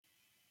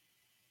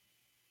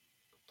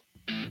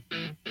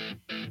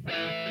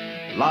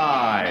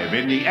Live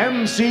in the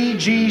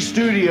MCG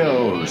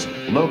studios,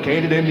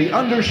 located in the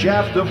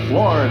undershaft of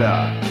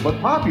Florida,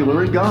 but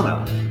popular in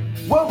Ghana.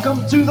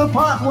 Welcome to the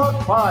Potluck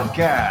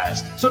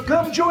Podcast. So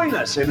come join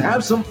us and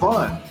have some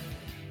fun.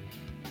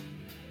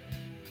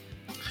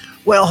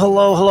 Well,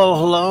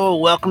 hello.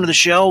 Welcome to the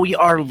show. We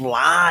are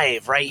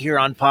live right here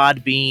on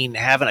Podbean,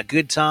 having a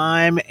good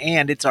time,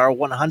 and it's our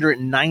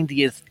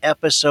 190th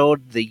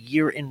episode, the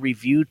year in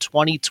review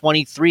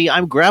 2023.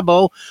 I'm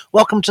Grabo.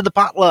 Welcome to the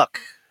Potluck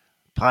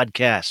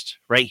Podcast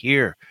right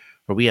here,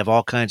 where we have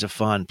all kinds of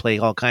fun, play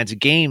all kinds of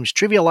games,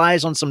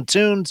 trivialize on some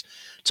tunes,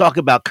 talk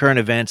about current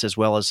events, as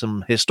well as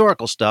some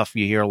historical stuff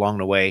you hear along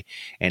the way.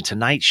 And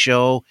tonight's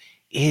show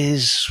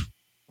is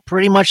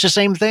pretty much the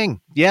same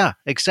thing. Yeah,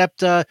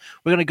 except we're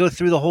going to go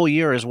through the whole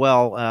year as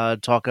well,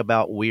 talk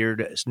about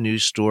weird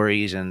news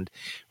stories, and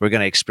we're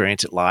going to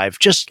experience it live.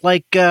 Just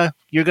like you're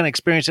going to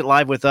experience it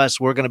live with us,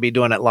 we're going to be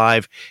doing it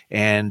live,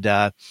 and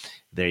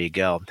there you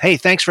go. Hey,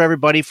 thanks for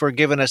everybody for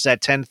giving us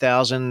that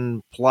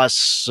 10,000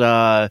 plus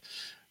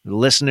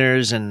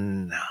listeners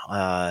and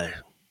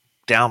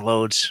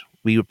downloads.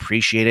 We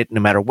appreciate it.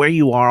 No matter where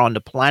you are on the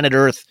planet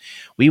Earth,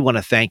 we want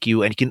to thank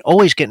you. And you can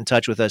always get in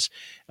touch with us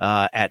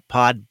at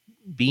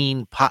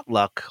Podbean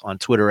Potluck on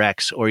Twitter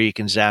X, or you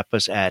can zap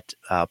us at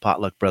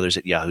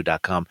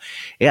potluckbrothers@yahoo.com.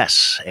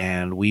 Yes,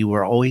 and we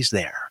were always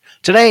there.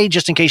 Today,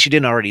 just in case you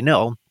didn't already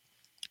know,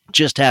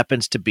 just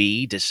happens to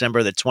be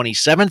December the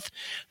 27th,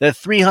 the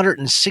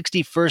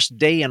 361st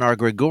day in our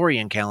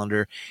Gregorian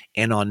calendar.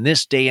 And on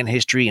this day in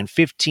history, in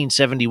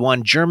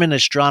 1571, German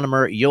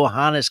astronomer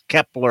Johannes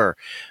Kepler,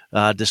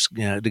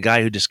 the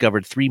guy who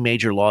discovered three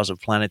major laws of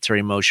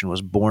planetary motion,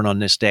 was born on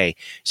this day.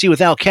 See,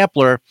 without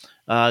Kepler,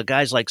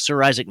 guys like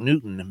Sir Isaac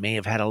Newton may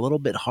have had a little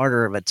bit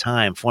harder of a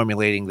time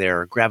formulating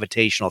their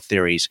gravitational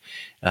theories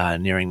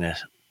nearing the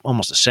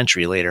almost a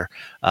century later.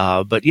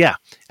 But yeah,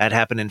 that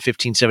happened in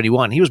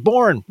 1571. He was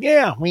born.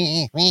 Yeah.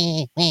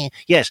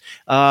 Yes.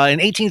 In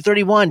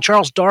 1831,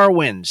 Charles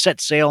Darwin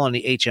set sail on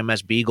the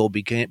HMS Beagle,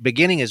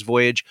 beginning his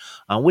voyage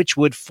on which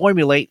would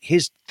formulate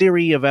his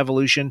theory of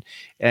evolution.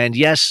 And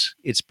yes,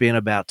 it's been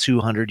about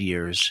 200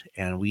 years.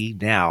 And we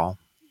now,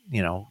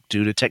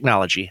 due to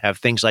technology, have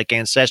things like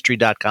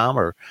Ancestry.com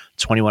or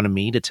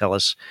 21andMe to tell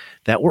us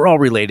that we're all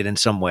related in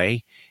some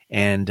way.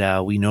 And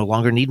we no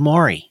longer need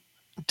Maury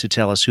to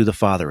tell us who the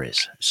father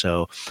is.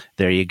 So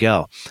there you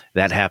go.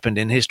 That happened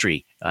in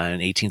history in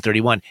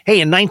 1831. Hey,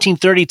 in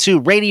 1932,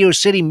 Radio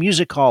City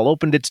Music Hall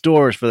opened its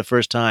doors for the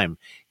first time.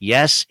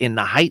 Yes, in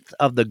the height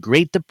of the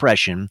Great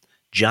Depression,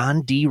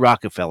 John D.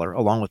 Rockefeller,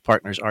 along with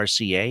partners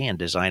RCA and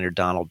designer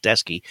Donald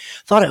Deskey,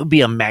 thought it would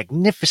be a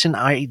magnificent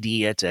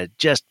idea to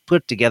just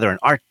put together an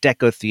Art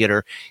Deco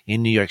theater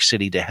in New York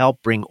City to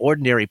help bring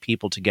ordinary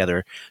people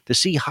together to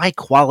see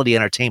high-quality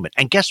entertainment.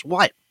 And guess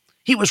what?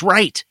 He was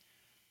right.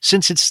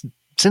 Since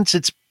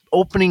it's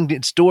opening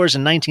its doors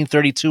in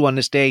 1932 on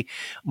this day,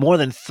 more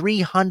than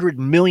 300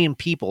 million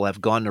people have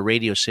gone to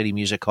Radio City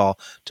Music Hall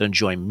to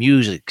enjoy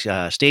music,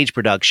 stage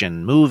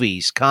production,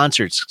 movies,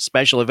 concerts,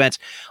 special events.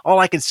 All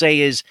I can say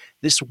is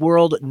this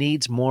world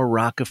needs more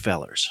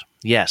Rockefellers.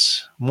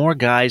 Yes, more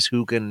guys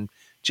who can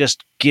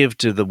just give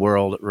to the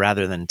world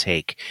rather than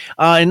take.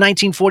 In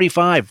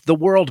 1945, the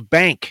World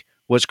Bank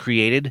was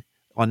created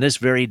on this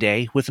very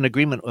day with an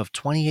agreement of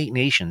 28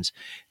 nations.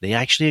 They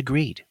actually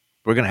agreed.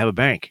 We're going to have a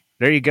bank.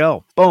 There you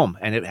go. Boom.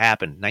 And it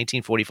happened.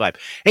 1945.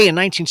 Hey, in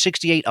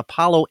 1968,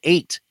 Apollo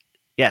 8.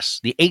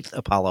 Yes, the 8th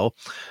Apollo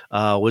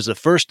was the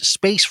first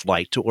space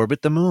flight to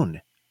orbit the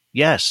moon.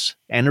 Yes.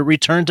 And it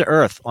returned to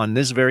Earth on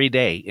this very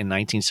day in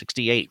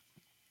 1968.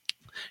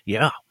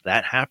 Yeah,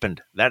 that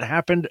happened. That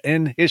happened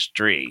in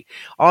history.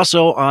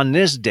 Also, on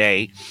this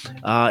day,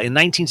 in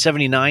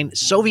 1979,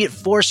 Soviet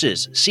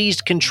forces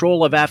seized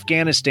control of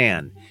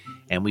Afghanistan.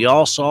 And we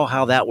all saw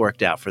how that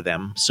worked out for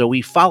them. So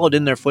we followed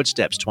in their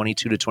footsteps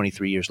 22 to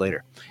 23 years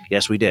later.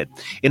 Yes, we did.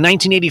 In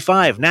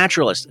 1985,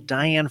 naturalist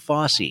Diane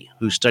Fossey,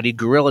 who studied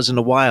gorillas in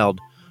the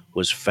wild,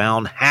 was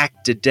found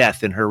hacked to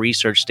death in her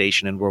research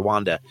station in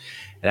Rwanda.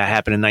 That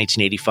happened in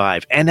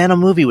 1985. And then a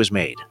movie was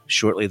made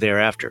shortly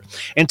thereafter.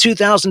 In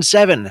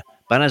 2007,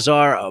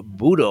 Benazir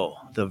Bhutto,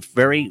 the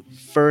very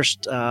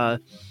first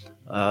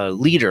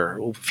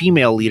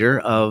female leader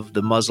of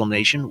the Muslim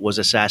nation, was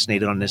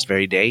assassinated on this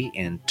very day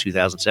in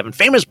 2007.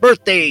 Famous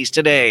birthdays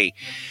today.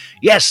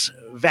 Yes,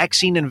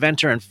 vaccine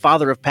inventor and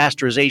father of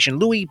pasteurization,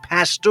 Louis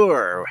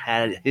Pasteur,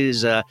 had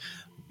his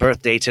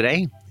birthday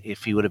today,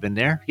 if he would have been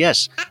there.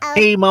 Yes.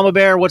 Hey, Mama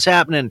Bear, what's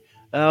happening?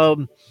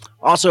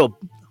 Also,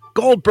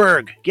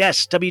 Goldberg,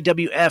 yes,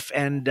 WWF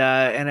and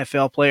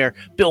NFL player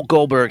Bill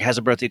Goldberg has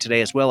a birthday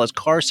today, as well as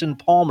Carson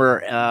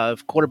Palmer,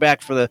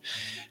 quarterback for the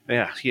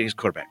he's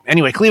quarterback.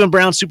 Anyway, Cleveland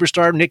Browns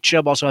superstar Nick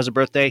Chubb also has a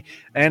birthday.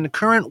 And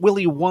current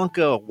Willy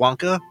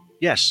Wonka,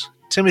 yes,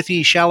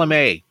 Timothy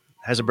Chalamet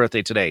has a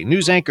birthday today.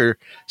 News anchor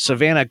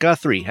Savannah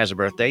Guthrie has a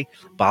birthday.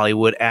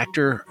 Bollywood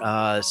actor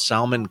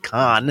Salman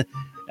Khan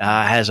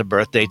has a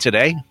birthday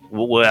today.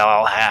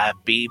 Well,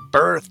 happy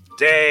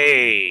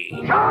birthday.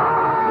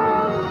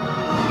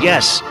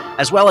 Yes,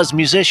 as well as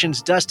musicians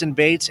Dustin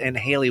Bates and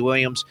Haley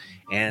Williams.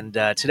 And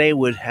today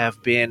would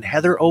have been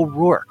Heather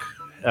O'Rourke,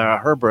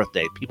 her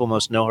birthday. People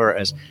most know her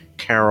as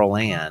Carol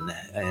Ann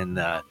in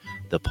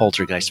the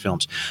Poltergeist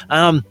films.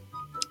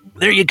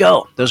 There you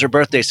go. Those are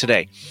birthdays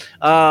today.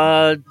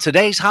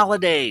 Today's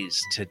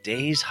holidays.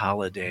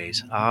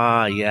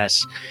 Ah,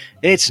 yes.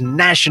 It's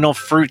National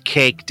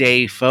Fruitcake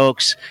Day,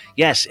 folks.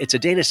 Yes, it's a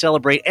day to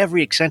celebrate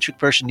every eccentric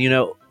person you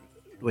know.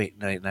 Wait,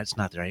 no, that's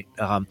not right.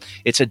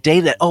 It's a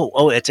day that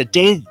it's a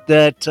day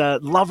that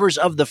lovers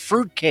of the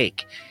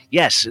fruitcake.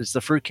 Yes, it's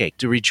the fruitcake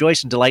to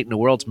rejoice and delight in the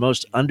world's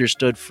most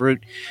understood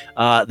fruit.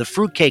 The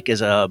fruitcake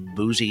is a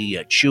boozy,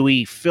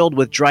 chewy, filled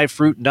with dry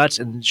fruit, nuts,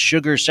 and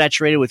sugar,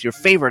 saturated with your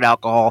favorite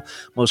alcohol,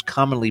 most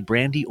commonly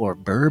brandy or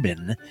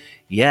bourbon.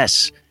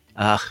 Yes.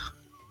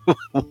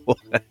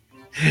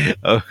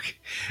 Okay.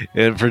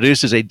 It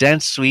produces a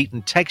dense, sweet,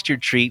 and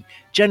textured treat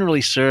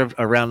generally served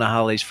around the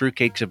holidays.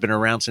 Fruitcakes have been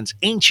around since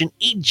ancient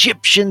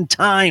Egyptian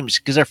times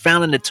because they're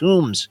found in the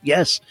tombs.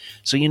 Yes.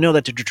 So you know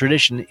that the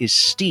tradition is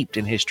steeped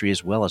in history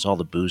as well as all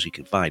the booze you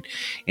can find.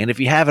 And if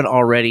you haven't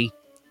already,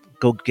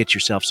 go get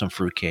yourself some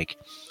fruitcake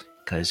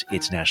because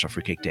it's National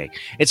Fruitcake Day.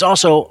 It's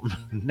also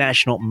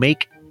National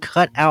Make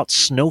Cutout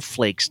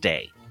Snowflakes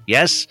Day.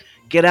 Yes.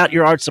 Get out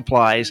your art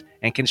supplies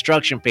and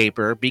construction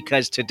paper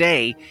because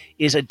today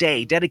is a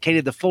day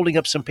dedicated to folding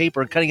up some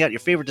paper and cutting out your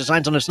favorite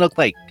designs on a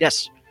snowflake.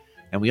 Yes.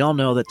 And we all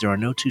know that there are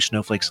no two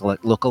snowflakes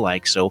look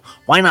alike, so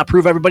why not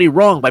prove everybody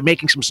wrong by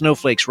making some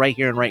snowflakes right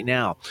here and right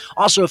now?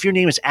 Also, if your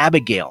name is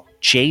Abigail,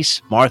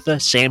 Chase, Martha,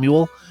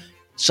 Samuel,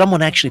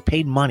 someone actually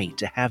paid money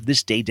to have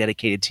this day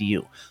dedicated to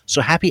you.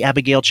 So happy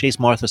Abigail, Chase,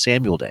 Martha,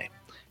 Samuel Day.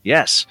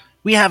 Yes.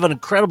 We have an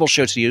incredible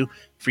show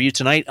for you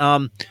tonight.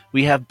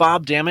 We have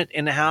Bob Dammit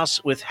in the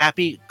house with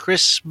Happy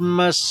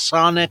Christmas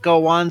Hanukkah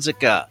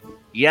Wanzika.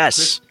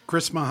 Yes.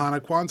 Christmas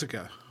Hanukkah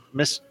Kwanzaa.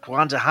 Miss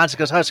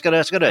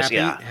Kwanzaa,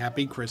 yeah.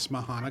 Happy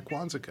Christmas Hanukkah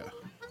Kwanzaa.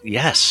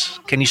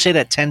 Yes. Can you say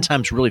that 10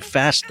 times really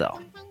fast,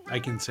 though? I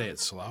can say it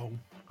slow.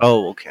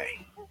 Oh,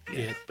 okay.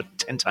 Yeah, but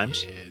 10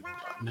 times?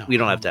 No. We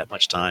don't have that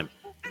much time.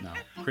 No.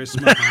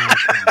 Christmas Hanukkah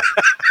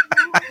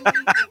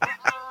Kwanzaa.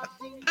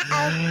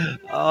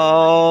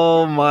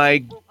 Oh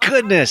my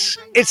goodness.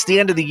 It's the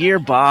end of the year,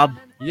 Bob.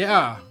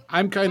 Yeah,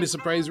 I'm kind of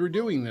surprised we're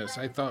doing this.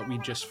 I thought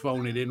we'd just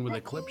phone it in with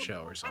a clip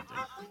show or something.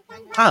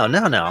 Oh,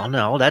 no.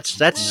 That's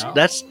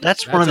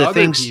one of the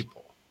things.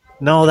 People.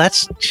 No,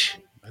 that's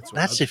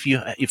if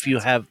you're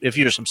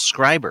a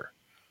subscriber.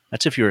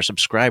 That's if you're a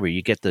subscriber,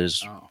 you get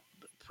those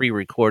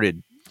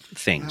pre-recorded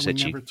things we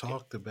that never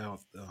talked about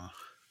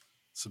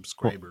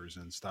subscribers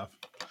and stuff.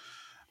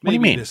 What do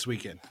you mean? This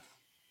weekend?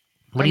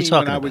 What are you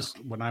talking about?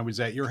 When I was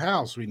at your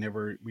house, we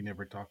never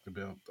talked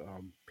about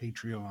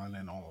Patreon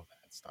and all of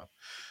that stuff.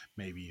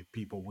 Maybe if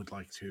people would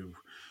like to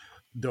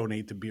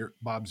donate to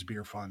Bob's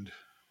Beer Fund.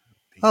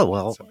 Oh,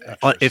 well,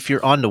 if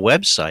you're on the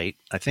website,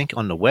 I think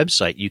on the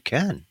website you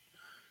can.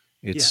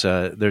 It's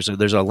there's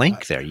a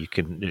link there.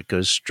 It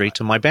goes straight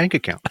to my bank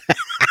account.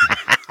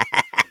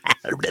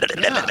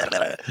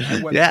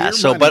 Yeah.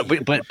 So, but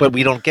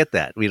we don't get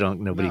that.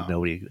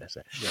 Nobody does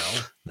that.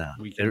 Well,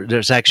 no.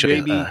 There's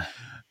actually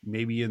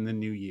maybe in the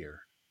new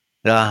year.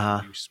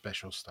 Do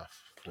special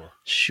stuff for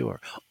sure.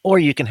 Or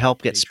you can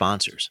help get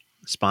sponsors.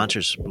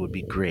 Sponsors would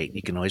be great.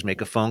 You can always make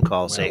a phone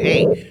call and say,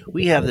 "Hey,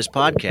 we have this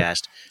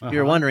podcast.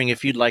 You're wondering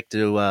if you'd like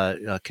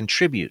to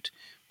contribute,"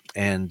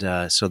 and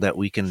so that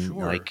we can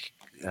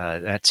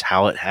that's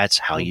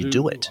how you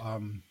do it.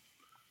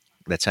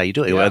 That's how you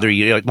do it. Yeah. Whether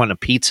you want a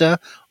pizza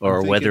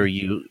or whether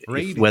you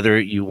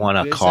want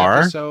a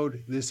car.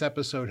 This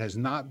episode has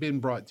not been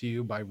brought to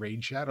you by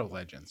Raid Shadow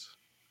Legends.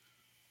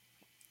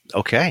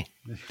 Okay,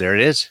 there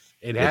it is.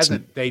 It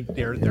hasn't.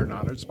 They're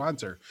not a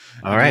sponsor.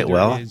 All right.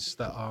 Well, is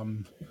the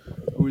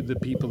who are the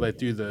people that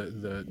do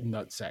the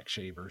nutsack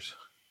shavers?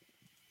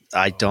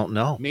 I don't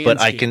know,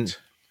 but I can.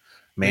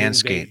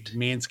 Manscaped.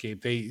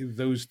 Manscaped.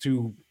 Those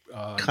two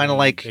kind of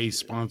like they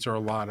sponsor a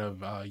lot of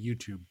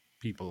YouTube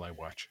people I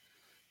watch.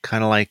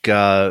 Kind of like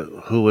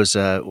who was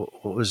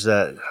what was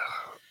that?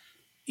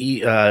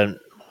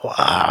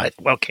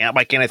 Why can't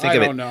I think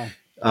of it? I don't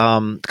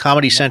know.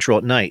 Comedy Central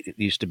at night. It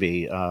used to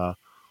be.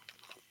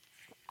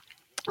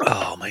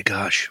 Oh my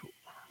gosh.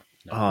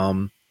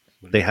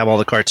 They have all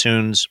the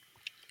cartoons.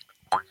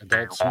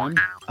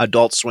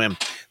 Adult Swim.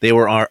 They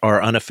were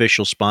our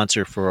unofficial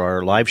sponsor for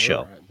our live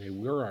show. They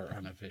were our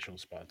unofficial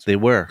sponsor. They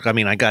were. I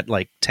mean, I got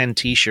like 10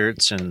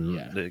 T-shirts and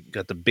they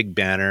got the big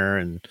banner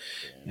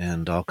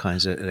and all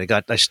kinds of.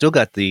 I still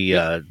got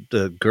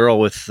the girl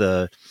with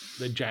the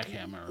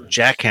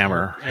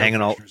jackhammer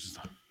hanging all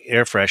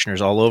air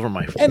fresheners all over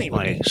my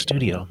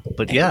studio.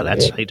 But yeah,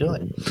 that's how you do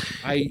it.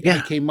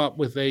 I came up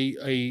with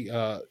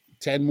a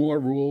 10 more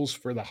rules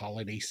for the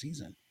holiday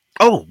season.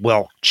 Oh,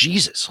 well,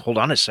 Jesus. Hold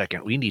on a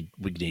second. We need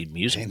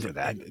music for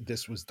that. And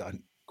this was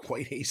done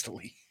quite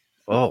hastily.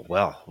 Oh,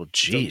 well,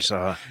 geez.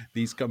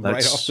 These come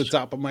right off the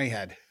top of my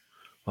head.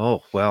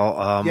 Oh, well,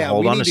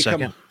 hold on a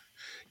second.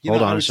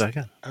 Hold on a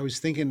second. I was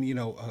thinking,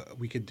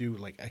 we could do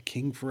like a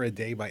King for a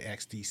Day by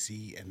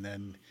XTC. And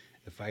then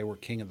if I were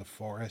King of the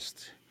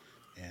Forest,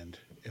 And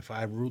If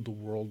I Ruled the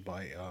World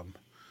by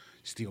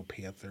Steel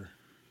Panther.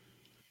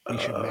 We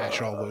should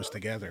mash all those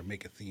together and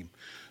make a theme.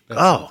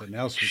 That's Oh, something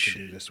else we could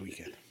do this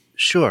weekend.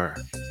 sure.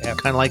 Yeah,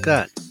 Kind of like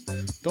that.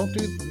 don't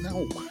do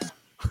no.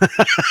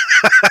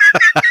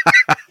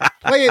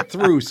 Play it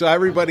through so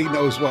everybody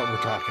knows what we're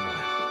talking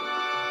about.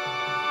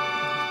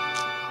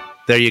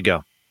 There you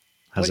go.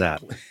 How's Play,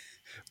 that?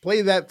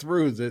 play that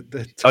through.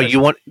 The Oh, you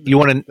want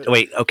to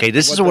wait? Okay,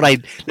 this is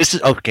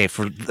okay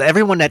for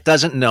everyone that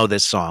doesn't know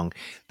this song.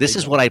 This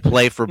is what I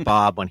play for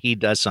Bob when he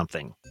does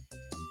something.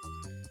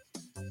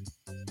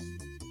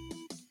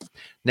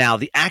 Now,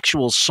 the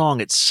actual song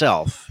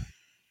itself,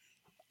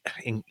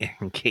 in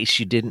case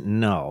you didn't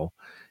know,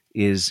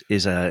 is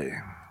it's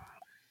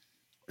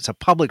a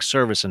public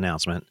service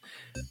announcement.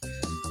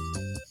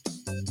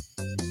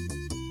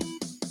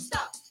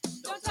 Stop!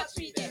 Don't touch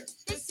me there.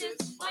 This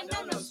is my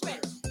no-no square.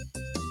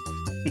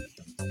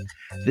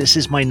 This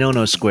is my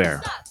no-no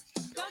square.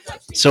 Stop! Don't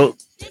touch me So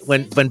there. This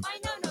when is when my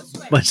no-no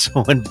square.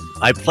 so when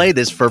I play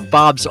this for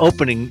Bob's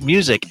opening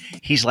music,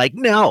 he's like,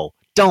 "No,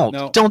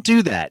 don't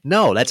do that.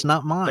 No, that's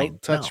not mine.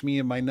 Don't touch me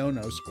in my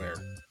no-no square.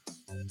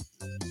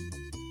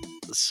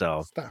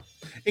 So Stop.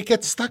 It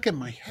gets stuck in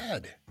my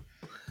head.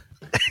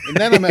 And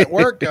then I'm at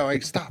work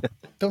going, stop.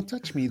 Don't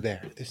touch me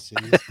there. This is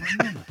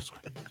my no-no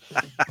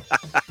square.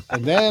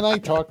 And then I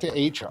talk to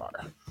HR.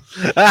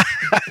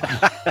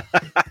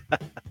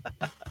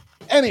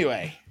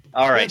 Anyway.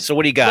 all right. So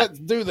what do you got? Let's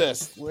do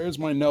this. Where's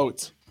my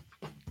notes?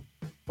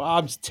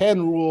 Bob's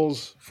 10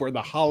 rules for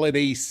the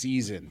holiday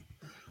season.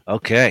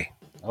 Okay.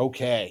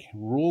 Okay.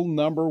 Rule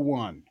number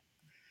 1.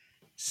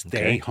 Stay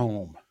Okay.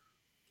 home.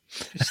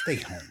 Just stay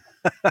home.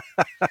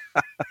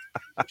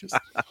 Just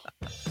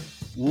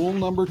rule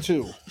number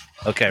 2.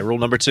 Okay. Rule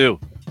number 2.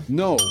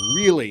 No,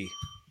 really.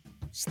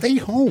 Stay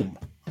home.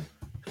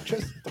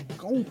 Just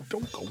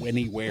don't go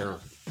anywhere.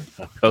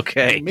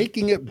 Okay. You're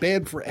making it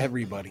bad for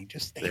everybody.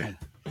 Just stay home.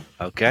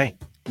 Okay.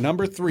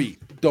 Number 3,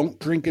 don't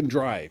drink and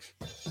drive.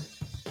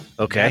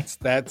 Okay.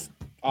 That's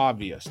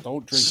obvious.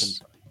 Don't drink and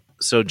drive.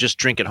 So just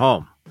drink at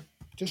home.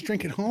 Just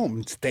drink at home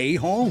and stay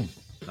home.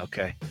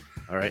 Okay.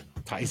 All right.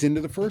 Ties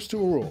into the first 2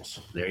 rules.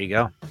 There you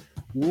go.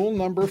 Rule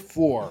number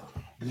 4.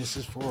 And this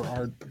is for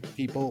our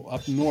people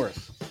up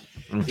north.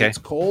 Okay. It's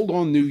cold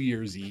on New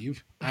Year's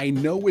Eve. I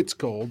know it's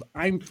cold.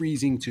 I'm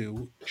freezing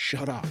too.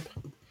 Shut up.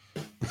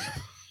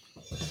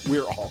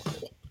 We're all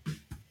cold.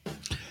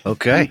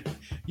 Okay.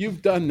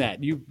 You've done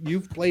that.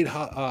 You've played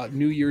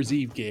New Year's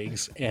Eve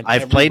gigs, and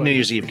I've played New everybody-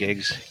 Year's Eve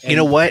gigs. and- You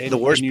know what? and- The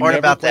worst and you part never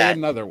about play that,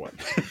 another one.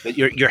 that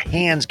your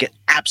hands get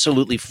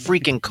absolutely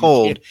freaking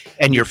cold,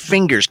 and your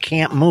fingers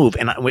can't move.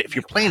 And if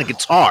you're playing a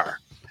guitar,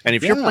 and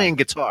if you're Yeah. playing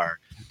guitar,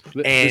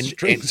 The and-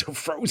 strings are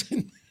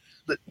frozen.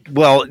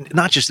 well,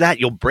 not just that,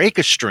 you'll break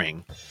a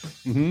string.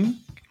 Mm-hmm.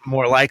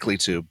 More likely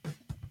to,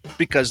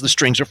 because the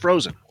strings are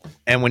frozen.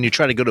 And when you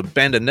try to go to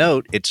bend a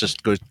note, it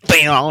just goes.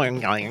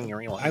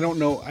 I don't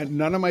know.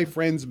 None of my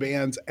friends'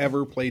 bands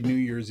ever played New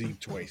Year's Eve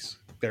twice.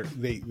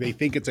 They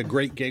think it's a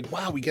great gig.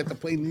 Wow, we get to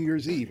play New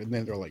Year's Eve, and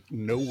then they're like,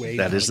 "No way."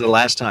 That is the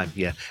last time.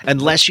 Yeah,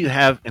 unless you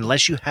have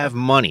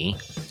money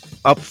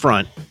up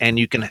front and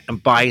you can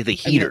buy the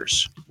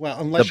heaters Well,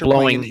 unless the you're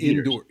playing blowing an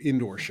heaters.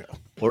 indoor show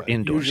or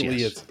indoors.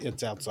 Usually, yes.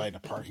 it's outside a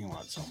parking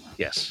lot somewhere.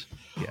 Yes.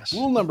 Yes.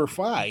 Rule number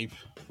 5.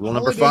 Rule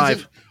number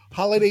holidays 5.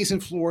 Holidays in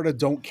Florida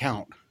don't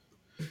count.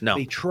 No.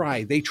 They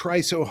try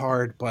so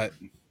hard, but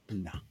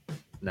no.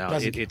 No.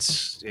 doesn't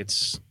It's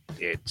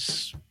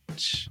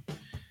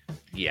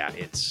yeah.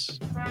 It's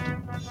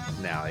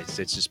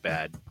just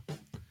bad.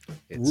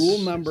 Rule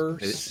number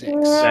 6.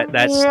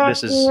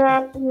 This is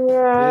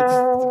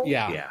Yeah.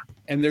 yeah.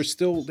 And they're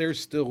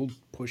still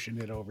pushing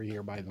it over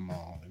here by the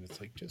mall, and it's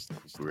like just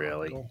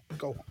Really?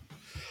 go.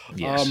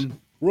 Yes.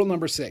 Rule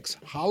number 6: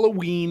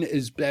 Halloween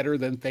is better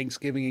than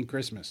Thanksgiving and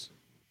Christmas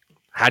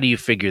How do you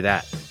figure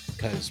that?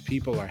 because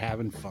people are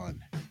having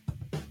fun.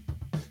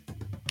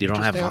 You don't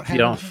Just have out you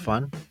don't have having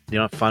fun. You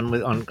don't have fun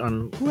with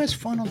on. Who has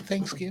fun on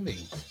Thanksgiving?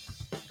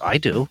 I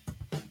do.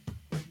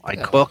 I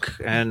Yeah. cook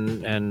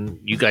and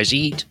you guys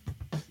eat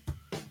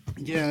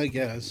Yeah, I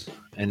guess.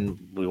 and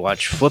we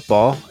watch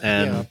football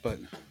Yeah, but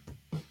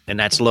and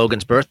that's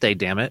Logan's birthday.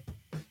 Damn it!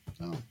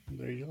 oh,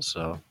 there you go.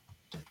 So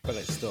But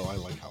I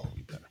like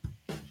Halloween better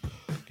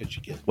because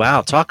you get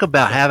wow, talk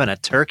about having a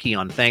turkey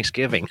on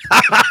Thanksgiving.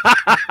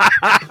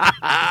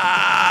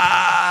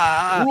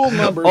 rule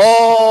numbers.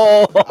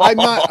 Oh, I'm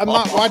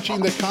not watching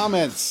the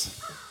comments.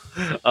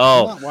 I'm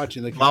Oh, not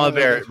watching the Mama comments.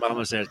 Bear,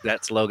 Mama says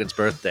that's Logan's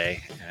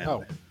birthday. And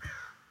Oh.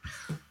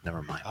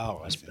 never mind. Oh,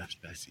 I That's see. bad.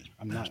 I see.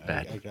 I'm not.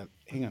 bad. I got.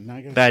 Hang on. Now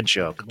I got Bad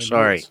joke. my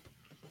Sorry.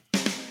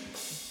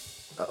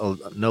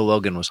 notes. No,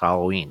 Logan was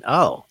Halloween.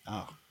 Oh,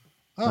 Oh.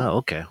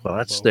 okay. Well,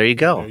 that's Well, there you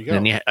go. there you go.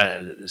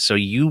 Then so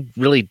you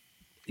really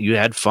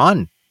had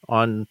fun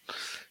on.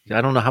 I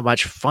don't know how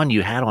much fun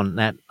you had on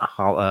that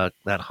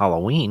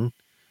Halloween.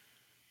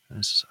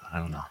 I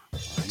don't know.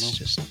 It's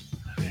just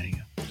there you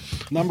go.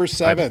 Number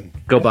 7.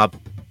 Go, Bob.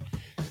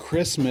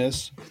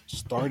 Christmas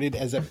started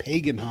as a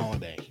pagan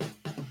holiday,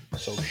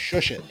 so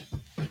shush it.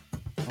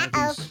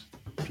 All these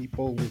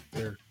people with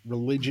their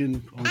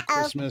religion on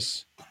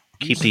Christmas.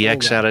 Keep the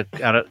X out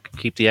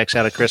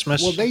of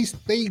Christmas. Well,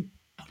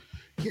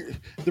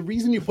 the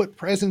reason you put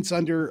presents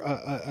under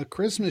a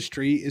Christmas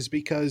tree is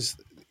because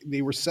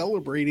they were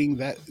celebrating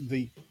that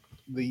the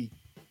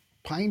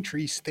pine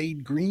tree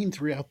stayed green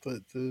throughout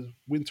the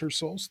winter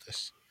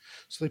solstice.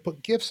 So they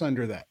put gifts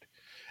under that.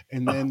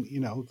 And then,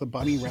 the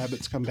bunny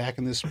rabbits come back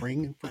in the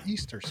spring for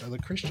Easter. So the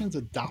Christians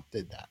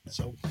adopted that.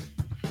 So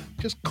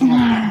just calm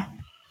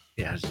down.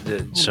 Yeah.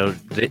 So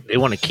they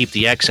want to keep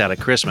the X out of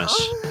Christmas.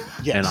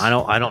 Yes. And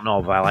I don't know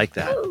if I like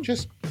that.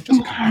 Just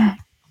calm down.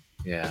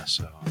 Yeah.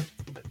 So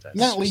And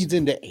that leads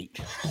into 8.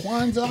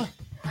 Kwanzaa.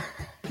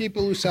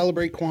 People who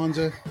celebrate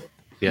Kwanzaa.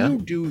 Yeah. You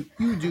do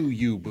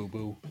you,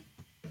 boo-boo.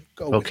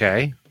 Go with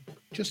Okay. it.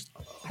 Just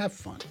have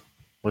fun.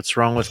 What's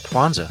wrong with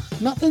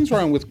Kwanzaa? Nothing's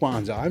wrong with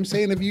Kwanzaa. I'm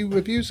saying if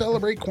you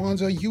celebrate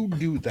Kwanzaa, you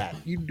do that.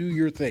 You do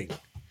your thing.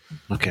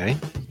 Okay.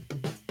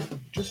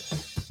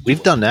 Just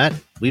We've done that.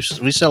 We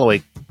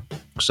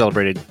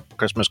celebrated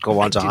Christmas,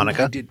 Kwanzaa,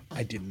 Hanukkah.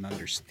 I didn't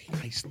understand.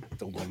 I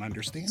still don't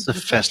understand. It's a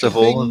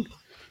festival.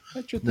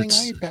 That's your thing.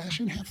 I ain't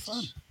passion. Have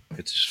fun.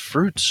 It's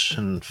fruits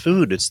and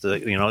food. It's the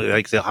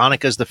like the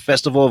Hanukkah is the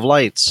festival of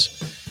lights,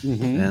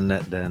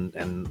 Mm-hmm.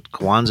 and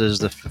Kwanzaa is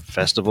the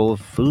festival of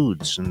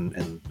foods, and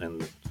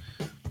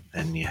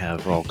you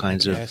have all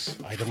kinds of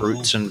I don't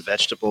fruits know. and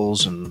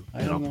vegetables and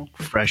I don't know.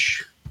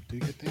 fresh, Do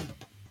your thing.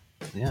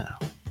 yeah,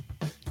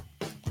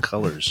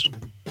 colors.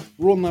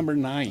 Rule number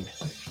 9.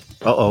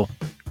 Uh-oh.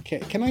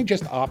 Can I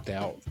just opt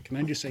out? Can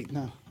I just say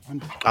no?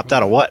 Opt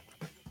out of what?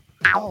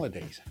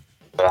 Holidays.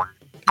 Can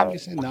I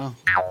just say no?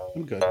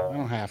 I'm good. I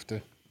don't have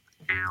to.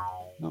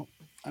 No,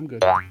 I'm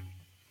good.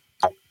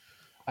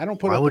 I don't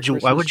put. Why up would a you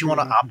Christmas want to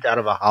tree opt out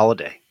of a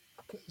holiday?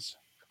 because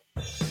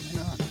why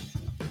not?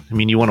 I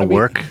mean, you want to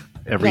work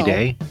every no.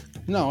 day?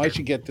 No, I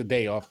should get the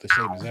day off the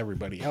same as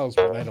everybody else,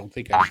 but I don't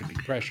think I should be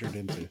pressured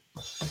into,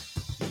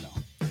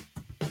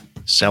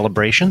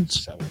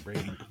 Celebrations?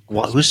 celebrating.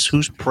 Well,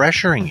 who's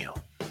pressuring you?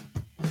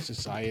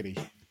 Society?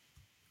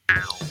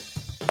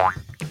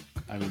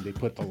 I mean, they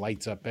put the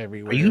lights up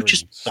everywhere. Are you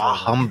just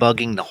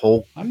humbugging the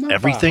whole I'm not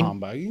everything?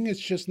 humbugging. It's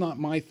just not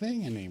my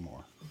thing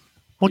anymore.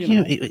 What you do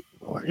know.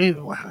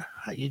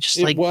 you just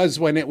It like? was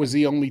when it was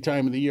the only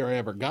time of the year I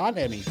ever got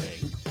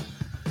anything.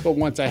 But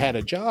once I had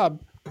a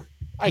job,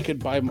 I could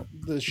buy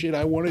the shit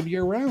I wanted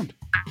year round.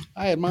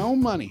 I had my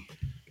own money.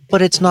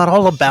 But it's not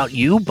all about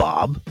you,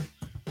 Bob.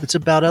 It's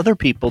about other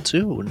people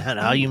too, and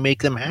how you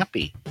make them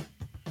happy.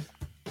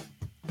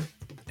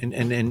 And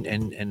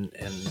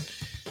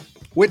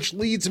Which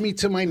leads me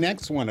to my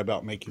next one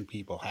about making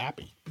people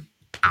happy.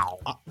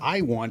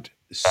 I want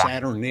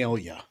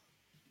Saturnalia.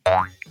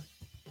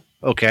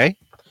 okay,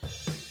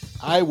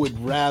 I would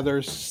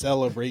rather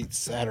celebrate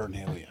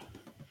Saturnalia.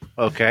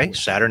 okay,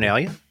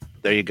 Saturnalia.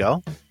 There you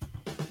go.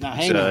 Now,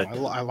 hang So-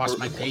 on. I lost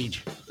my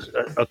page.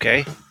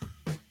 Okay,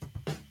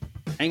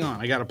 Hang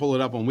on. I got to pull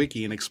it up on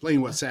Wiki and explain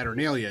what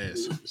Saturnalia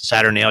is.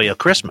 Saturnalia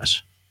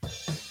Christmas.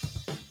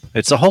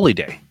 It's a holy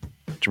day.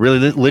 It's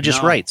religious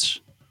No.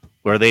 rites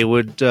where they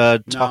would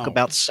talk No.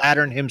 about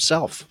Saturn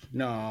himself.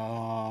 No,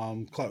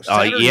 I'm close.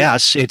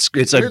 Yes, it's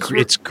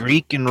Here's-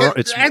 Greek and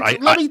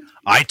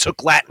I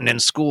took Latin in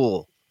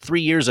school.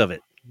 3 years of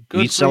it.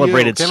 Good We for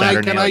celebrated you.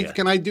 Saturnalia.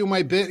 Can I do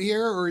my bit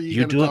here, or are you You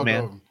gonna do it, talk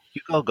man. over?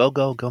 You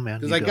go, man.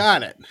 Because You I go.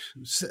 got it.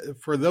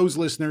 For those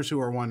listeners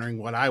who are wondering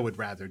what I would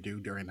rather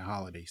do during the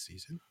holiday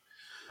season,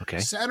 Okay.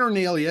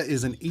 Saturnalia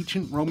is an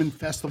ancient Roman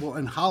festival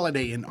and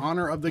holiday in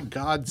honor of the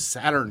god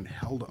Saturn,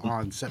 held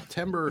on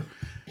December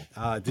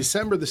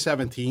the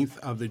 17th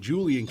of the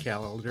Julian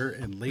calendar,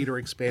 and later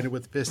expanded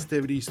with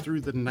festivities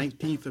through the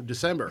 19th of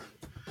December.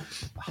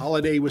 The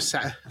holiday was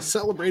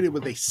celebrated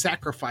with a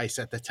sacrifice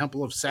at the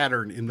Temple of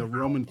Saturn in the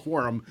Roman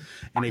Forum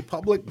and a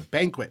public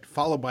banquet,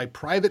 followed by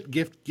private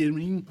gift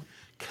giving,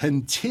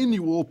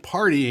 continual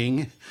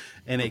partying,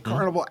 and a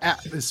carnival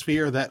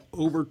atmosphere that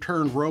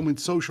overturned Roman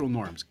social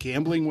norms.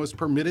 Gambling was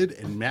permitted,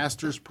 and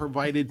masters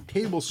provided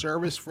table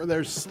service for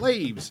their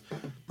slaves,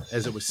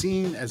 as it was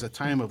seen as a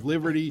time of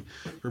liberty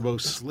for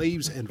both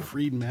slaves and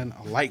freedmen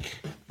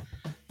alike.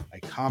 A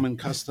common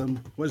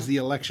custom was the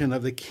election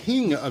of the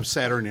king of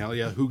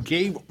Saturnalia, who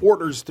gave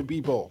orders to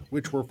people,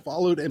 which were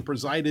followed and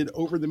presided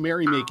over the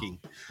merrymaking.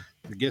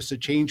 The gifts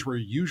of change were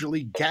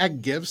usually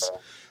gag gifts,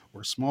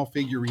 or small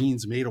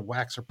figurines made of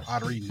wax or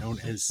pottery known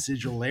as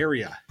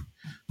sigillaria.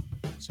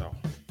 So,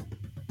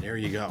 there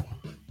you go.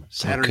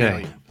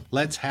 Saturnalia. Okay.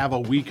 Let's have a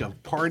week of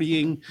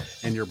partying,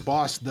 and your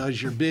boss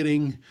does your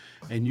bidding,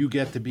 and you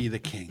get to be the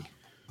king.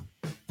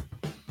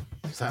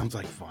 Sounds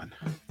like fun.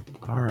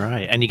 All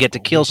right. And you get to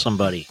kill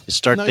somebody to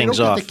start No, things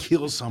you don't off. get to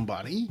kill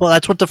somebody. Well,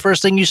 that's what the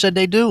first thing you said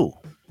they do.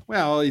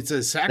 Well, it's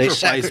a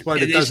sacrifice,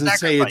 but it they doesn't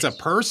say it's a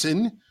sacrifice.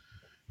 person.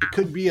 It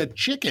could be a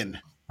chicken.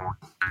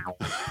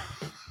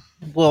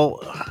 Well,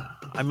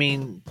 I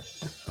mean,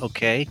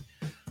 okay.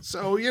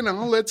 So,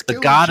 let's The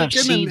kill god a of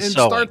chicken seed and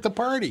sowing. start the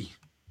party.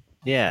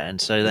 Yeah, and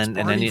so Let's then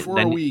and party then for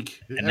a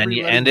week. and then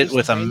you Everybody end it just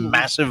with a hang-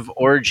 massive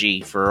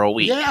orgy for a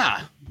week.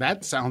 Yeah,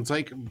 that sounds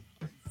like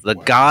The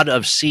god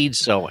of seed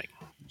sowing.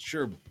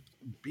 sure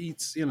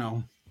beats,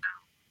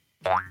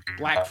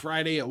 Black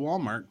Friday at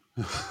Walmart.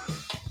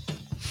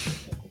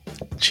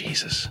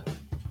 Jesus.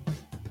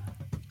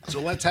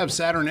 So let's have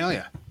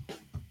Saturnalia.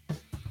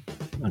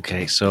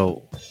 Okay,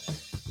 so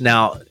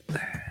now,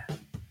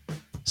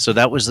 so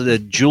that was the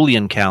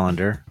Julian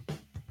calendar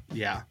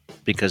Yeah.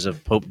 because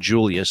of Pope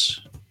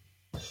Julius,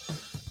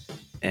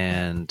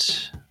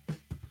 and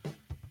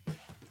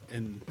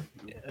And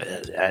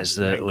as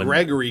that the when,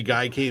 Gregory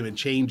guy came and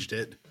changed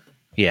it.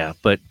 yeah,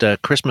 but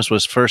Christmas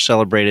was first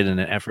celebrated in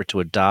an effort to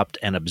adopt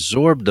and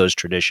absorb those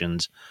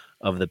traditions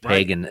of the Right.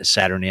 pagan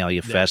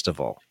Saturnalia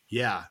festival.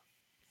 Yeah.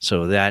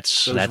 So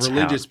that's Those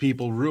religious how.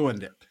 people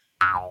ruined it.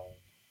 I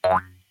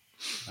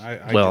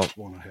Well, just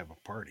want to have a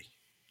party.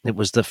 It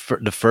was the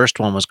first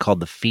one was called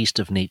the Feast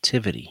of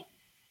Nativity.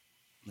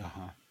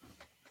 Uh-huh.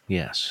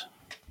 Yes,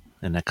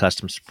 and that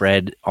custom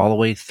spread all the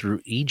way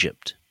through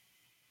Egypt.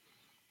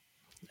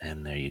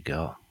 And there you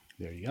go.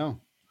 There you go.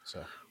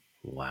 So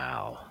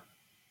Wow.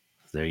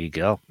 There you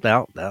go.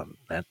 Well,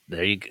 that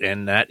there you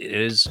and that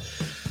is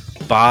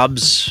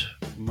Bob's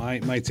my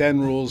 10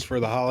 rules for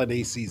the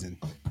holiday season.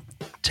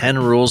 10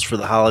 rules for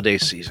the holiday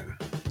season.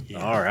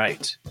 Yeah. All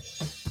right.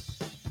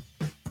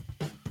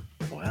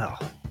 Wow.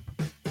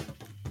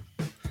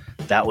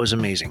 That was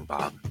amazing,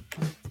 Bob.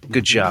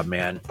 Good job,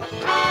 man.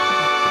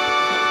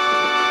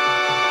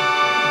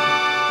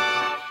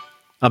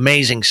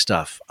 Amazing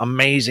stuff.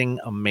 Amazing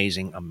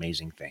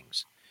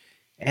things.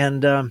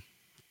 And I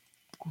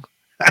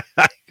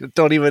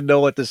don't even know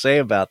what to say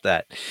about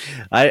that.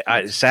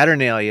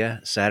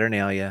 Saturnalia.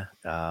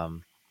 I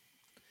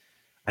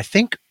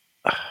think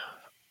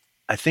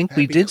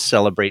we did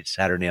celebrate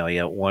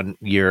Saturnalia one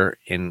year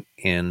in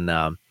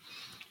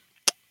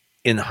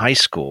high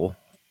school,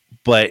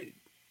 but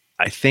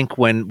I think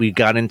when we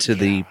got into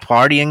the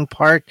partying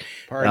part,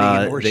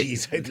 Partying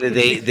orgies.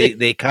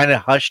 they kind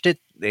of hushed it.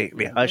 They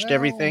hushed Well,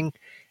 everything,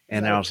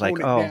 and I was like,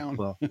 tone it oh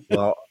down.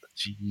 well,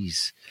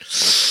 jeez.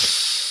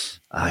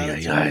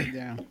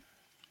 Down.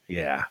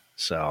 Yeah.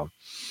 So,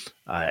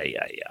 All right,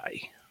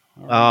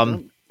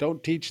 Um,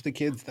 don't teach the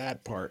kids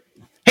that part.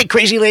 Hey,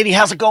 crazy lady,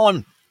 how's it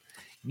going?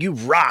 You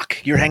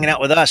rock. You're hanging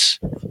out with us,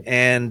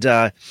 and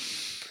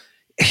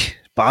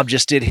Bob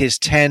just did his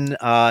 10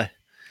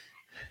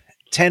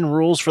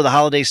 rules for the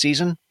holiday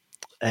season,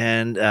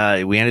 and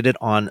we ended it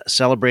on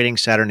celebrating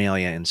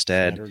Saturnalia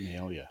instead,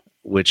 Saturnalia.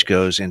 which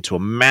goes into a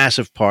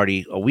massive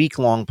party, a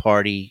week-long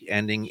party,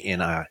 ending in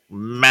a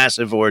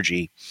massive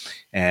orgy,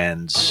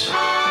 and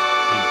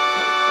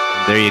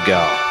there you go.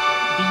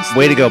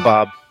 Way to go,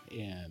 Bob.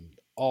 And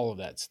all of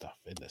that stuff.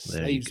 And the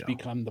There you slaves go.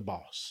 become the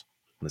boss.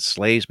 The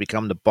slaves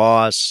become the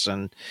boss,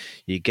 and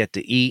you get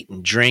to eat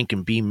and drink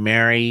and be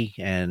merry,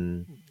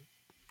 and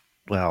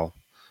well,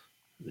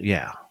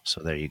 yeah.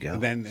 So there you go.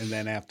 And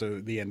then after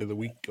the end of the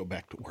week, go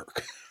back to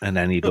work. And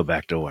then you go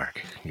back to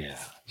work. Yeah,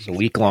 it's a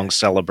week-long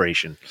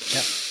celebration.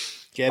 Yep.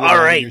 Get it All out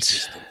of right. your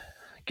system.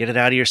 Get it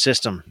out of your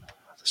system.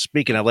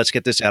 Speaking of, let's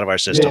get this out of our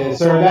system.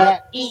 This or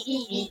that.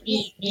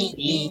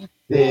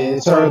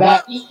 This or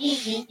that.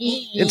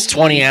 It's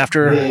 20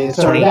 after. This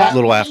or 20, that.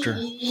 little after.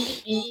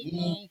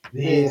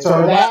 This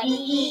or that.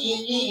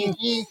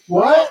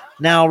 What?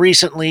 Now,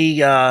 recently,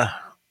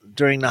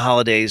 during the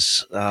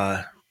holidays,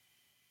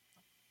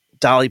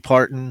 Dolly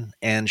Parton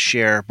and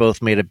Cher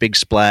both made a big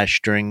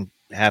splash during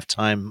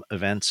halftime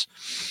events.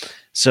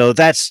 So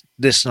that's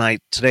this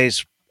night.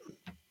 Today's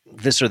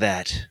this or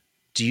that.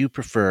 Do you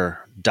prefer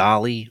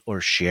Dolly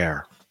or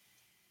Cher?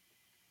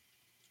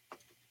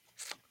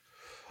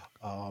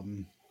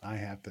 I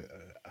have to.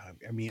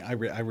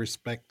 I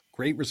respect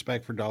great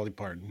respect for Dolly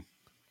Parton.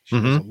 She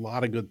does a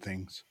lot of good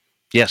things.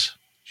 Yes.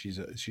 She's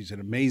an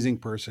amazing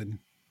person,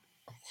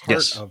 a heart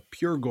Yes. of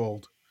pure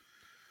gold.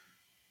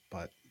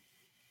 But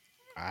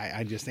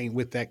I just ain't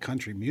with that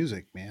country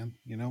music, man.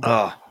 You know.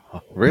 Oh,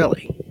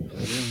 really?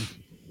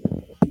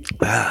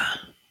 Well,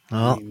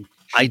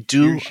 I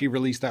do. She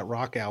released that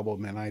rock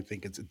album, and I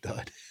think it's a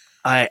dud.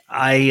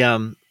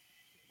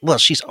 Well,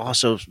 she's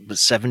also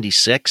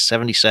 76,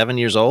 77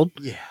 years old.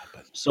 Yeah,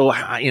 but So,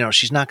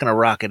 she's not going to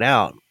rock it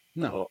out.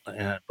 no.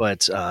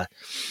 But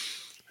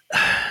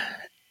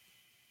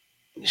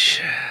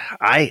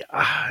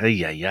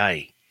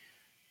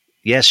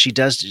yes, she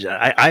does.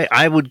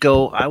 I would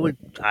go.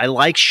 I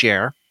like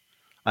Cher.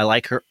 I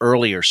like her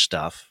earlier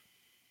stuff.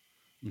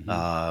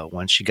 Mhm.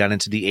 When she got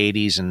into the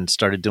 80s and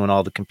started doing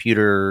all the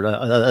computer,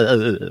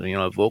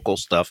 vocal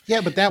stuff.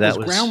 Yeah, but that was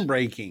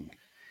groundbreaking.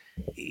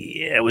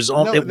 Yeah, it was.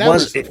 No, It that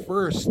was the it-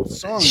 first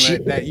song she-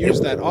 that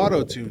used that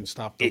auto tune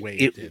stuff the way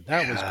it did.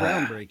 That was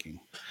groundbreaking.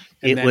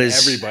 And it then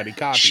was everybody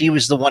copied. She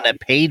was the one that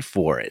paid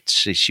for it.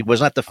 She was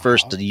not the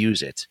first Uh-huh. to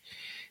use it,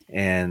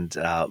 and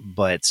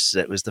but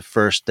it was the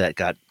first that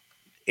got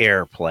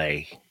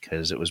airplay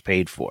because it was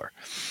paid for.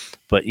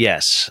 But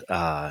yes,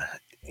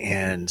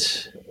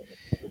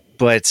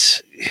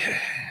 but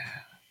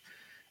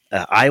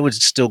I would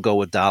still go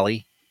with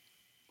Dolly.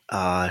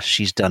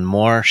 She's done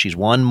more. She's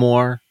won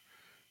more.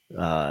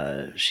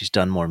 She's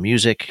done more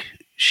music.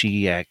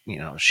 Cher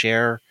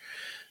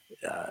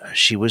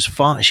she was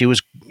fun. She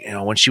was,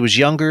 when she was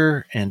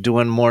younger and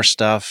doing more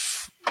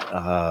stuff,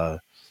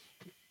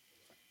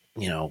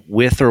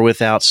 with or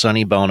without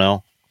Sonny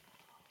Bono.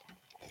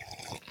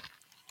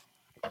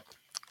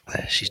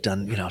 She's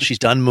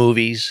done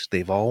movies.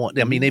 They've all won.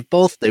 I mean, they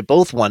both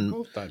won,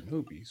 Both done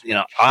movies.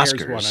 Oscars.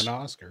 Cher's won an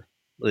Oscar.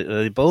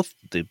 They both.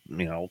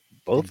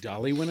 Both. Did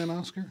Dolly win an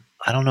Oscar?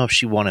 I don't know if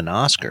she won an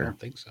I Oscar. don't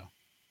think so.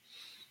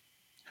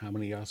 How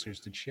many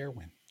Oscars did Cher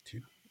win?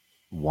 2.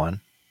 One.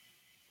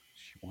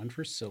 She won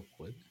for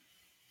Silkwood.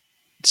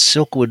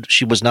 Silkwood.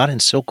 She was not in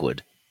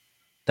Silkwood.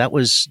 That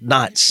was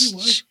not. She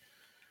was.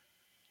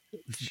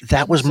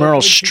 That was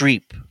Meryl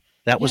Streep.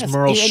 That was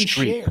Meryl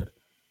Streep. Cher.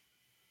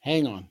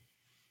 Hang on.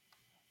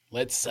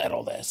 Let's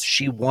settle this.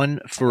 She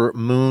won for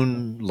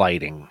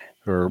Moonlighting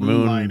or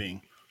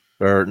Moonlighting.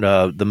 or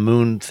the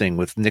Moon thing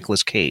with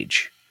Nicolas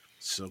Cage.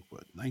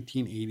 Silkwood,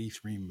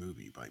 1983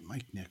 movie by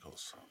Mike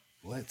Nichols.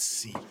 Let's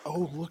see.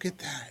 Oh, look at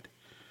that.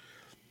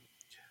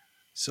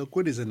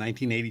 Silkwood is a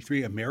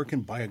 1983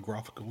 American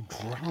biographical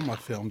drama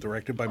film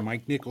directed by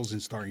Mike Nichols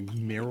and starring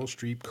Meryl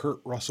Streep, Kurt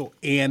Russell,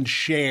 and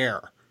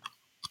Cher.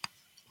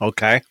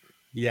 Okay.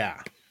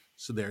 Yeah.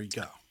 So there you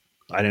go.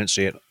 I didn't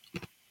see it.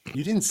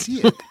 You didn't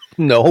see it?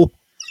 No.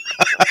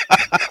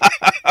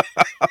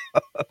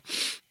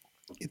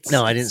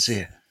 No, I didn't see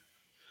it.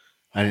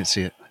 I didn't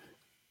see it.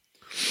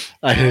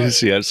 I didn't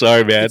see it. I'm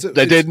sorry, man.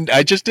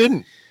 I just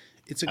didn't.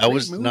 It's a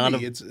great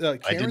movie. It's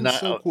Karen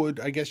Silkwood.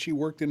 I guess she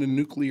worked in a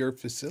nuclear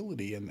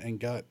facility and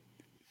got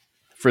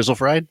Frizzle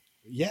fried?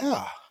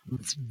 Yeah.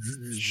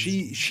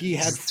 She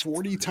had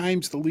 40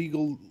 times the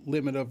legal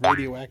limit of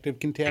radioactive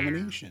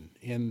contamination,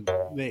 and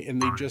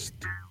they just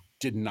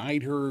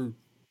denied her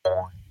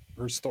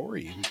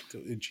story,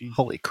 and she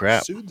Holy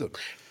crap. sued them.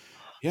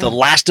 Yeah. The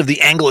last of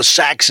the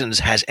Anglo-Saxons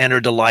has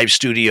entered the live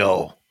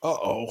studio.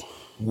 Uh-oh.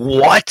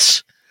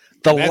 What?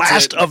 The That's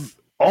last it. of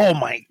oh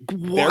my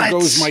what? There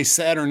goes my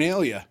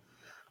Saturnalia.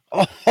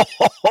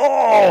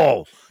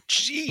 Oh,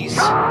 jeez.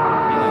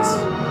 Yes.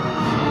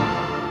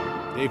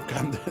 They've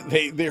come.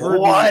 They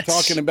heard me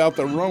talking about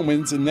the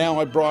Romans, and now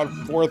I brought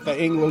forth the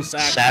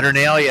Anglo-Saxons.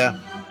 Saturnalia.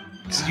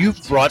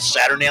 You've brought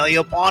Saturnalia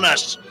upon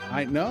us.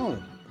 I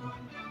know.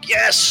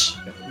 Yes.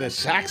 The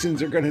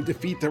Saxons are going to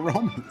defeat the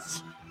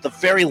Romans. The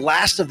very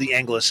last of the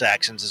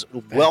Anglo-Saxons is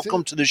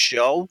welcome to the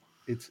show.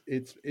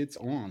 It's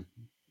on.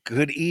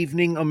 Good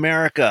evening,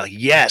 America.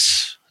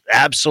 Yes,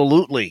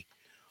 absolutely.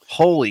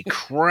 Holy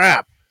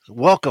crap.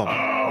 Welcome.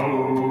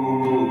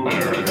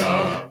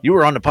 You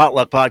were on the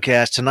Potluck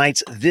Podcast.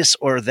 Tonight's This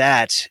or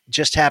That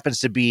just happens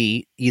to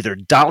be either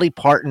Dolly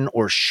Parton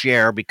or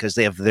Cher because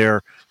they have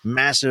their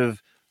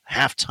massive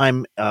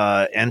halftime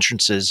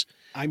entrances.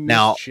 I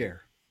missed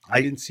Cher.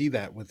 I didn't see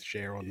that with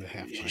Cher on the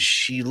halftime.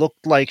 She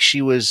looked like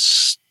she was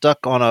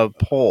stuck on a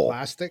pole.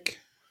 Plastic?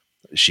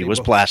 She was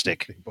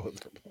plastic. They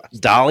both were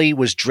plastic. Dolly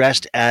was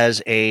dressed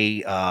as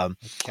a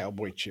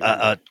cowboy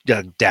cheerleader.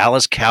 A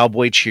Dallas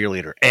Cowboy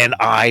cheerleader, and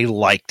I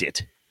liked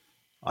it.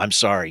 I'm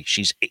sorry.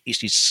 She's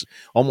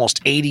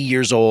almost 80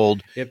 years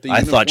old.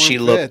 I thought she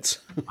looked.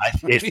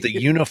 If the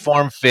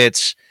uniform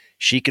fits,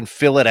 she can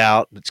fill it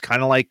out. It's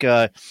kind of like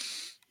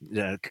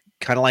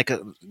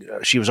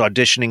she was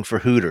auditioning for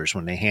Hooters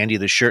when they hand you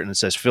the shirt and it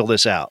says "fill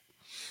this out,"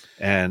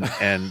 and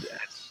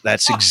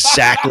that's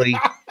exactly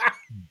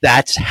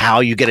that's how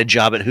you get a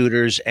job at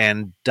Hooters.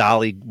 And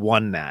Dolly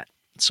won that.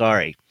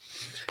 Sorry.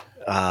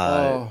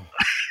 Oh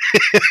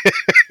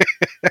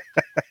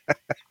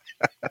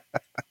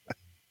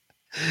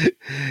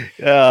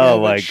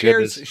my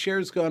goodness.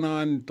 Cher's gone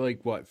on like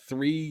what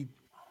 3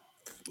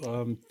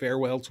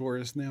 farewell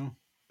tours now.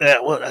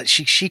 Well,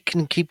 she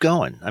can keep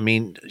going. I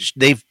mean,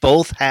 they've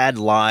both had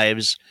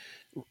lives,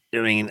 I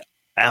mean,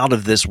 out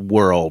of this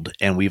world,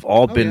 and we've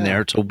all been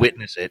there to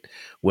witness it.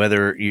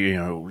 Whether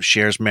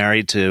Cher's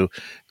married to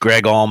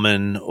Greg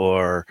Allman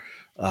or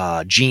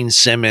Gene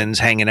Simmons,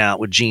 hanging out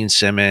with Gene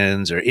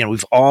Simmons, or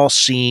we've all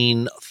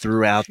seen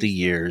throughout the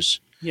years.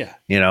 Yeah,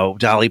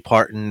 Dolly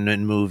Parton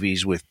in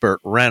movies with Burt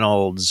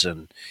Reynolds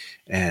and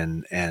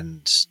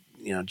just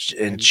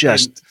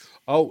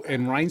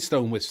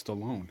Rhinestone with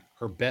Stallone.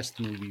 Her best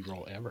movie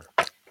role ever.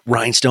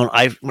 Rhinestone.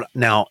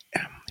 Now,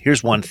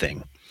 here's one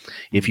thing.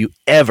 If you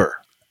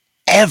ever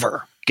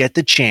get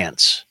the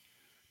chance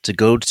to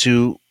go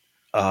to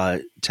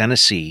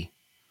Tennessee,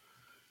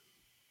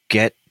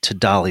 get to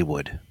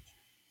Dollywood.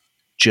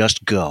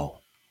 Just go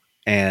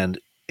and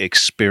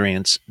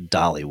experience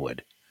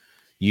Dollywood.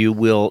 You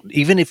will,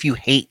 even if you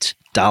hate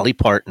Dolly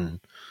Parton,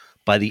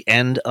 by the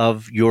end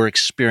of your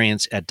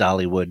experience at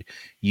Dollywood,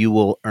 you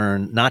will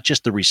earn not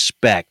just the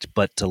respect,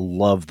 but to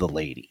love the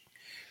lady.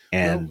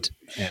 And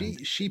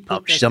she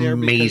put she's that there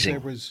amazing.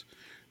 Because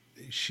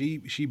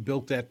she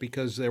built that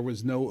because there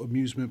was no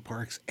amusement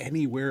parks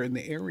anywhere in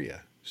the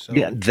area. So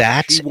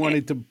she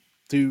wanted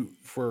to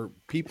for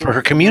people for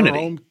her community,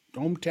 her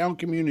hometown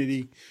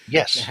community,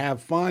 to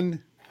have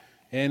fun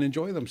and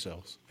enjoy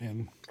themselves,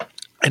 and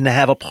to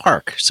have a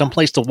park,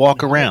 someplace to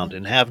walk around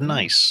and have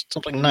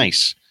something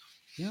nice.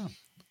 Yeah,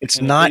 it's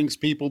and not brings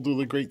people to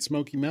the Great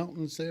Smoky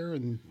Mountains there,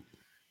 and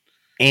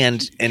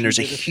and She there's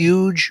a did a thing.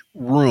 huge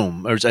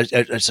room, or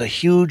it's a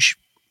huge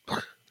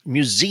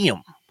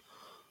museum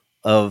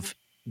of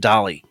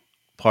Dolly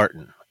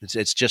Parton.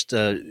 It's just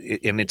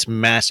and it's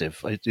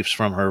massive. It's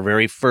from her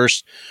very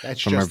first,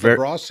 That's from her just the very,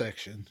 bra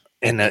section.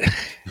 and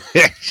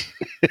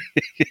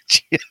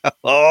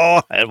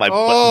oh, and my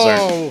buttons are.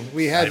 Oh,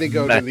 we had to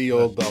go to the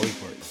old Dolly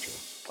Parton show.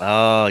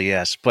 Oh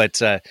yes,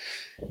 but I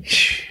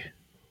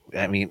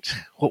mean,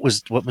 what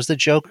was the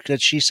joke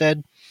that she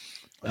said?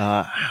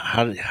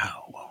 How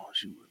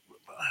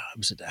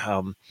was it?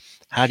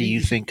 How do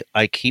you think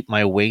I keep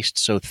my waist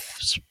so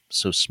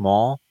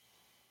small?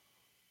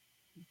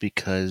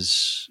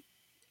 Because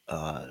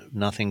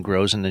nothing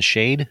grows in the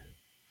shade.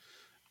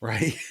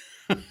 Right.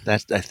 I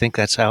think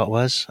that's how it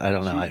was. I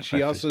don't know.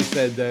 She also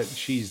said that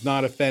she's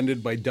not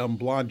offended by dumb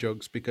blonde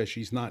jokes because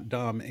she's not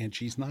dumb and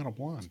she's not a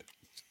blonde.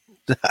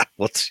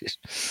 Well,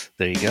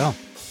 there you go.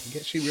 I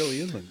guess she really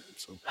isn't.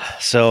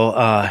 So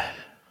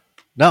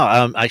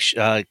no,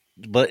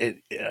 but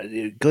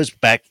it goes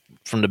back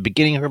from the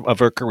beginning of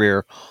her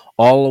career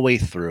all the way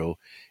through,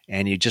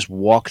 and you just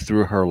walk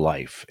through her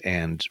life,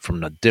 and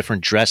from the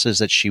different dresses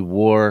that she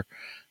wore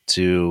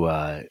to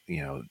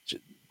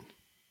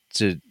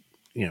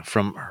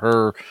from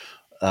her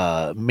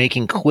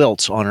making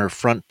quilts on her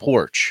front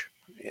porch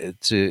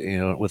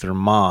to with her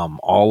mom,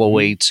 all the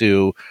way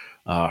to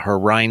her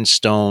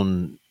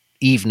rhinestone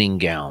evening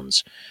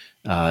gowns.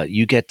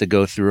 You get to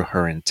go through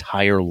her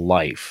entire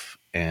life,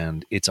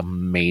 and it's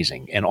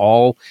amazing. And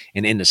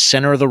in the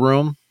center of the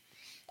room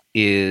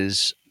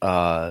is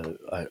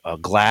a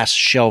glass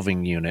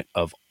shelving unit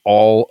of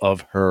all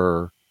of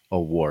her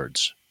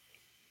awards,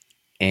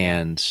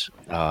 and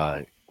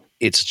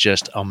it's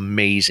just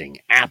amazing,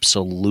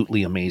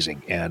 absolutely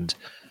amazing. And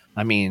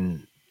I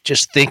mean,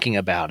 just thinking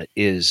about it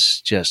is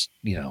just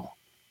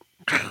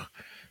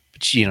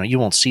but you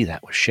won't see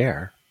that with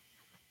Cher.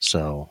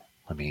 So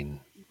I mean,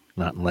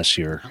 not unless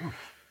you're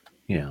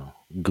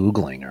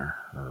Googling her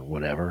or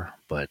whatever.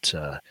 But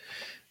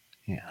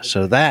yeah,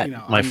 so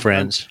that, my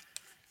friends,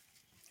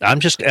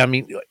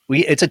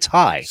 it's a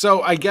tie.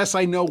 So I guess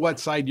I know what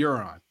side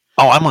you're on.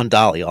 Oh, I'm on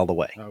Dolly all the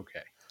way.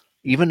 Okay.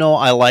 Even though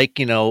I like,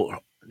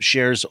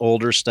 Cher's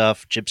older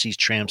stuff, Gypsies,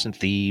 Tramps, and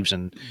Thieves,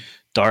 and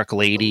Dark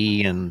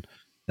Lady, and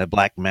the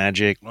Black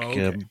Magic.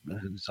 Okay.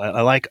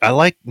 I like,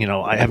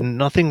 I have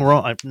nothing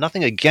wrong. I have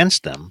nothing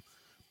against them,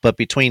 but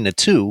between the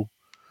two,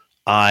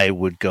 I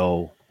would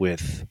go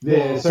with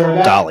This or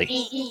that. Dolly.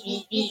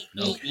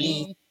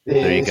 Okay.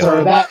 There you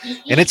go.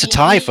 And it's a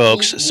tie,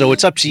 folks. So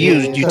it's up to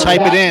you. You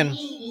type it in.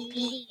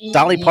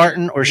 Dolly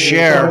Parton or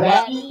Cher,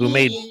 who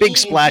made big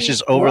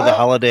splashes over the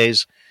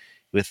holidays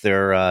with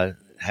their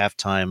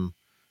halftime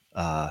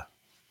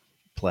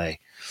play.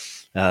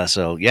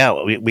 So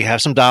yeah, we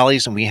have some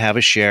Dollies and we have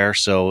a Cher.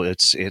 So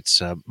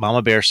it's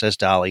Mama Bear says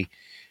Dolly,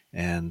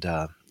 and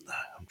I'm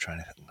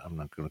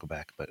not going to go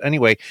back, but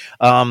anyway,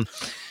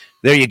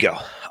 there you go.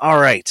 All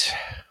right.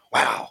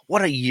 Wow,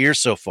 what a year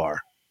so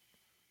far.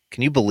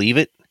 Can you believe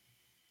it?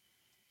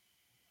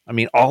 I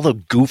mean, all the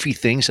goofy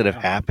things that have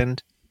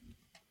happened,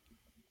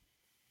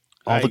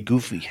 all the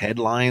goofy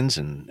headlines,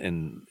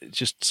 and it's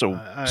just so.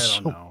 I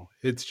don't know.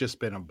 It's just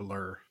been a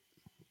blur.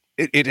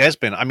 It has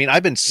been. I mean,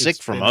 I've been sick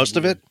for most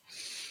of it,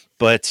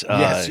 but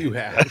yes, you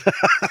have.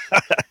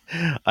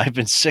 I've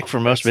been sick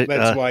for most of it.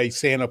 That's why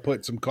Santa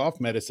put some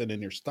cough medicine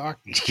in your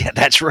stocking. Yeah,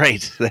 that's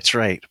right. That's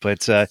right.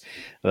 But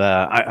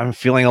I'm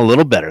feeling a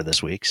little better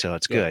this week, so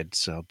it's good.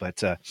 So, but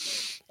that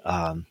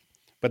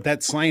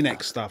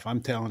Sinex stuff,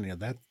 I'm telling you,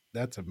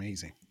 that's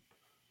amazing.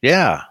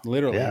 Yeah,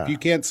 literally. Yeah. If you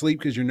can't sleep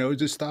because your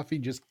nose is stuffy,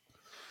 just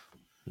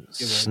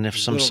sniff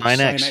some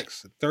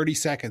Sinex. 30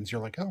 seconds,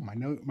 you're like, oh,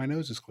 my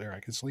nose is clear. I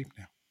can sleep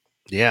now.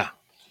 Yeah,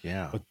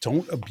 yeah. But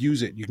don't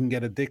abuse it. You can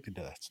get addicted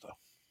to that stuff.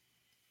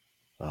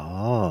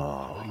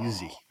 Oh,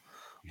 easy.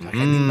 You're like,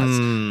 I need my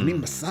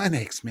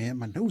Sinex, man.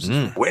 My nose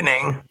is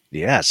winning.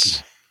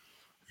 Yes.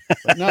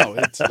 But no,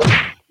 it's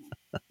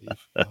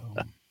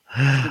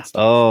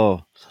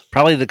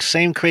probably the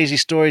same crazy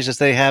stories as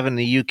they have in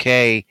the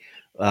UK.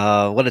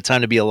 What a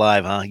time to be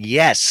alive, huh?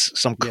 Yes,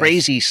 some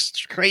crazy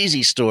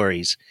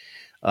stories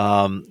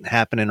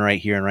happening right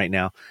here and right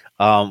now.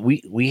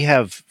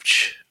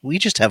 We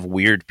just have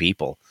weird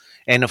people.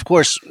 And of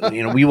course,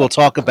 we will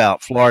talk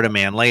about Florida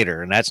Man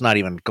later, and that's not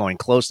even going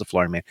close to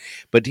Florida Man.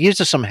 But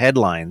here's some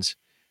headlines.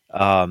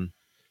 Like,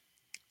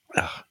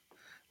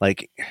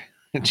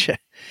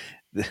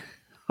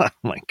 oh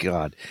my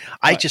God!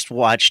 I just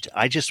watched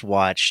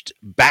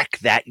Back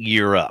That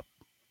Year Up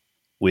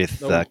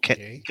with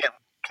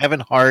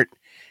Kevin Hart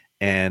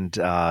and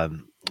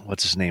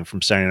what's his name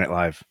from Saturday Night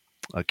Live,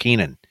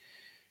 Keenan,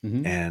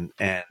 and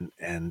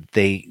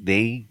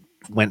they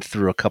went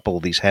through a couple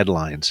of these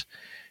headlines.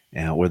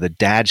 Where the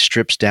dad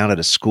strips down at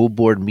a school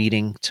board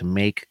meeting to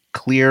make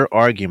clear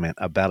argument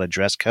about a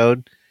dress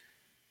code.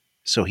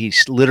 So he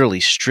literally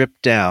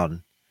stripped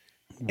down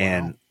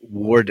and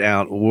wore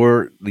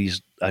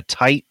a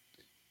tight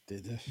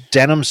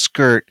denim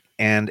skirt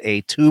and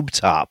a tube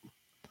top.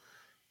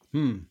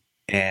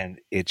 and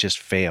it just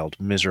failed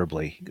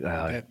miserably. Did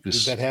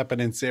that happen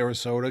in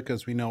Sarasota?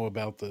 Because we know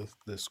about the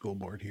school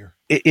board here.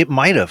 It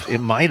might have. It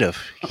might have.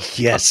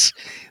 Yes,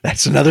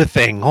 that's another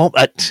thing.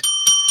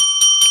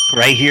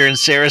 Right here in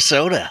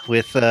Sarasota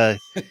with.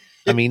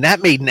 I mean,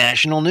 that made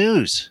national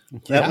news.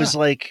 That was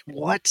like,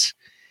 what?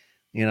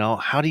 You know,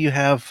 how do you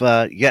have?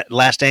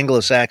 Last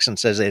Anglo-Saxon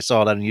says they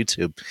saw it on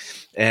YouTube,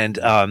 and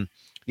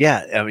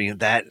yeah, I mean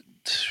that.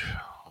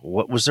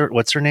 What's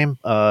her name?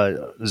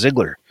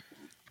 Ziegler.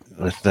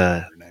 With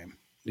the name.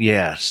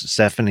 Yeah,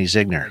 Stephanie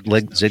Ziegler.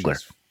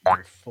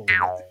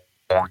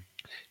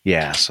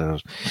 Yeah, so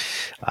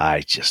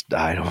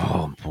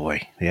oh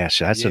boy. Yeah,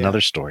 so that's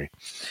another story.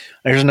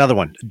 There's another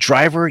one.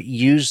 Driver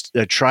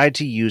tried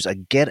to use a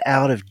get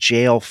out of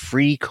jail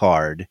free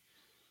card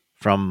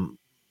from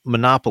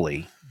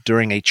Monopoly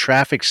during a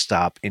traffic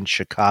stop in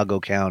Chicago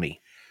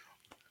County.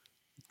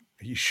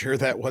 Are you sure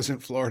that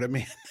wasn't Florida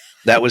Man?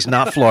 That was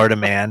not Florida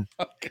Man.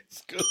 Okay,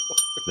 good.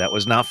 That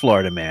was not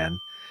Florida Man.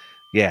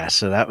 Yeah,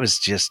 so that was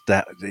just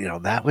that. You know,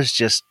 that was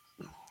just.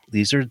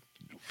 These are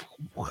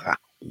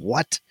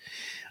what?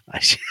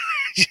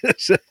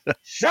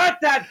 Shut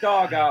that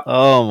dog up!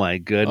 Oh my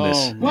goodness!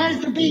 Oh, Where's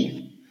the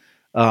beef?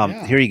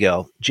 Here you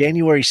go.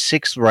 January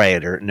 6th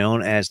rioter,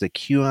 known as the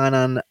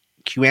QAnon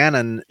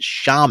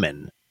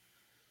shaman,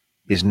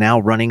 is now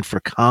running for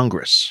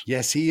Congress.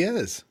 yes, he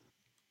is.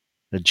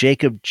 The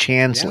Jacob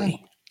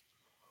Chansley.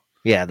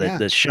 Yeah,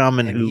 the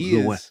shaman And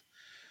who is.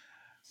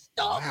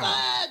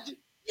 Stupid!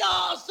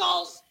 You're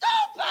so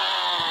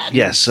stupid!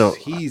 Yeah, so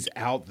he's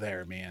out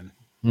there, man.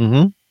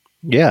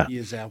 yeah, He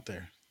is out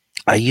there.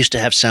 I used to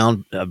have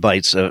sound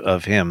bites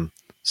of him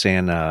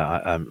saying,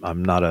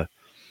 "I'm not a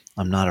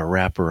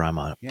rapper. I'm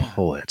a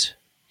poet."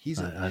 He's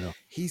I don't.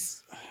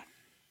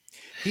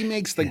 He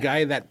makes the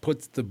guy that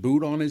puts the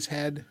boot on his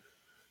head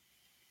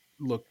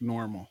look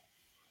normal.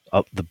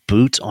 Oh, the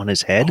boot on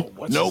his head? Oh,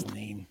 what's his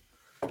name?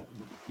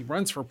 He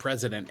runs for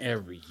president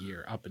every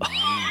year up in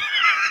Maine.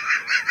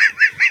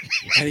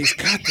 And he's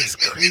got this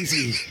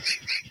crazy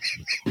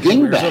he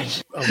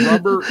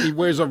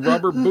wears a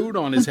rubber boot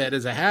on his head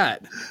as a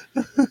hat.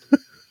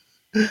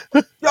 You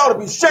ought to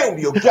be ashamed of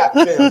your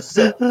goddamn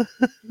self.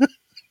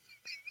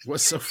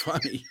 What's so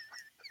funny?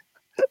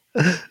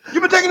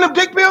 You been taking them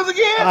dick pills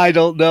again? I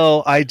don't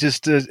know. I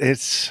just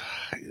it's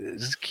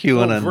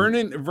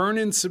QAnon.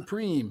 Vernon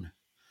Supreme.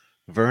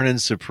 Vernon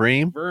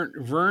Supreme.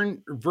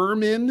 Vermin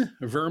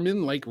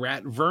like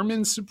rat.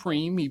 Vermin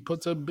Supreme. He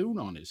puts a boot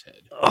on his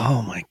head.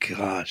 Oh my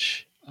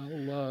gosh.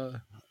 Oh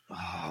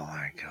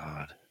my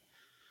God.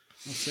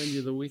 I'll send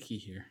you the wiki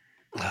here.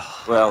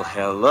 Well,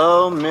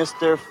 hello,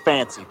 Mr.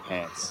 Fancy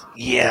Pants.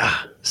 Yeah.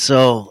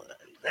 So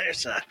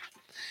there's a.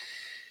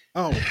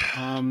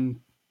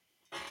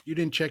 You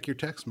didn't check your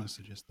text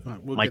messages.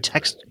 My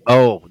text.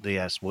 Oh,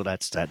 yes. Well,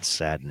 that's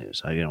sad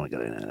news. I don't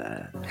get into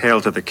that. Hail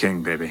to the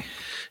king, baby.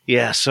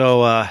 Yeah.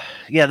 So,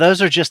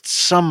 those are just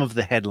some of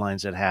the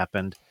headlines that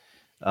happened.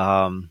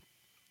 Man,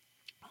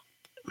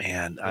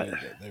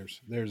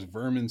 there's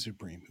Vermin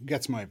Supreme. Who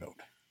gets my vote?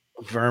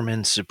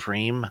 Vermin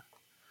Supreme.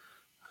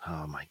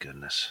 Oh my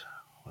goodness.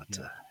 What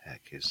the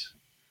heck is?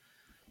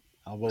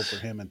 I'll vote for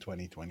him in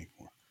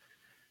 2024.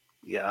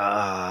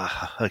 Yeah.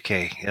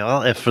 Okay.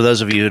 Well, if for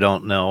those of you who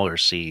don't know or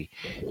see,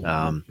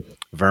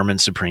 Vermin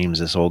Supreme's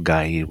this old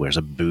guy. He wears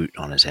a boot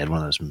on his head, one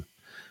of those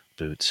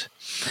boots.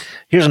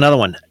 Here's another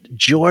one.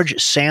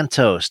 George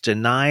Santos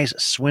denies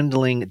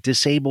swindling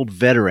disabled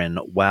veteran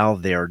while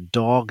their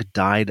dog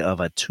died of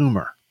a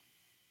tumor.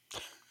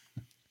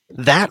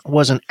 That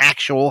was an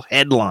actual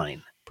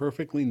headline.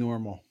 Perfectly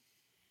normal.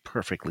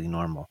 Perfectly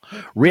normal.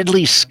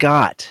 Ridley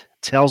Scott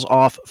tells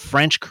off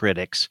French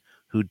critics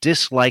who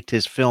disliked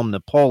his film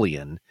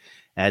Napoleon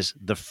as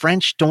the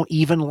French don't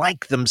even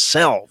like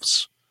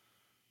themselves.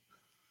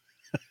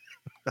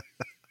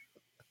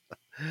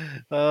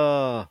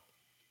 Oh,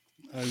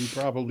 you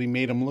probably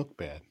made him look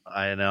bad.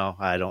 I know.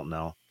 I don't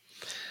know.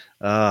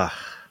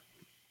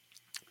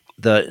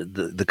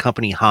 The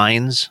company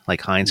Heinz,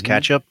 like Heinz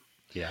ketchup,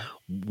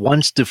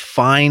 wants to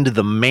find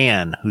the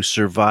man who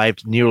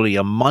survived nearly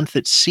a month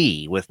at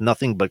sea with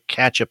nothing but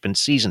ketchup and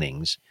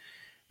seasonings.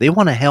 They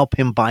want to help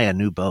him buy a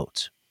new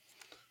boat.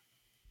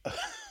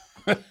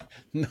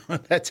 No,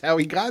 that's how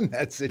he got in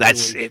that situation.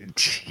 That's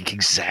it.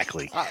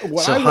 Exactly.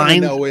 What I want to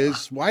know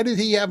is, why did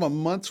he have a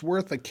month's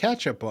worth of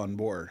ketchup on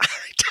board? I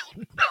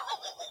don't know.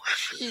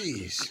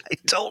 Jeez. I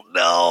don't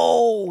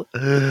know.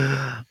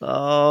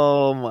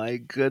 Oh, my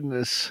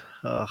goodness.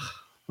 Oh,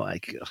 my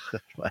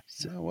God.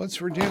 What's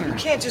for dinner? You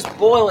can't just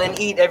boil and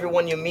eat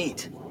everyone you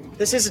meet.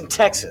 This isn't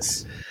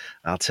Texas.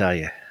 I'll tell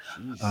you.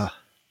 Can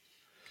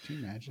you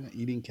imagine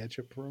eating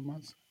ketchup for a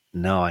month?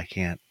 No, I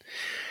can't.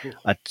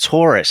 A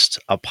tourist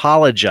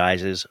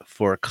apologizes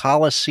for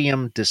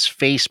Colosseum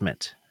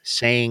defacement,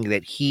 saying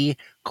that he,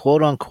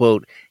 quote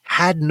unquote,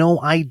 had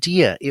no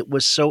idea it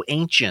was so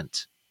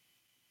ancient.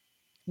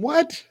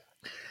 What?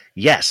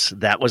 Yes,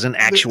 that was an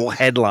actual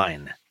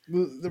headline.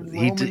 The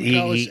Roman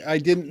Colosseum, I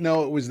didn't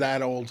know it was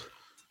that old.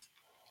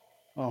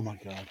 Oh, my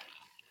God.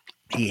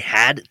 He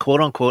had,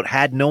 quote unquote,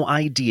 had no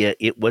idea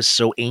it was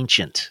so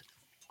ancient.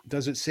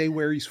 Does it say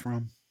where he's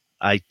from?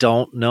 I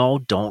don't know.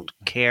 Don't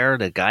care.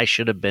 The guy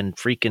should have been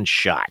freaking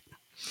shot.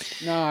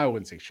 No, I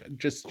wouldn't say shut.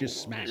 Just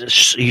smacked.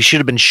 He should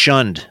have been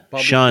shunned.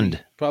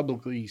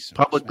 Publicly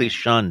Publicly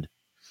shunned.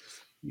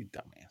 You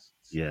dumbass.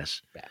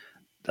 Yes. Bad.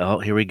 Oh,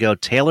 here we go.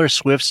 Taylor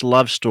Swift's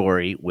love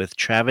story with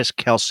Travis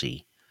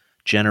Kelce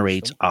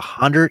generates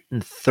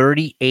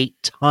 138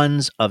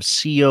 tons of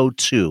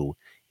CO2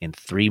 in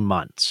 3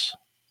 months.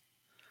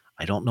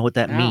 I don't know what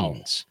that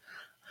means,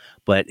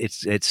 but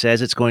it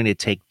says it's going to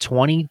take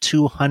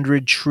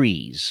 2,200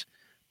 trees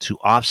to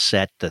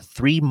offset the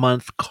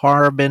 3-month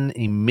carbon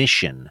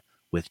emission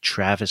with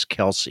Travis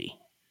Kelce.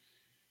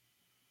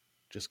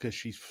 Just because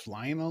she's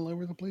flying all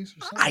over the place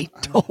or something? I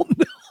don't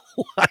know.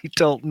 I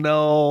don't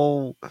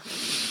know.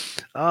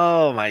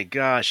 Oh my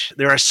gosh.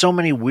 There are so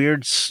many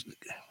weird.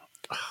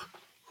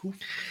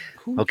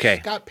 Who Okay.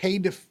 got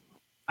paid to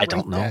I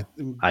don't know. that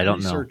and I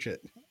don't know. research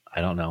it?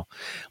 I don't know.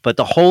 But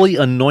the holy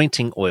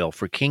anointing oil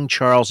for King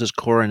Charles's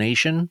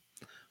coronation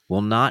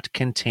will not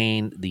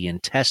contain the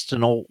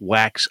intestinal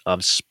wax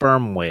of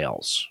sperm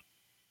whales.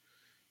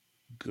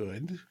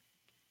 Good.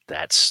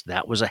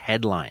 That was a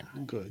headline.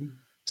 Good.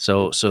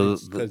 So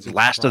the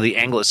last of the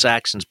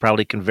Anglo-Saxons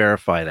probably can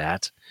verify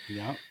that.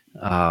 Yeah.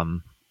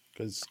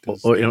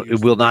 Or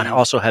it will not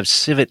also have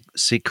civet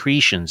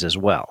secretions as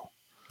well.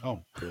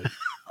 Oh, good.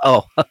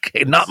 Oh,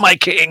 okay. Not my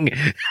king.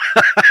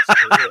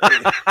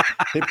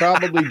 They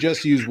probably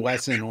just use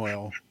Wesson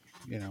oil.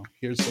 You know,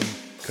 here's some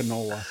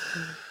canola.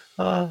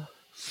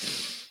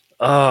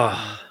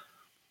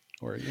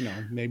 Or, you know,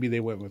 maybe they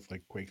went with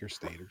like Quaker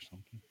State or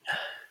something.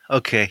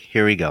 Okay,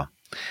 here we go.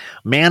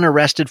 Man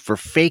arrested for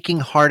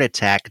faking heart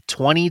attack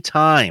 20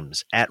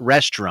 times at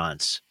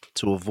restaurants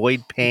to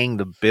avoid paying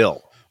the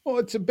bill. Oh,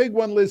 it's a big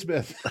one,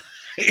 Lisbeth.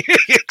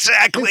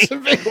 Exactly. It's a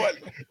big one.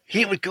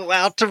 He would go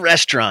out to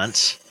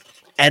restaurants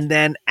and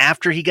then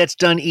after he gets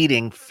done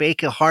eating,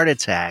 fake a heart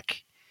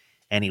attack,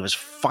 and he was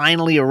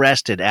finally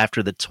arrested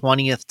after the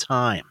 20th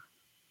time.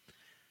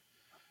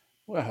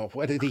 Well,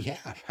 what did he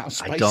have? How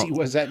spicy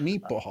was that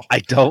meatball? I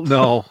don't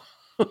know.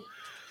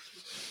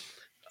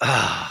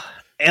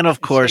 And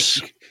of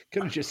course, like,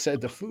 could have just said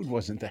the food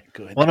wasn't that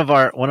good. One of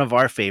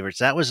our favorites.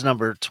 That was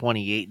number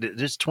 28.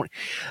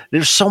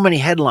 There's so many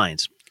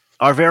headlines.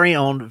 Our very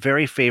own,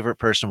 very favorite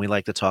person we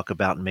like to talk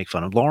about and make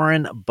fun of,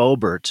 Lauren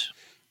Boebert,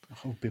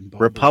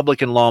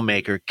 Republican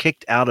lawmaker,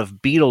 kicked out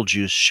of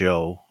Beetlejuice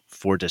show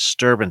for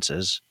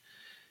disturbances.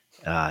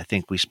 I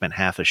think we spent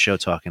half a show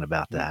talking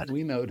about that.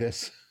 We know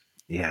this.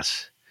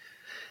 Yes.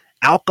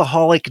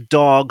 Alcoholic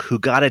dog who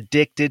got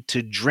addicted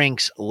to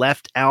drinks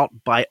left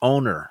out by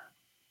owner.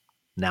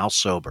 Now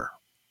sober.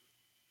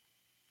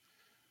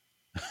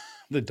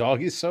 The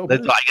dog is sober?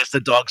 I guess the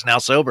dog's now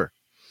sober.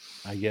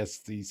 I guess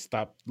he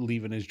stopped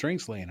leaving his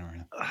drinks laying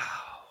around. Oh,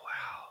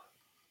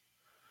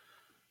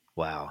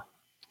 wow.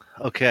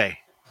 Okay.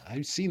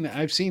 I've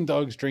seen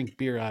dogs drink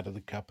beer out of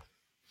the cup.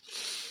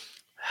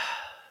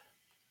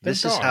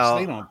 This dogs. Is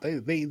how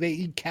they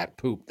eat cat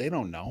poop. They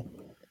don't know.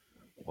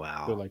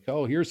 Wow. They're like,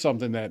 oh, here's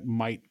something that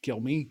might kill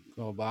me.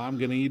 Well, I'm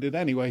going to eat it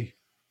anyway.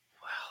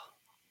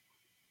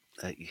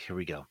 Wow. Here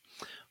we go.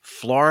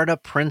 Florida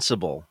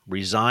principal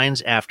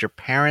resigns after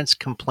parents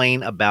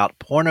complain about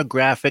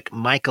pornographic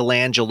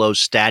Michelangelo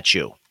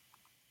statue.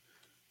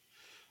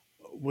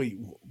 Wait,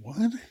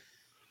 what?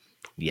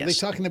 Yes. Are they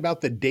talking about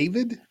the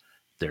David?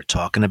 They're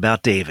talking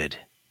about David.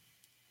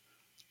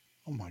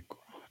 Oh, my God.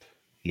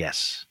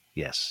 Yes.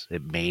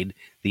 It made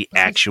the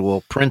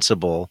actual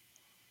principal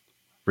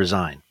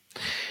resign.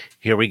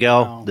 Here we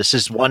go. Wow. This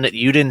is one that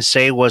you didn't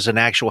say was an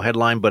actual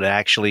headline, but it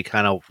actually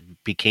kind of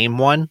became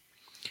one.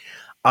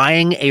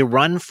 Eyeing a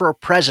run for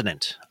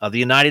president of the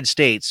United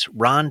States,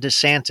 Ron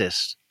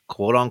DeSantis,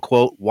 quote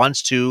unquote,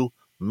 wants to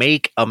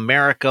make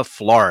America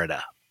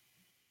Florida,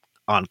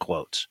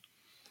 unquote.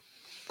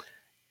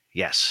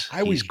 Yes.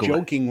 I was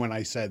joking when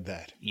I said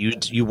that.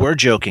 You were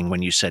joking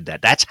when you said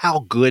that. That's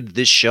how good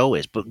this show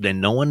is. But then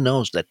no one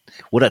knows that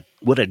what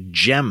a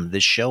gem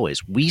this show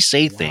is. We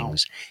say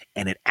things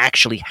and it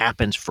actually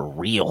happens for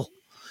real.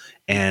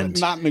 And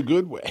not in a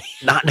good way.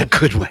 Not in a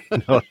good way.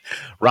 No.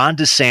 Ron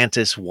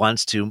DeSantis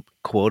wants to,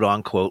 quote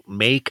unquote,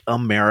 make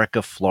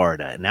America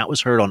Florida. And that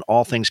was heard on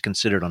All Things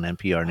Considered on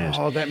NPR News.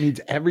 Oh, that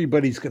means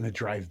everybody's going to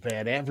drive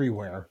bad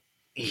everywhere.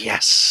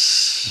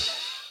 Yes.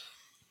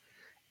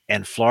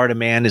 And Florida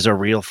Man is a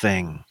real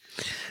thing.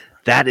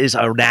 That is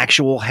an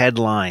actual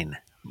headline.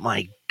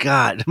 My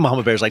God.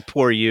 Mama Bear's like,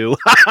 poor you.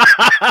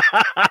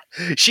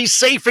 She's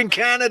safe in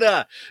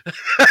Canada.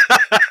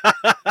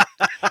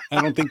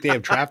 I don't think they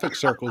have traffic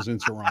circles in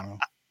Toronto.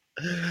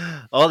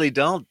 Oh, they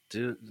don't.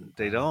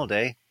 They don't,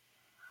 eh?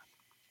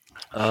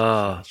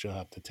 She'll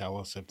have to tell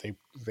us if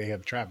they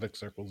have traffic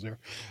circles there.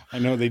 I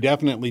know they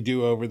definitely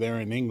do over there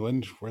in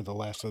England, where the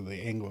last of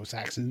the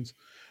Anglo-Saxons.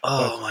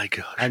 Oh, my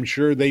God. I'm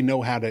sure they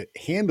know how to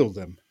handle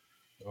them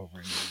over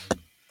in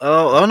England.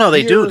 Oh, no,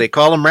 they do. They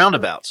call them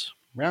roundabouts.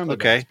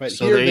 Okay, but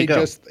so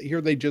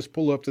here they just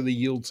pull up to the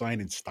yield sign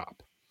and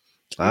stop.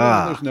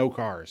 There's no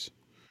cars.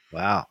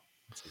 Wow.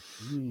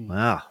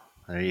 Wow.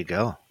 There you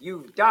go.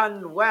 You've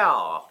done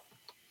well.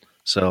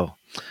 So,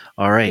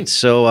 all right.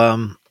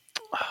 So,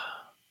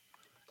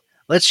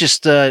 let's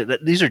just,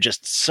 these are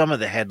just some of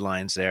the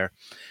headlines there.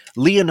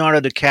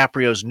 Leonardo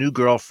DiCaprio's new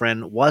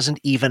girlfriend wasn't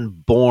even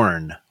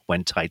born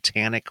when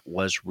Titanic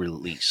was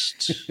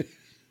released.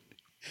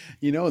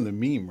 You know, in the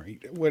meme, right?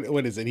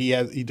 What is it?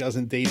 He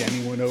doesn't date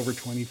anyone over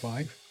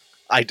 25.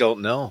 I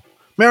don't know.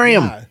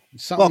 Miriam, Yeah,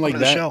 something welcome like to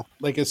the that. show.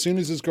 Like as soon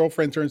as his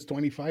girlfriend turns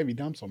 25, he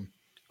dumps him.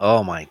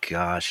 Oh my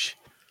gosh.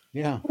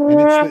 Yeah,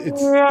 and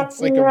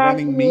it's like a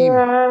running meme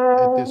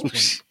at this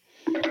point.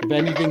 If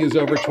anything is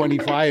over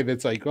 25,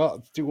 it's like, oh,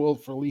 it's too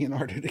old for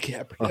Leonardo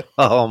DiCaprio.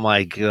 Oh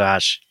my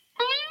gosh.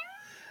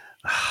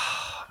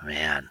 Oh,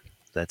 man,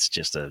 that's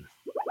just a.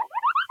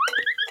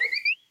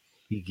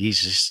 He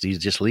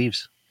just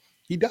leaves.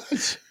 He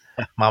does.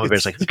 Mama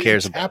Bear's like, who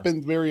cares It's about it?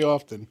 happened very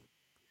often.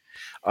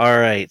 All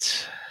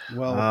right.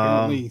 Well,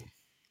 apparently,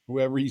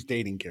 whoever he's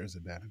dating cares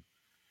about him.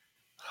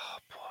 Oh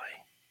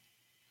boy.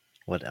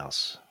 What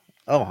else?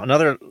 Oh,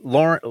 another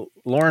Lauren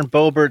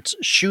Boebert's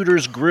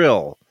Shooter's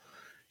Grill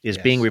is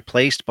being Yes.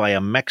 replaced by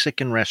a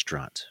Mexican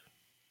restaurant.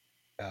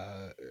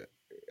 A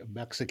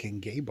Mexican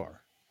gay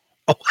bar.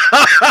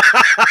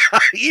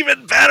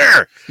 Even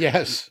better.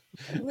 Yes.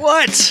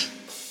 What?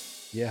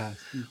 Yeah.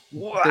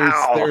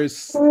 Wow.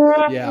 There's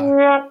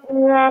yeah.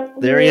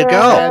 There you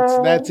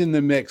go. That's in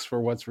the mix for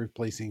what's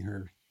replacing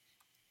her.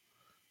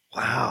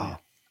 Wow.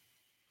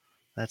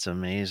 That's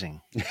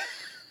amazing.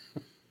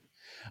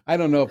 I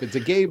don't know if it's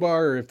a gay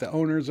bar or if the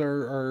owners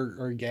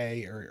are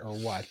gay or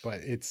what,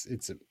 but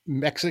it's a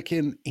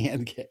Mexican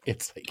and gay.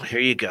 It's like Here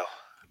you go.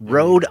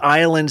 Rhode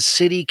Island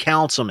City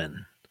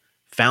Councilman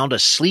found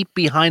asleep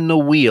behind the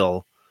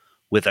wheel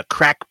with a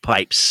crack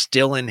pipe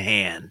still in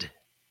hand.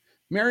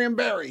 Marion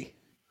Barry.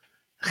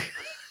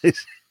 I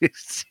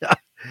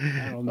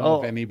don't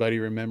know if anybody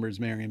remembers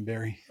Marion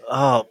Barry.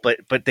 Oh,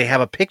 but they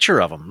have a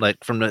picture of him,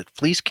 like from the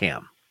police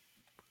cam.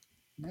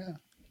 Yeah.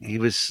 It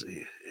was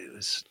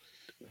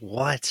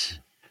what?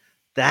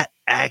 That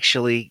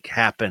actually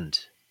happened.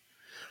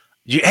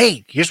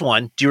 Hey, here's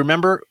one. Do you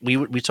remember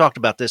we talked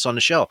about this on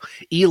the show?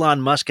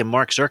 Elon Musk and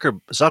Mark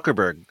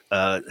Zuckerberg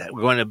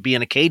were going to be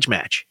in a cage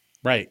match.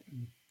 Right.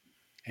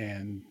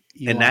 And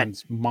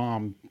Elon's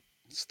mom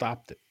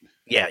stopped it.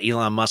 Yeah,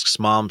 Elon Musk's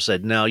mom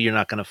said, "No, you're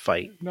not going to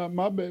fight. Not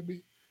my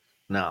baby."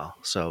 No.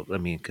 So, I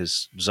mean,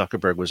 because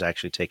Zuckerberg was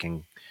actually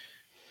taking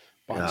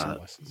boxing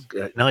lessons.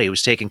 No, he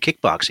was taking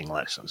kickboxing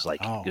lessons, like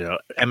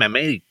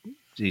MMA.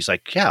 He's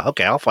like, "Yeah,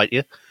 okay, I'll fight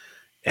you."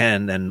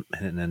 And then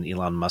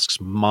Elon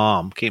Musk's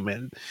mom came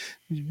in.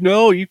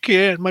 No, you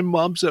can't. My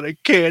mom said I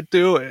can't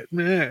do it.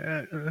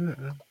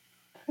 And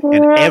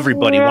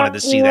everybody wanted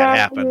to see that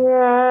happen.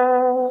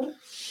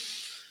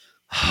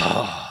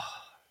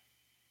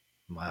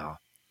 Wow.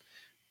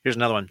 Here's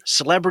another one.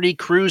 Celebrity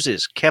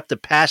Cruises kept a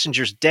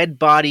passenger's dead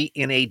body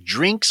in a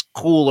drinks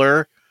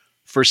cooler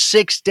for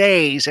 6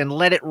 days and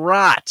let it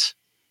rot.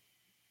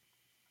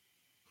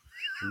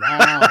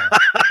 Wow.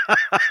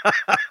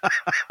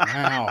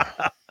 Wow.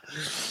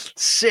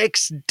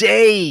 6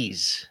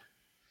 days.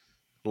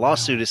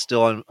 Lawsuit is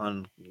still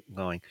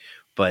ongoing.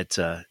 But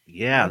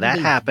yeah, that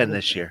happened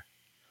this year.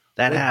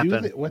 That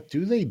happened. What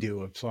do they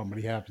do if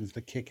somebody happens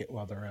to kick it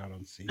while they're out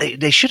on sea?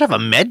 They should have a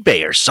med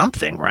bay or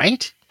something,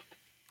 right?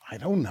 I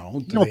don't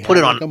know. Do they put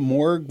it on a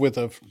morgue with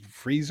a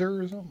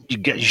freezer or something?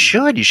 You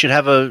should. You should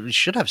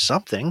have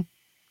something.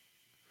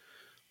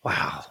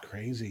 Wow, that's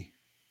crazy.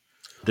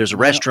 There's a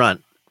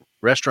restaurant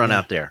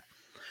out there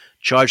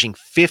charging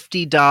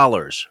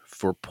 $50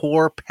 for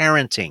poor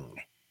parenting.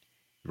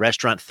 The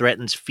restaurant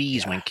threatens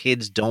fees when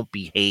kids don't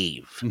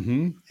behave.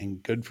 Mm-hmm.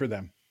 And good for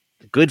them.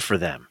 Good for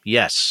them.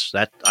 Yes,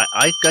 that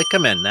I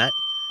commend that.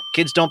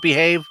 Kids don't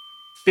behave,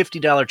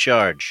 $50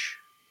 charge.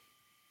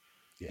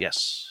 Yeah.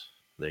 Yes,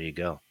 there you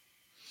go.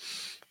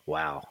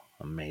 Wow,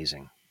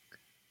 amazing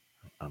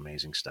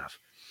stuff.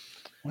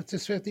 What's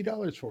this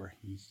 $50 for?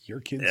 Your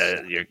kids.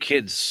 Your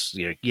kids.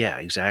 Yeah,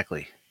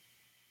 exactly.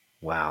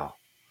 Wow.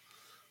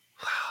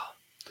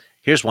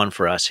 Here's one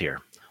for us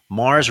here.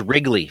 Mars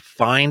Wrigley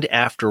fined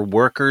after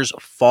workers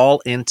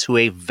fall into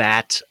a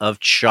vat of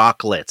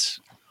chocolate.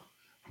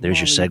 There's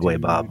your segue,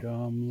 Bob.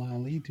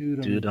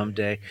 Doodum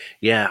day.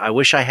 Yeah, I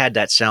wish I had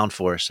that sound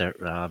for us.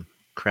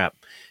 Crap.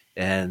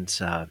 And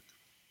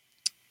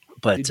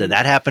but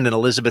that happened in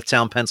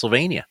Elizabethtown,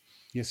 Pennsylvania.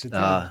 Yes, it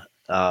did.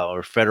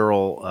 Or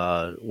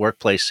federal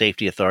workplace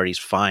safety authorities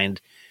fined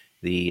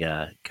the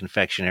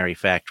confectionery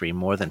factory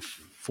more than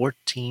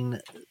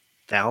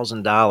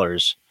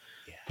 $14,000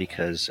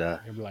 because they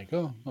were like,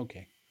 "Oh,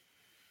 okay,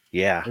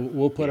 yeah,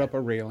 we'll put up a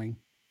railing."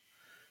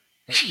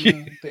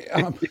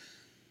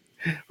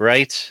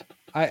 Right?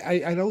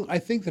 I don't. I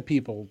think the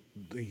people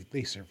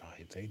they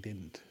survived. They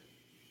didn't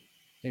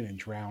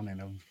drown in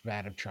a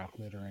vat of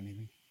chocolate or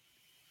anything.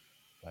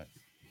 But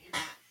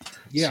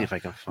yeah, see if I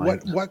can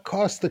find what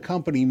cost the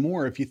company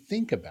more if you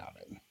think about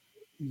it.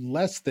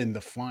 Less than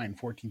the fine,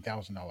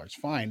 $14,000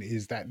 fine,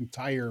 is that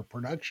entire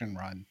production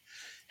run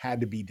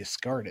had to be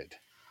discarded,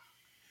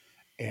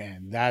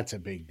 and that's a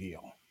big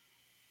deal.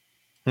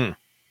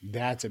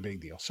 That's a big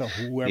deal. So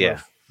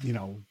whoever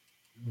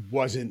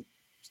wasn't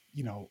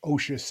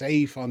OSHA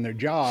safe on their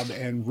job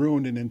and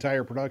ruined an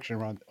entire production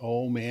run.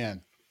 Oh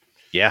man,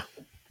 Yeah.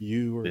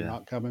 you are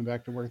not coming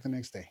back to work the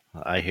next day.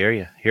 I hear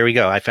you. Here we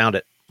go. I found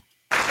it.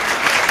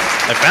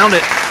 I found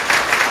it.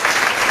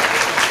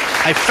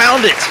 I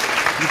found it.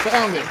 You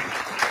found it.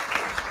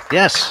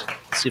 Yes.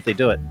 Let's see if they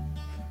do it.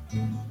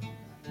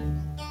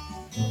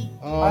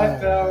 I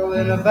fell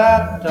in a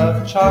vat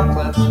of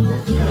chocolate.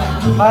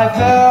 I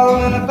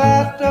fell in a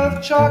vat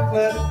of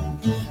chocolate.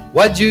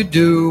 What'd you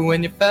do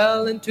when you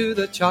fell into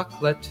the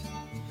chocolate?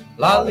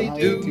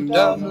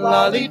 Lolly-doo-dum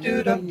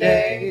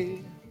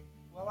day.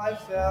 Well, I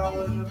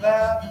fell in a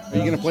vat. Are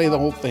you going to play the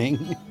whole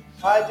thing?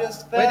 I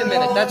just fell. Wait a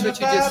minute, that's what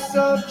you just.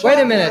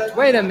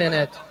 Wait a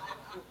minute.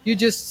 You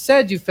just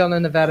said you fell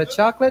in a vat of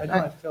chocolate.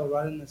 I fell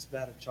right in this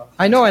vat of chocolate.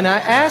 I know, and I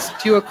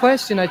asked you a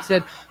question. I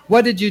said,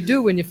 what did you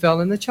do when you fell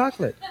in the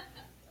chocolate?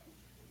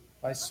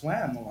 I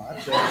swam a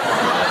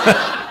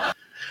lot.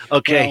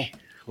 Okay,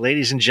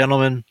 ladies and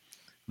gentlemen,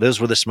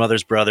 those were the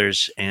Smothers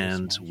Brothers,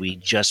 and we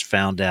just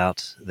found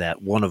out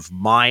that one of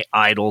my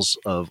idols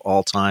of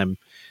all time,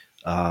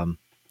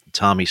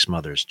 Tommy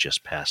Smothers,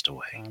 just passed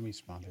away. Tommy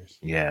Smothers.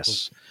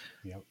 Yes.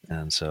 Yep.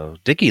 And so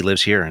Dickie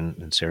lives here in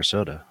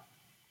Sarasota.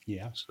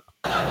 Yeah.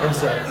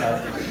 It's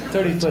a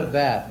 30-foot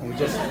vat.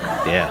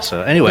 Yeah,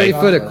 so anyway.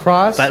 30 foot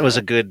across? That was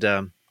a good...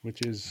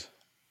 which is...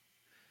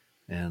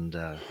 And,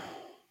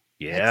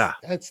 yeah.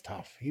 That's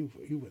tough. He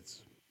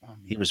was...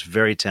 he was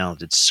very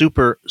talented.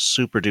 Super,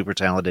 super duper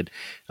talented.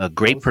 A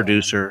great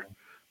producer.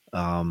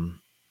 I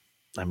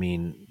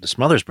mean, the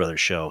Smothers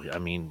Brothers show, I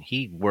mean,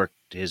 he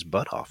worked his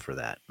butt off for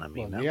that. I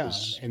mean,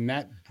 and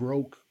that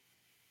broke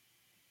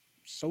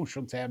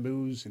social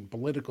taboos and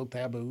political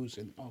taboos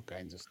and all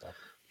kinds of stuff.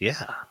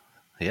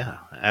 Yeah,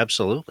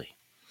 absolutely.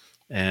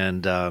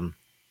 And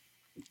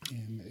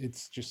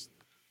it's just...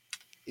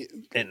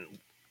 and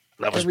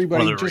that was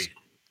everybody just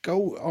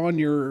go on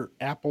your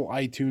Apple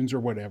iTunes or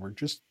whatever.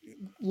 Just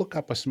look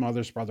up a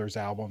Smothers Brothers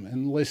album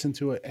and listen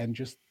to it and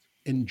just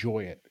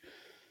enjoy it.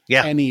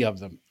 Yeah. Any of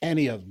them.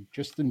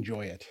 Just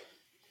enjoy it.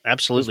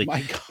 Absolutely.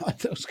 My God,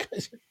 those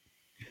guys.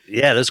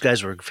 Yeah, those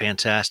guys were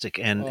fantastic.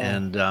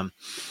 And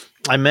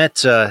I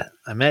met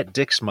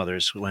Dick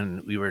Smothers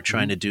when we were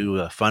trying to do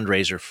a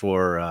fundraiser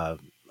for a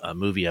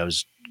movie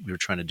we were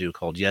trying to do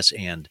called Yes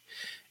and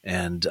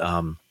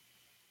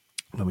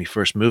when we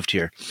first moved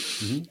here,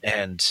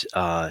 and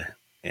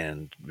we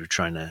were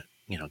trying to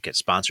get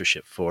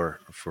sponsorship for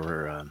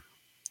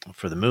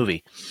the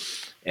movie,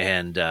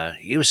 and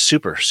he was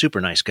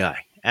super nice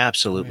guy,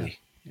 absolutely.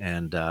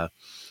 And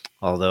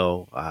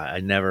although I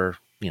never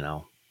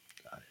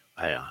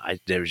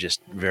they were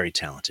just very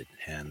talented,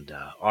 and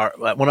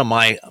one of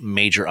my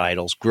major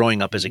idols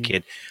growing up as a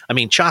kid. I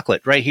mean,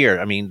 Chocolate right here.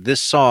 I mean,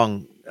 this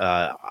song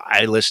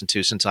I listened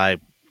to since I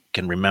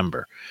can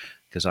remember,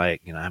 because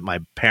my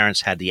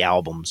parents had the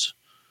albums,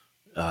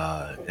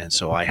 and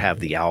so I have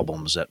the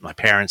albums that my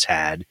parents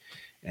had,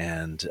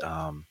 and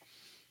so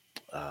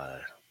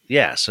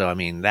I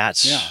mean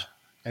that's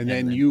and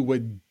then you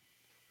would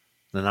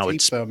then I would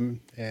tape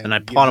them and I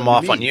pawn them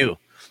off on you.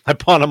 I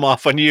pawn them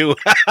off on you.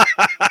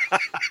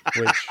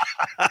 Which,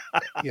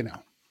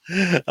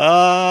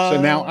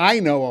 so now I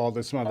know all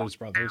the Smothers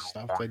Brothers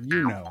stuff that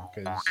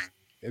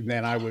and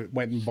then I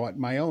went and bought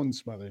my own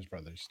Smothers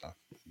Brothers stuff.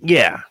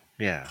 Yeah.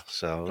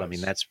 So, I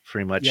mean, that's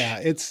pretty much. Yeah,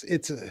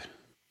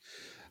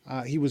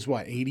 he was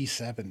what,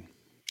 87?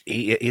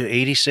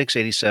 86,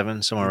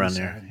 87, somewhere around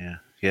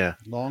there. Yeah.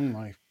 Long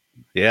life.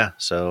 Yeah,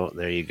 so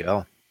there you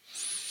go.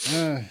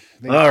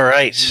 All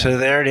right, so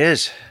there it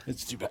is.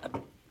 It's too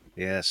bad.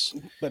 Yes.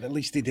 But at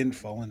least he didn't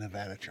fall in a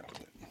vat of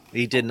chocolate.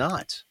 He did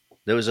not.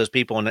 There was those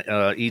people in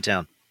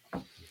E-Town.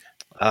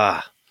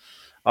 All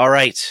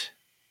right.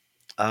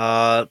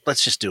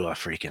 Let's just do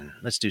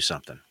let's do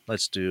something.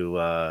 Let's do,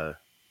 do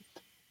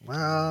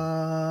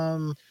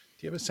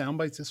you have a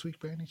Soundbytes this week,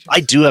 by any chance?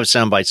 I do have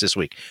Soundbytes this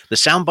week. The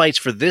Soundbytes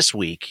for this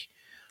week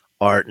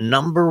are the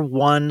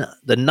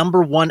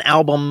number one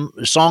album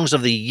songs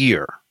of the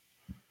year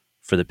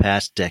for the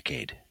past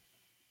decade.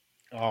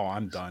 Oh,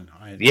 I'm done.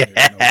 Hey,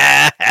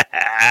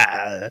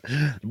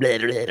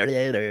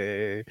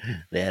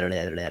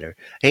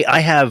 I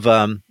have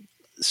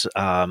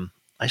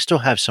I still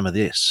have some of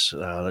this.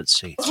 Let's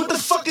see. What the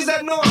fuck is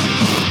that noise?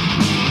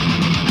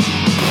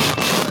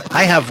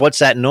 I have What's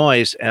That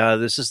Noise?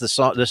 This is the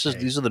song.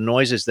 These are the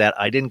noises that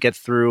I didn't get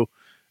through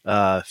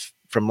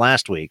from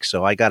last week,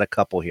 so I got a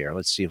couple here.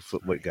 Let's see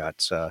what we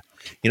got.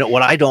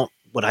 What I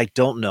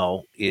don't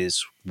know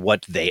is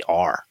what they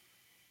are.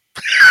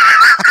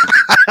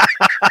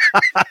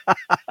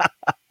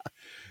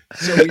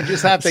 So we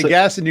just have to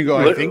guess, and you go,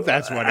 I think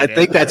that's what it is. I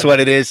think that's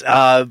what it is,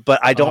 but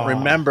I don't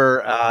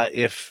remember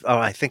if... Oh,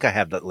 I think I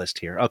have that list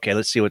here. Okay,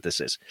 let's see what this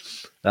is.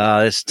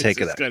 Let's take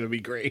it up. It's going to be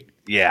great.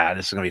 Yeah,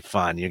 this is going to be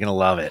fun. You're going to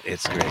love it.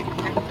 It's great.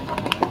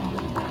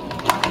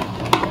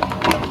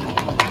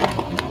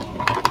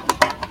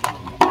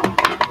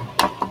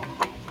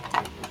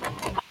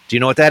 Do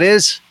you know what that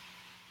is?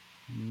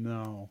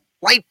 No.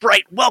 Light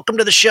Bright, welcome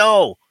to the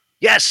show.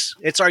 Yes,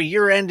 it's our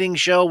year-ending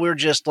show. We're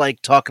just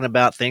talking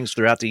about things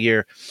throughout the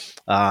year.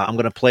 I'm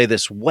going to play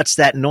this. What's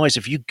that noise?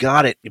 If you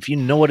got it, if you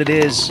know what it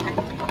is.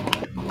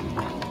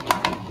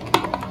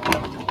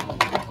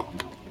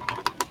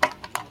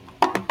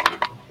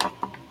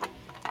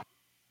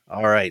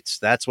 All right,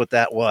 that's what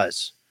that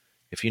was.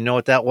 If you know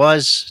what that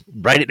was,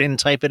 write it in,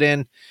 type it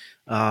in.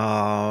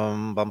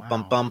 Bum,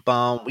 bum, bum,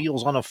 bum.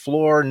 Wheels on the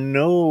floor.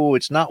 No,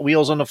 it's not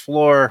wheels on the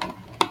floor.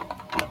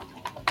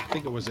 I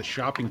think it was a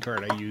shopping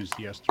cart I used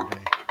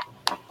yesterday.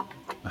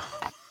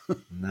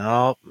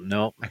 No.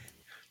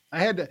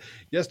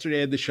 Yesterday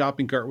I had the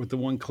shopping cart with the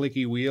one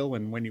clicky wheel,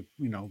 and when you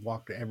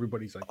walk to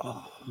everybody's like,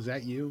 is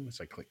that you? It's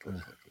like click, click,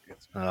 click, click.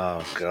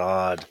 Oh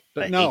God.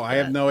 But no, I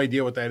have no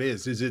idea what that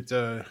is. Is it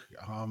that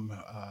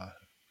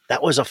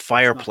was a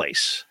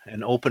fireplace,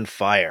 an open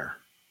fire.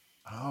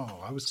 Oh,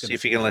 I was gonna see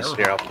if you can listen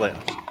here. I'll play it.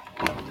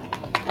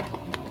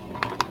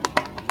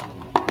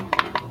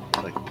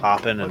 It's like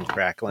popping and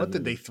crackling. What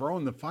did they throw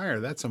in the fire?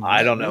 That's some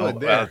I don't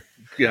know.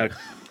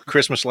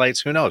 Christmas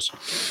lights, who knows?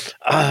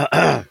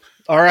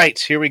 All right,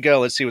 here we go.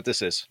 Let's see what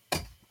this is.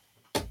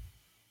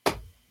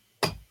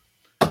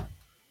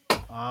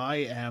 I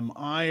am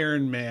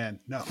Iron Man.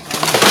 No.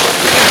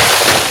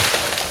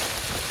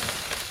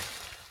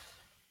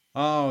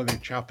 Oh, they're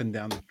chopping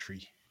down the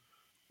tree.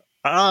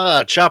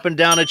 Chopping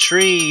down a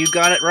tree. You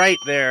got it right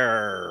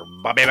there,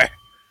 Bobby.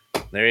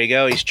 There you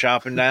go. He's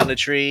chopping down the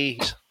tree.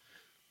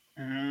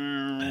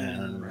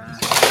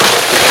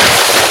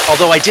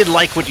 Although I did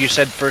like what you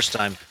said first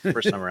time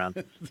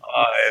around.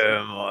 I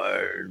am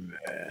Iron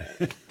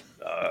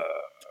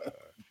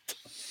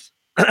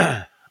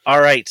Man. All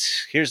right,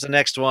 here's the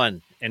next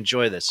one.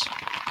 Enjoy this.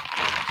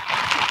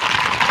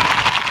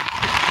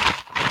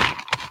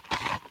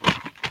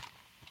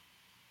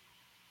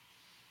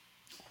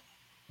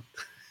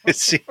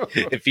 See,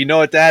 if you know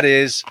what that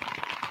is,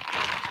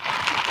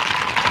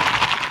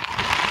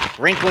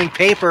 wrinkling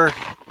paper.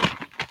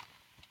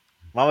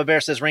 Mama Bear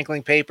says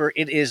wrinkling paper.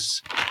 It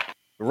is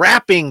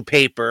wrapping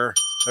paper,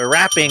 or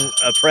wrapping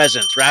a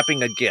present,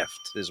 wrapping a gift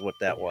is what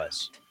that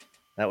was.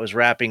 That was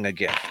wrapping a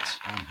gift.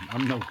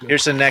 I'm no good.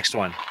 Here's the next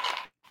one.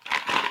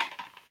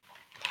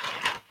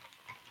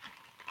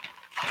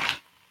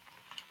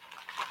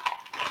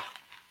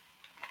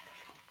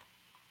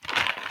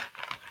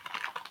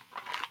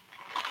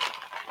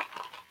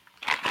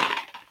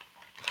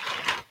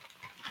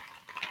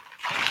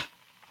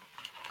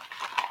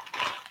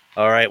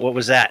 All right, what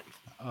was that?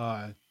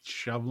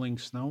 Shoveling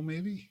snow,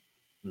 maybe?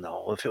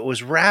 No, if it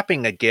was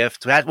wrapping a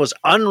gift, that was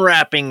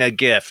unwrapping a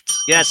gift.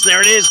 Yes,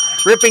 there it is.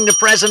 Ripping the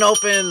present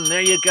open.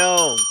 There you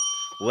go.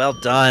 Well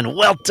done.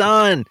 Well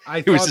done.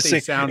 I thought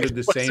they sounded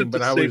the same,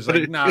 but I was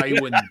like, nah,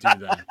 you wouldn't do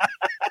that.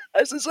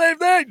 It's the same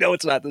thing. No,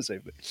 it's not the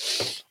same thing.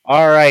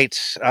 All right.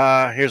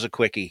 Here's a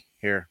quickie.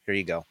 Here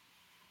you go.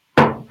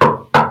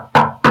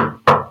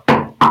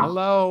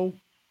 Hello.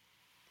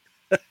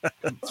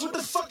 What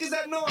the fuck is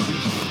that noise?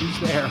 Who's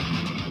there?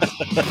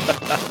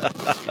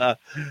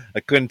 I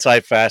couldn't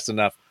type fast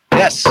enough.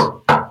 Yes.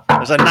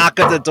 There's a knock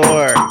at the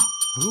door.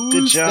 Who's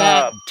Good job.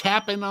 that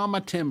tapping on my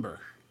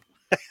timber?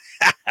 Who's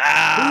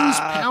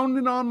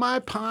pounding on my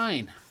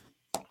pine?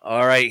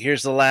 All right,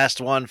 here's the last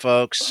one,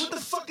 folks. What the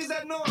fuck is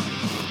that noise?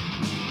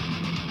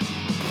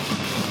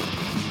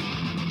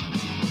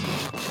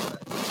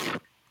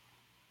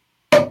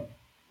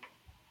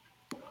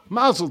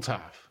 Mazel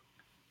tov.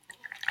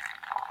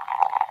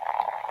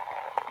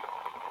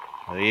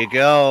 There you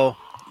go.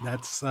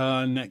 That's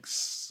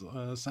next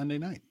Sunday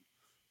night.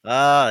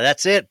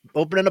 That's it.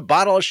 Opening a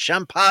bottle of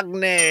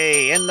champagne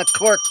in the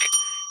cork.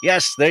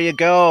 Yes, there you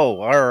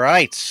go. All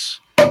right.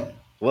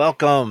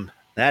 Welcome.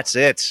 That's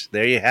it.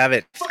 There you have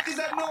it.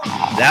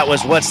 That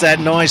was What's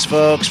That Noise,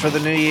 folks, for the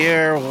new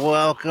year.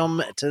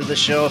 Welcome to the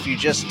show. If you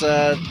just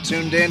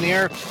tuned in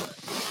here.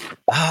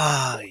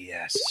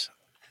 Yes.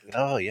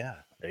 Oh, yeah.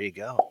 There you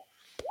go.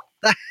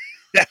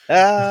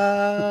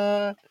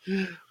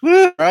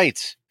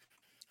 Right.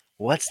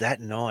 What's that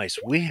noise?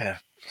 We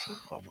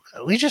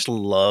just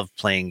love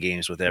playing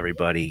games with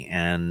everybody,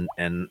 and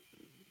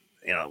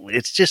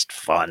it's just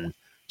fun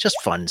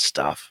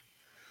stuff.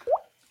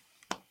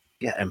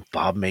 Yeah, and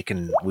Bob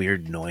making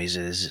weird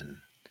noises, and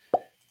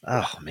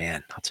oh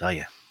man, I'll tell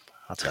you,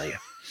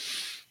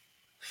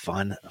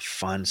 fun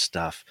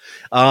stuff.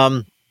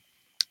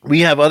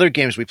 We have other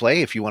games we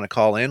play. If you want to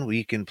call in,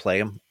 we can play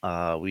them.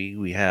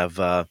 We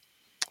have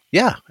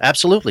yeah,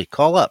 absolutely.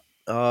 Call up.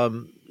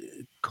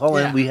 Call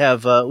in. We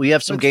have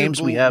some games.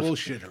 We have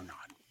bullshit or not.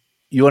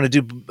 You want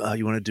to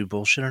do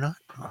bullshit or not?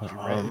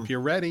 If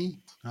you're ready,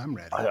 I'm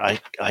ready.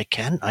 I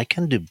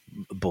can do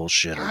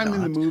bullshit or not. I'm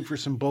in the mood for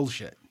some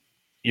bullshit.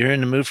 You're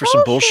in the mood for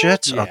some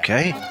bullshit? Yeah.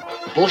 Okay.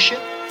 Bullshit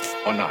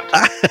or not?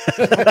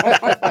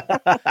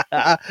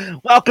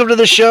 Welcome to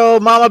the show,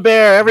 Mama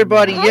Bear,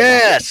 everybody.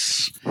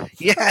 Yes.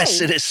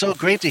 It is so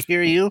great to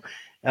hear you.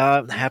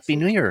 Happy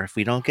New Year. If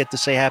we don't get to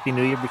say Happy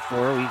New Year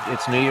before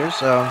it's New Year's,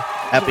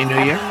 Happy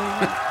New Year.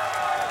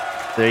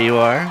 There you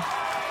are.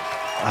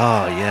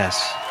 Oh,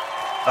 yes.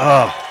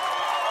 Oh,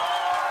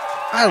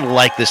 I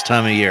like this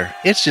time of year.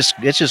 It's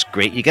just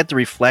great. You get to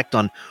reflect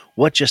on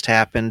what just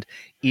happened,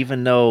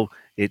 even though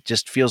it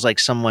just feels like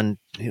someone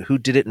who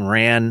did it and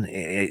ran.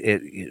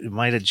 It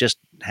might have just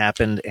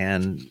happened,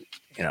 and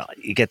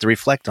you get to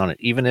reflect on it,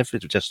 even if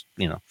it just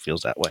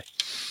feels that way.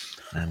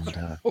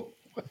 And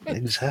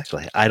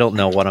exactly, I don't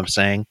know what I'm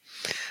saying.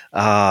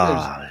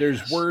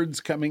 There's words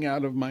coming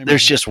out of my mouth.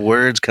 There's just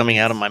words coming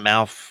out of my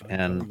mouth,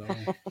 and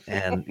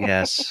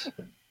yes.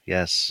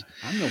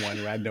 I'm the one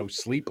who had no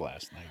sleep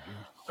last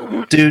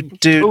night. Do.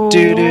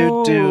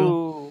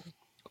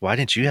 Why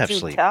didn't you have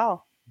sleep?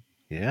 Tell.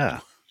 Yeah.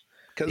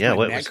 Because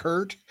my neck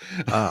hurt.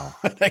 Oh,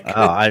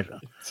 I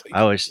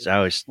always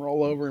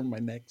roll over and my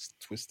neck's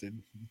twisted.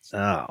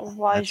 Oh,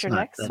 why is your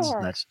neck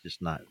sore? That's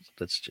just not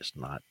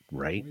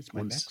right. Why is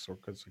my neck sore?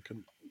 Because I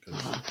couldn't.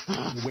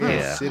 The way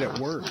I sit at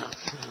work.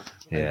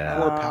 Yeah.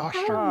 Poor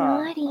posture.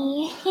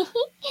 Naughty.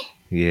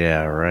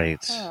 Yeah,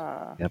 right.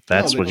 Yep,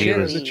 that's what he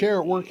was. The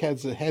chair at work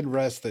has a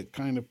headrest that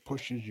kind of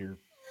pushes your.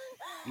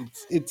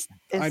 It's.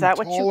 Is I'm that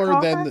what you taller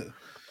call than her? the.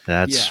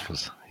 That's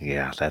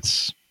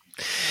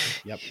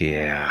Yep.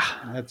 Yeah.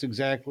 That's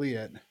exactly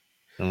it.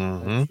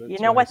 Mm-hmm. You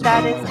know what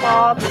that is,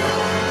 Bob?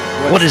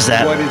 What is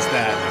that? What is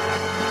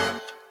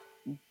that?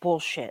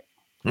 Bullshit.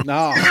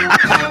 No.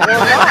 That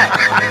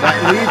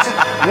leads.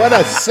 What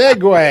a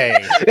segue!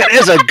 It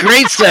is a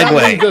great segue.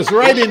 That leads us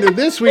right into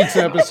this week's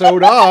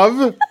episode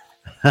of.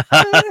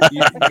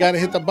 You got to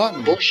hit the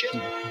button. Bullshit.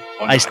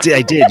 I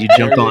did. You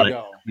jumped on it.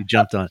 go. You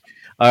jumped on it.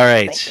 All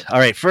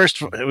right.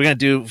 First, we're gonna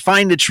do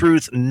find the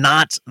truth,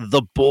 not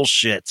the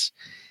bullshit.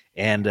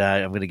 And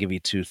I'm gonna give you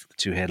two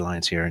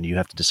headlines here, and you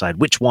have to decide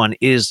which one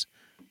is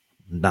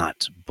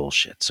not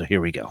bullshit. So here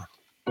we go.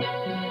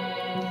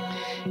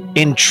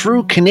 In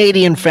true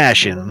Canadian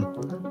fashion,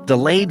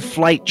 delayed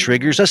flight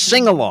triggers a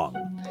sing-along.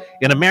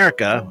 In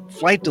America,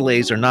 flight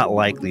delays are not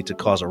likely to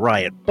cause a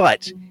riot,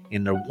 but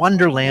in the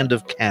wonderland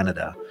of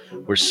Canada,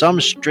 where some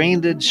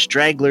stranded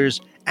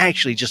stragglers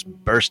actually just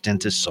burst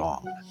into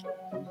song.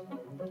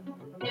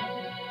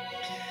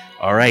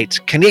 All right,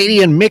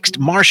 Canadian mixed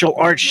martial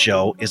arts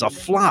show is a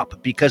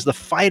flop because the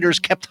fighters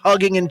kept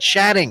hugging and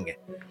chatting.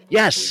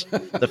 Yes,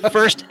 the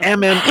first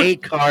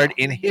MMA card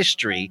in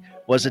history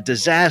was a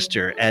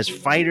disaster as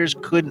fighters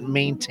couldn't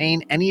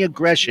maintain any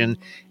aggression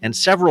and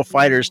several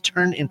fighters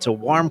turned into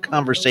warm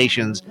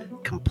conversations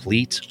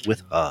complete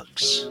with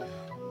hugs.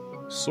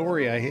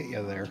 Sorry, I hit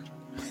you there.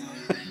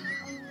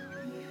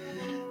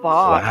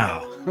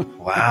 Bob.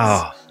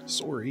 Wow.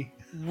 Sorry.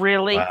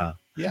 Really? Wow.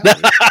 Yeah.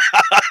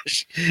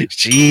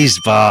 Jeez,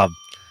 Bob.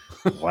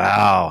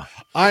 Wow.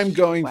 I'm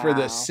going for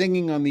the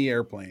singing on the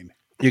airplane.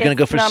 You're going to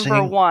go for number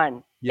singing?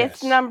 one. Yes.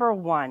 It's number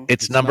one.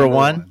 It's number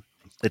one?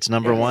 It's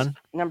number one?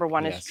 Number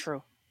one Yes. is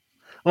true.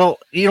 Well,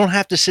 you don't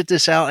have to sit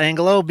this out,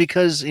 Angelo,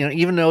 because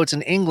even though it's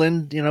in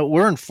England,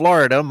 we're in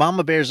Florida.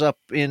 Mama Bear's up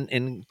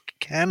in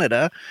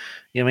Canada.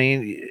 I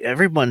mean,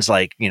 everyone's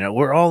like,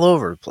 we're all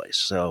over the place.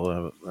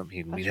 So,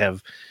 we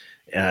have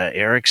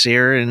Eric's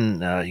here,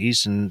 and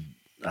he's in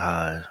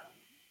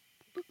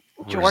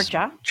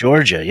Georgia.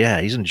 Georgia,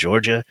 yeah, he's in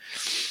Georgia.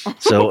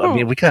 So,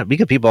 we got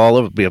people all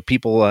over. We have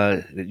people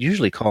that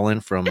usually call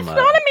in from. It's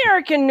not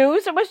American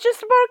news. It was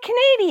just about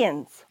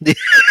Canadians.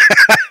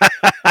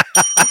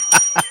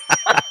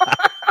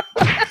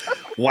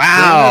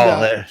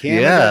 Wow.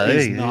 Canada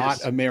is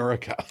not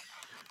America.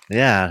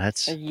 Yeah,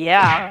 that's.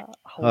 Yeah.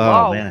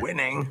 Hello. Oh, man.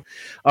 Winning.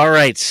 All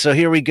right, so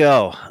here we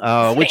go.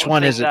 Which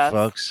one is it,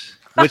 folks?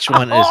 Which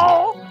one is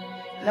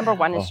it? Number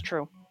one is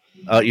true.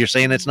 Oh, you're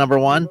saying it's number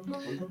one?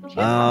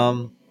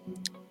 All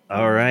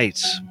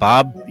right,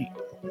 Bob,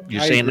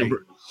 you're saying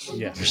number.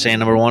 Yes. You're saying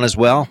number one as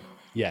well?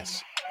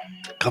 Yes.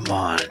 Come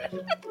on.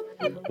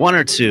 One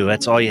or two.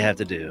 That's all you have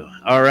to do.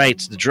 All right,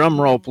 the drum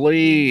roll,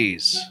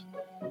 please.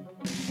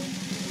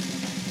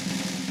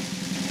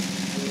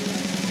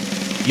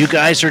 You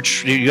guys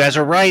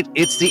are right.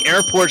 It's the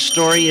airport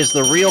story is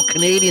the real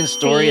Canadian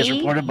story as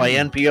reported by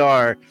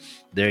NPR.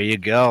 There you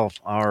go.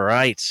 All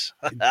right.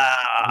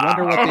 I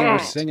wonder what they were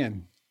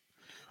singing.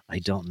 I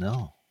don't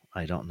know.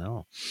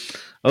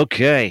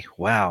 Okay.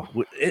 Wow.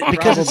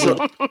 Because it's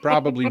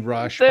probably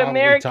Rush. The probably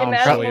American Tom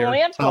national Sawyer.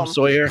 anthem.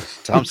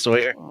 Tom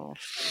Sawyer.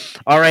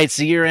 All right. It's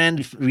the year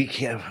end.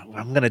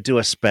 I'm going to do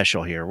a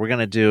special here. We're going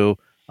to do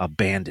a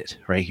bandit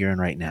right here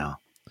and right now.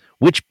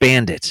 Which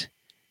bandit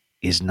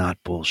is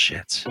not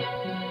bullshit?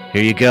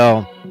 Here you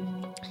go.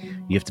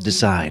 You have to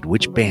decide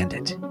which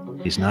bandit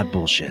is not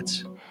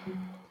bullshit.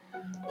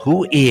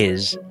 Who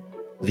is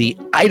the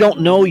I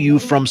don't know you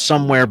from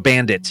somewhere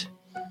bandit?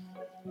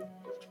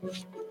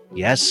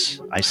 Yes,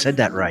 I said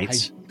that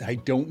right. I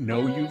don't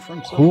know you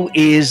from somewhere. Who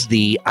is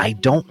the I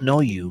don't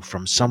know you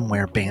from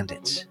somewhere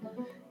bandit?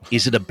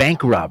 Is it a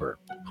bank robber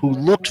who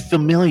looked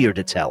familiar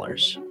to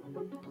tellers?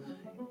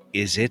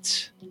 Is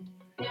it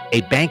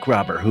a bank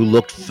robber who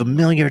looked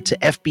familiar to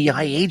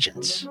FBI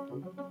agents?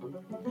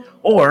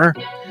 Or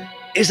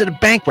is it a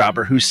bank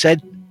robber who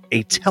said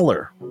a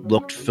teller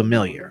looked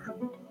familiar?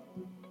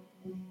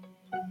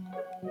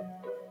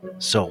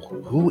 So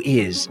who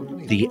is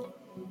the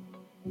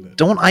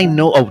don't I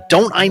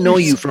know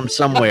you from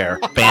somewhere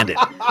bandit?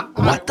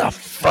 What the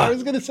fuck? I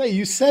was going to say,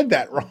 you said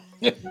that wrong.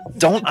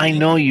 Don't I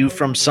know you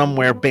from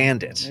somewhere,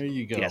 bandit? There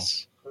you go.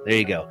 Yes, there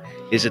you go.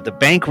 Is it the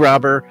bank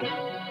robber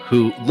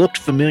who looked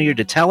familiar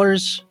to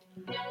tellers?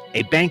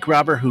 A bank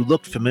robber who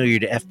looked familiar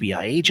to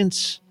FBI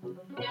agents?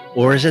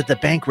 Or is it the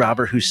bank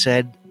robber who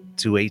said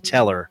to a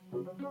teller,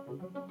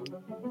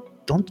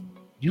 "Don't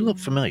you look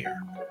familiar"?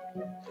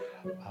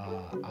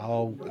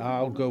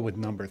 I'll go with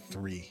number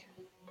 3.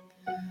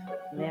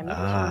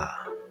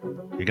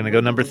 You're gonna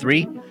go number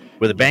 3,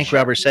 where the bank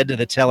robber said to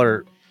the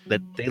teller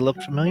that they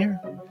looked familiar.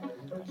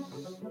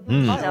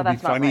 No, It'd be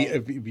that's not funny. right.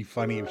 It'd be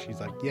funny if she's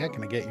like, "Yeah,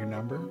 can I get your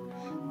number?"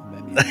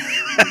 And then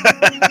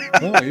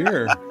oh,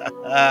 here.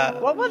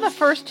 What were the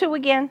first two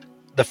again?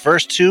 The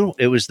first 2,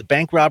 it was the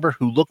bank robber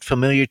who looked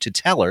familiar to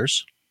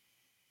tellers,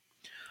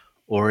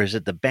 or is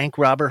it the bank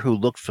robber who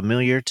looked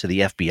familiar to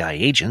the FBI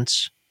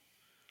agents,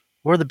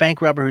 or the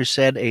bank robber who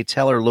said a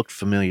teller looked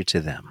familiar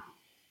to them?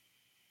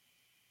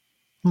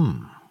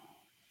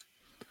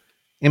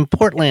 In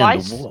Portland,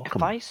 welcome.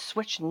 If I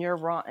switch and you're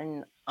wrong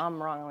and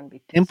I'm wrong, I'm going to be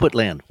pissed. Input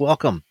land,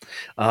 welcome.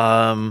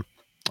 All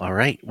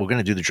right, we're going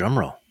to do the drum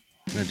roll.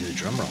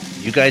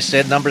 You guys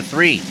said number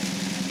 3.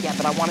 Yeah,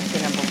 but I want to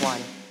say number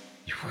 1.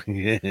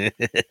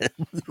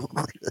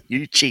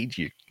 You change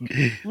your...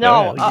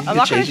 No, you I'm can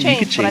not going change to it. You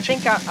can change, but I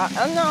change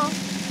think no.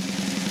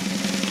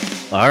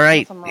 All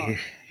right, I'm wrong.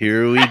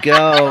 here we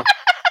go.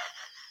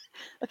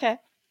 Okay.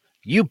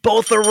 You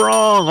both are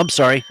wrong. I'm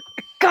sorry.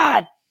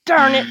 God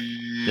darn it.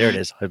 There it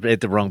is. I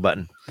hit the wrong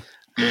button.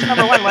 It was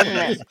number 1, wasn't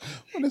it?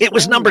 It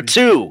was number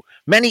 2.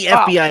 Many Oh,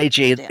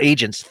 FBI damn.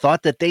 agents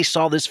thought that they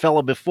saw this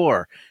fellow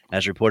before,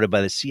 as reported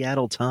by the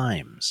Seattle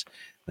Times.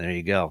 There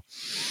you go.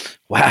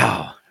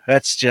 Wow.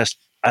 That's just,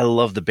 I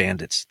love the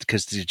bandits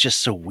because they're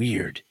just so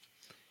weird.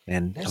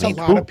 And There's I mean,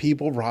 a lot of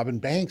people robbing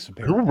banks.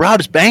 Apparently. who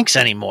robs banks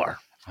anymore?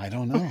 I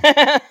don't know.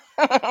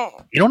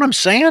 You know what I'm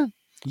saying?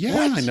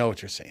 Yeah, What? I know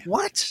what you're saying.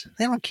 What?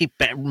 They don't keep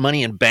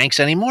money in banks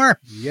anymore.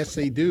 Yes,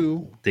 they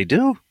do. They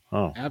do?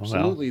 Oh,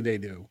 Absolutely, they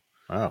do.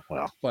 Well. Oh,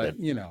 well. But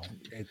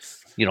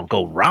it's You don't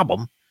go rob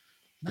them.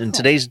 In No.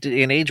 today's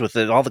day and age with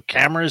all the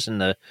cameras and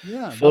the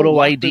yeah. photo they'll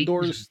lock ID. The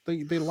doors.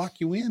 They lock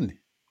you in.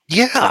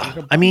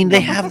 Yeah, I mean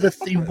they have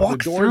you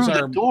walk the through doors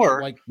the are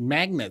door. like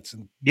magnets.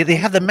 And Yeah, they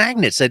have the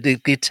magnets that they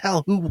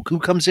tell who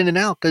comes in and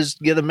out because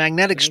the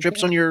magnetic Okay.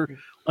 strips on your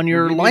they give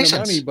you the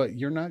license. money, but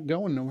you're not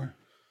going nowhere.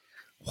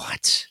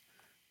 What?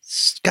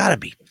 It's gotta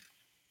be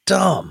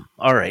dumb.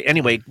 All right.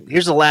 Anyway,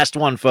 here's the last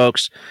one,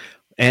 folks,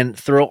 and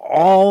throw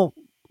all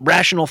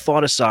rational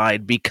thought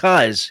aside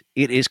because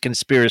it is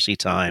conspiracy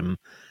time.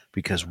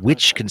 Because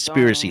which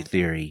conspiracy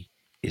theory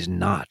is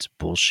not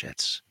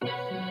bullshits?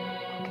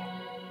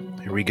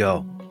 Here we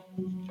go.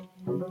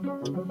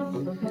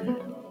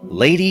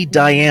 Lady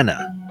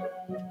Diana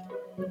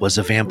was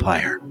a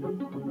vampire.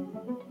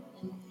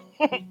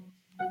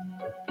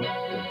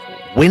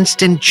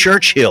 Winston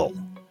Churchill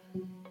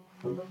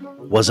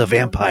was a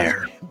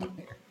vampire.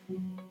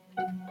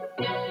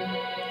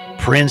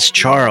 Prince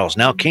Charles,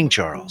 now King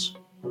Charles,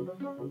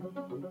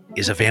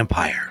 is a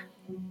vampire.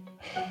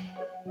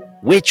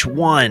 Which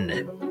one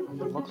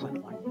Looks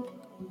like one.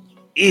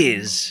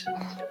 is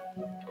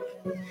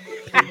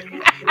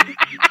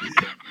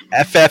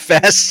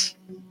FFS?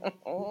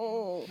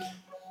 Oh.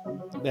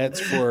 That's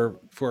for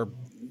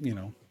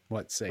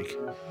what sake?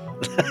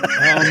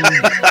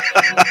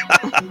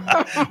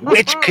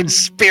 Which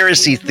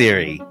conspiracy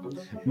theory?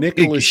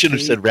 You should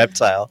have said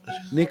reptile.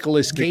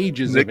 Nicolas Cage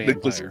is a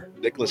vampire.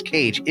 Nicolas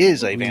Cage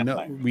is a We know-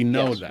 vampire. we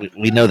know Yes, that.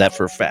 We know that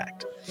for a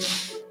fact.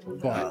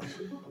 But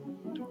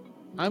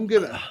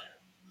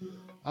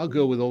I'll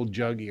go with old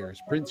jug ears,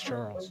 Prince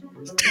Charles,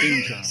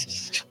 King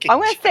Charles. I'm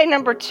going to say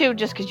number 2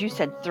 just because you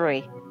said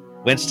 3.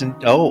 Winston.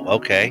 Oh,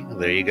 okay.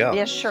 There you go.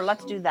 Yeah, sure.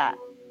 Let's do that.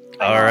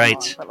 I All know I'm right.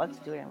 wrong, but let's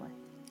do it anyway.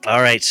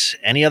 All right.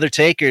 Any other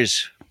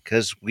takers?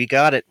 Because we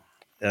got it.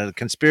 The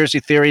conspiracy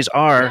theories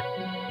are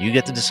you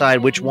get to decide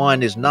which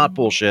one is not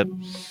bullshit.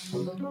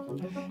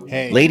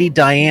 Hey, Lady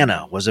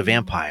Diana was a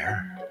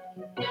vampire.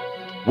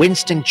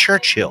 Winston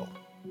Churchill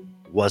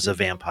was a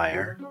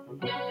vampire.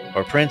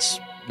 Or Prince,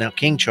 now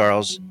King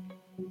Charles,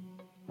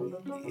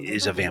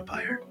 is a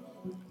vampire.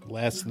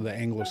 last of the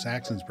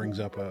Anglo-Saxons brings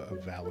up a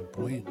valid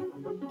point.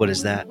 What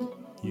is that?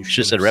 You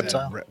should have said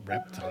reptile?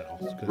 Reptiles.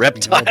 'Cause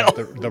Reptile. we know about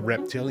the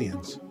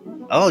reptilians.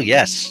 Oh,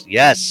 yes.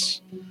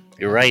 Yes.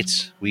 You're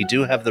right. We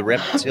do have the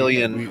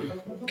reptilian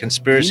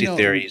conspiracy we know-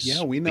 theories.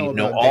 yeah, we know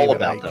about all David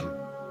about Icke.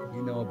 them.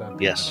 We know about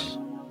David Yes.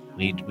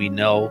 We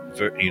know.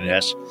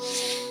 Yes.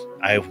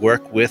 I've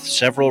worked with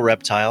several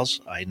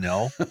reptiles. I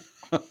know.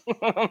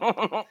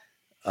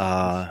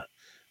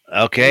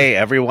 Okay.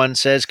 Everyone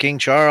says King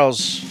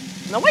Charles.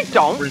 No, I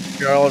don't. Prince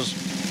Charles.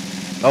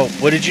 Oh,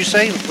 what did you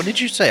say? What did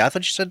you say? I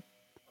thought you said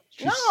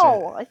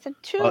No, I said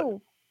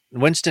 2.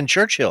 Winston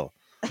Churchill.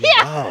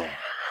 Yeah.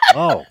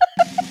 Oh.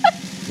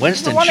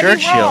 Winston I wanna be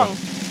Churchill. wrong.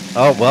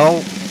 Oh,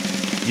 well,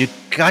 you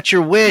got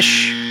your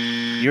wish.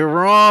 You're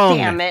wrong.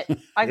 Damn it.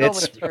 I go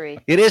It's- with 3.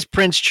 It is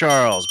Prince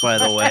Charles, by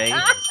the way.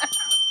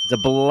 The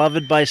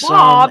beloved by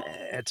some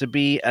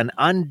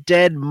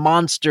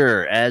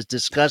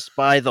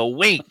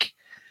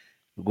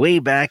way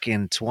back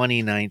in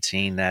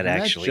 2019. That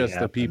And actually that's just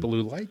happened. the people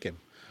who like him.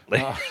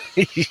 Freaking,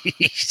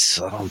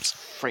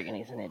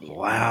 he's an idiot.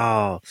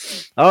 Wow.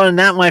 Oh, and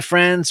that, my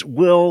friends,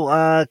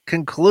 will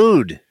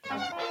conclude.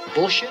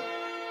 Bullshit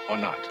or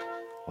not?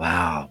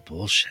 Wow,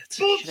 bullshit.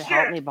 Should have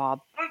helped me, Bob.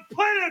 I'm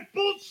playing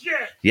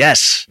bullshit.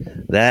 Yes,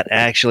 that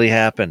actually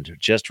happened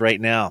just right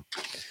now.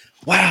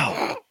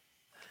 Wow.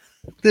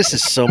 This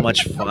is so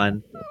much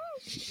fun.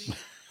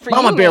 For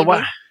Mama you, Bear,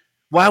 maybe.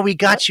 while we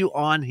got you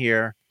on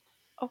here,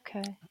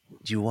 Okay.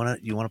 do you want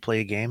to play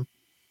a game?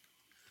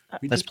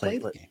 We Let's just play.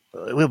 played the game.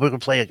 We're going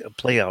to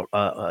play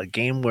a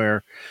game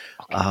where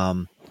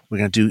we're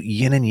going to do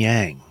yin and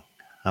yang.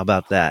 How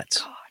about that?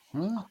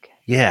 Huh? Okay.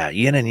 Yeah,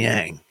 yin and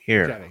yang.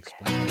 Here, Gotta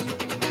explain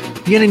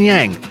this. yin and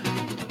yang.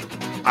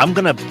 I'm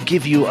going to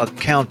give you a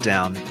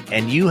countdown,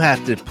 and you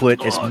have to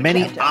put as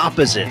many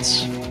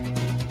opposites.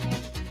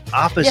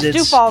 Yes,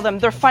 do follow them.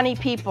 They're funny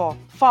people.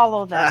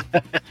 Follow them.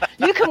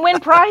 You can win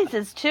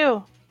prizes,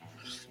 too.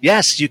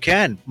 Yes, you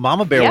can.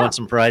 Mama Bear wants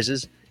some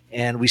prizes,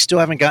 and we still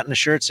haven't gotten the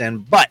shirts in,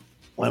 but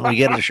when we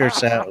get the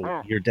shirts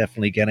out, you're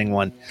definitely getting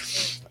one.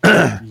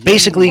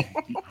 Basically,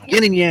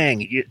 yin and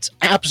yang. It's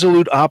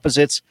absolute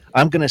opposites.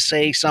 I'm going to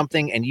say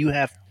something, and you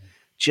have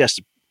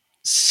just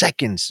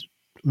seconds,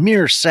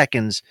 mere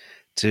seconds,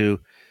 to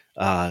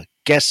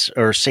guess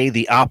or say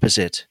the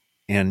opposite.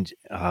 And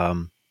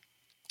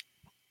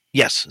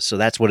yes, so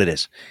that's what it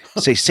is.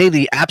 Say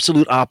the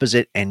absolute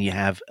opposite, and you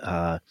have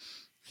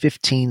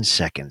 15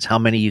 seconds. How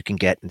many you can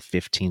get in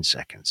 15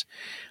 seconds?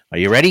 Are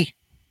you ready?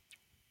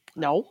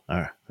 No.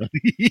 All right.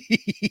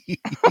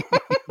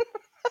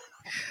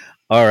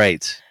 All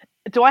right.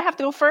 Do I have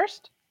to go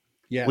first?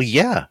 Yes. Well,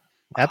 yeah,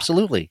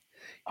 absolutely.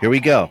 Here we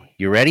go.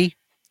 You ready?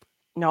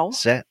 No.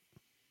 Set.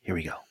 Here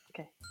we go.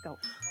 Okay, go.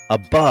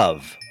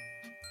 Above.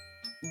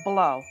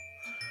 Below.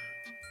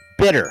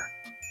 Bitter.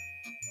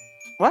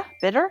 What?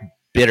 Bitter?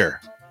 Bitter.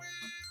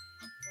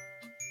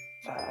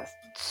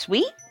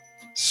 Sweet?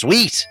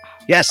 Sweet.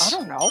 Yes. I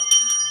don't know.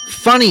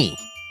 Funny.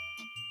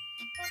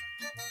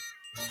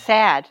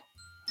 Sad.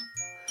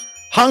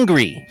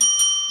 Hungry.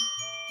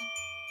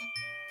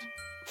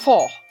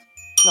 Full.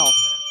 No.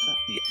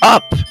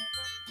 Up.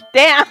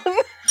 Down.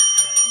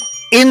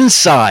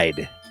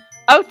 Inside.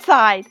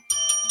 Outside.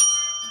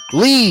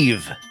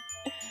 Leave.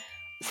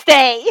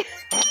 Stay.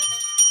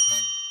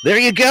 There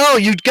you go.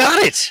 You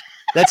got it.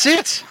 That's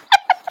it.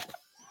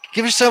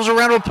 Give yourselves a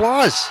round of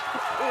applause.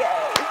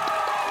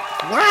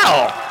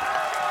 Wow.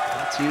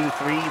 1, 2,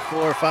 3,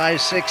 4,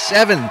 5, 6,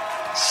 7.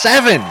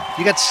 7.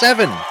 You got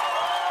 7.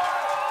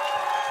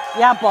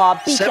 Yeah, Bob.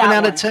 Beat 7 that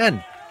out one. of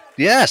 10.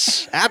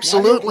 Yes,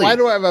 absolutely. Why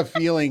do I have a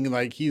feeling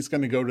like he's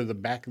going to go to the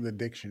back of the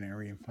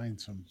dictionary and find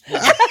some?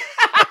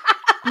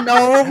 No,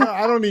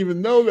 I don't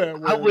even know that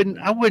word.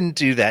 I wouldn't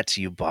do that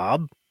to you,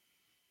 Bob.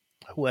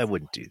 I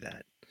wouldn't do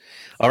that.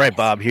 All right,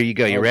 Bob, here you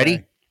go. You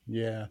ready?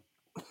 Yeah.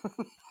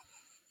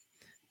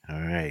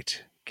 All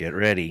right. Get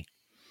ready.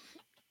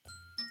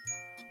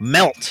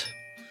 Melt.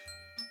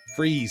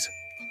 Freeze.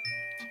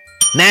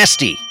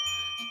 Nasty.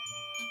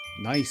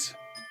 Nice.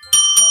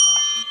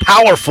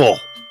 Powerful.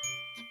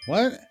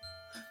 What?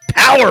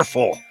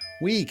 Powerful.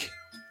 Weak.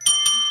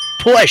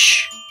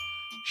 Push.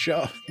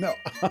 Shove. No.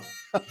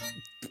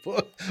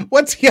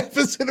 What's the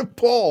opposite of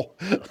pull?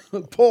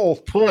 Pull.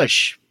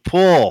 Push.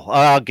 Pull.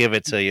 I'll give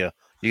it to you.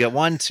 You got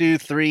 1, 2,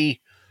 3,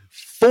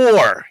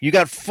 4. You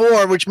got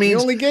 4, which means You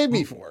only gave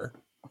me 4.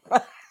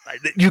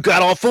 you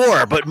got all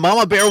 4, but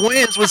Mama Bear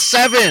wins with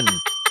 7.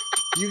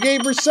 You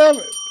gave her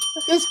 7.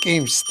 This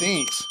game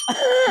stinks.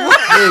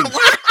 Rigged.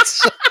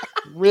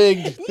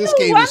 Rigged. This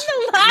game is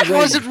How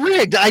was it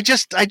rigged? I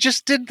just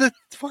did the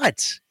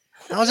what?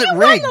 How is it You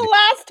rigged? won the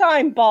last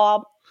time,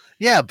 Bob.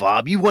 Yeah,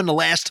 Bob, you won the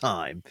last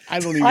time. I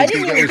don't even I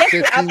think didn't that even was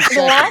get 15 the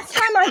seconds. last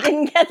time. I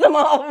didn't get them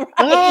all right.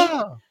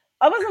 Oh.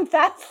 I wasn't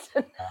fast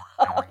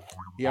enough.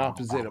 The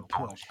opposite of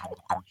push.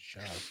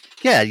 Shove.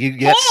 Yeah, you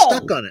got Pull.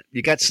 stuck on it.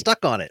 You got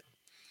stuck on it.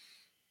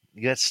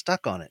 You got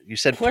stuck on it. You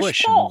said Push,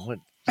 push. pull.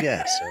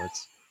 Yeah, so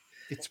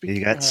It's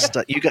you got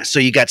stuck. You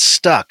got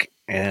stuck,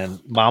 and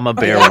Mama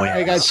Bear I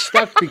wins. got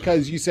stuck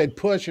because you said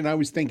push, and I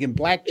was thinking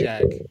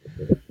blackjack.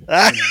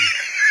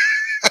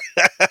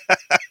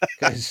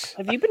 'Cause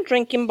Have you been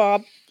drinking,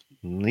 Bob?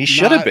 He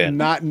should have been.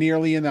 Not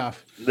nearly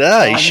enough.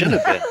 No, he should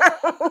have been.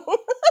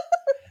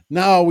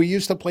 No, we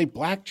used to play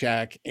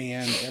blackjack,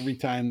 and every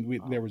time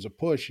there was a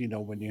push,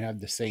 when you have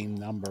the same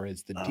number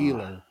as the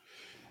dealer,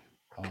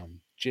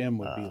 Jim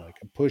would be like,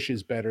 a push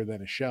is better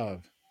than a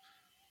shove.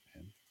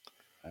 And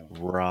I don't know,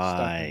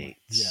 Right.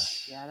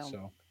 Yeah, I don't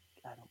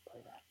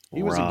play that.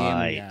 He was a gambling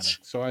Right.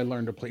 addict, so I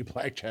learned to play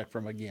blackjack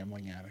from a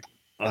gambling addict.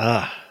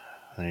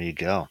 There you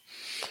go.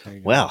 There you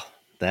go. Well,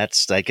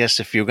 that's. I guess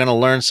if you're going to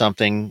learn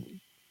something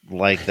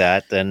like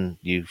that, then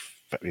you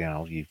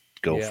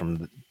go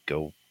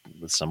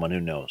with someone who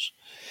knows.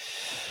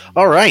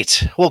 All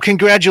right. Well,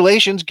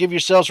 congratulations. Give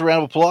yourselves a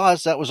round of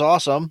applause. That was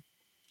awesome.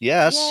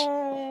 Yes.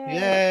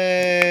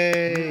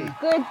 Yay.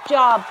 Good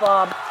job,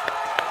 Bob.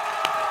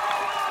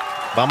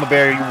 Mama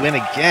Bear, you win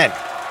again.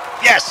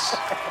 Yes.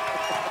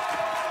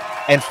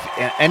 And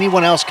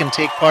anyone else can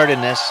take part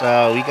in this. We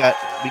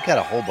got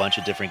a whole bunch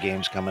of different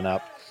games coming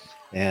up,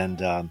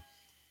 and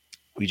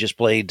we just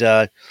played.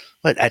 What?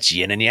 That's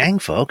Yin and Yang,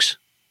 folks.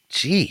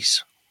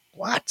 Jeez,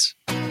 what?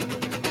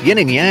 Yin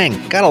and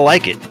Yang. Gotta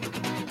like it.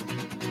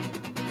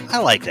 I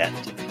like that.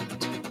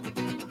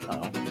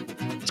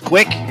 It's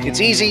quick. It's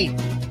easy.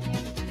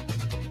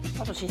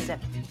 That's what she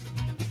said.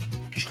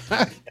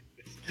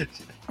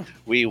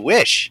 We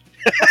wish.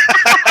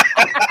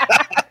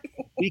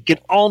 We can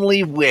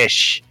only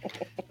wish.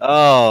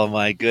 Oh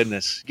my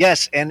goodness.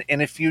 Yes, and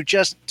if you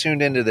just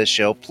tuned into this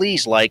show,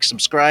 please like,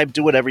 subscribe,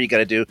 do whatever you got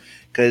to do,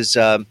 because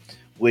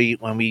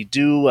when we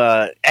do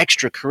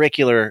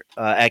extracurricular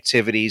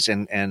activities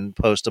and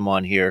post them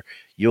on here,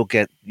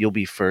 you'll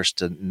be first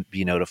to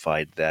be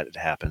notified that it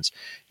happens.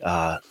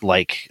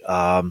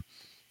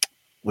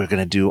 We're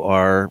going to do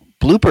our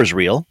bloopers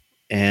reel,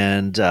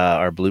 and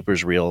our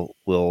bloopers reel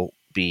will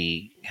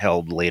be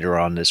held later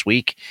on this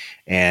week.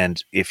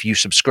 And if you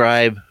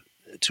subscribe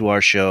to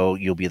our show,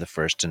 you'll be the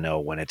first to know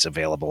when it's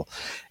available.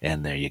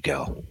 And there you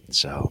go.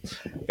 So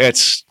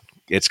it's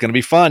going to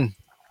be fun.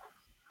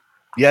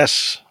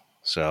 Yes.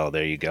 So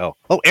there you go.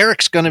 Oh,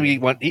 Eric's going to be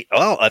one.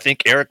 I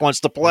think Eric wants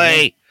to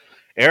play.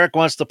 Eric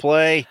wants to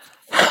play.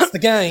 The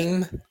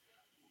game.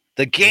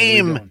 The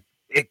game.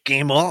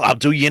 Well, I'll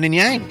do Yin and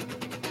Yang.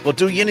 We'll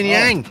do Yin and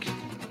Yang.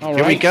 All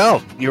Here we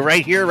go. You're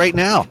right here, right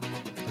now.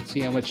 Let's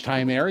see how much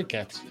time Eric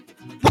gets.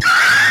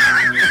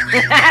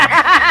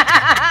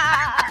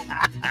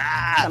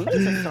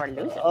 Somebody's a sore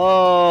loser.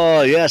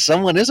 Oh, yeah.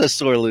 Someone is a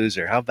sore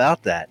loser. How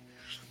about that?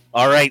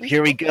 All right.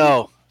 Here we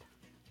go.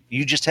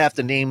 You just have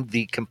to name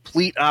the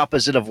complete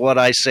opposite of what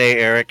I say,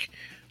 Eric.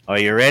 Are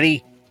you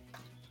ready?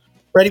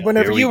 Ready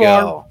whenever you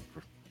are.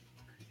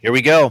 Here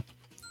we go.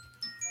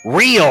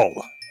 Real.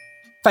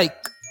 Fake.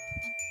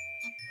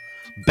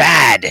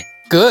 Bad.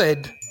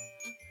 Good.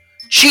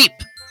 Cheap.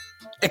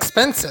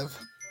 Expensive.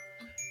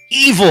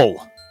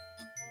 Evil.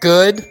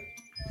 Good.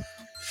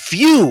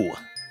 Few.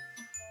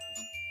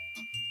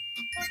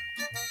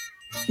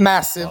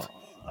 Massive.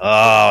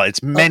 Oh,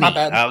 it's many. my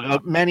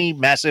bad. Many,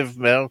 massive.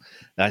 Well,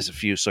 that's a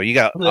few. So you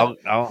got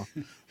I'll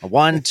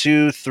 1,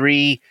 2,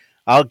 3.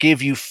 I'll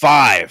give you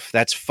 5.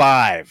 That's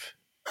 5.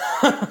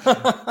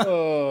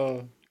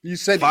 Oh, you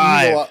said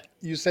 5. evil.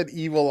 You said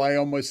evil. I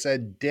almost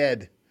said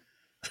dead.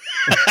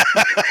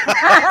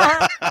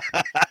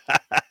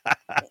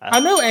 I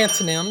know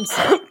antonyms.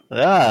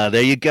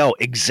 There you go.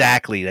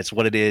 Exactly. That's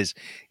what it is.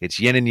 It's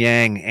yin and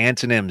yang,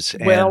 antonyms.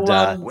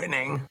 And,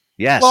 winning.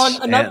 Yes. Well,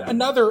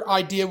 another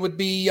idea would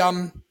be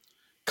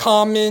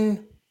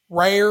common,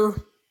 rare,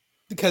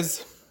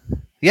 because...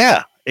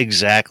 Yeah,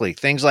 exactly.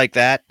 Things like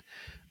that.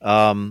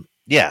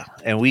 Yeah,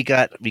 and we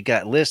got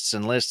lists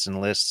and lists and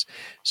lists.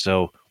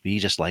 So we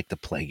just like to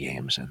play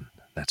games, and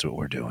that's what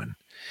we're doing.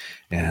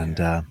 And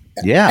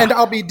yeah. And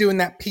I'll be doing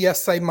that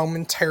PSA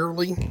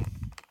momentarily.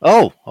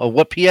 Oh,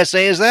 what PSA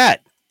is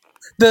that?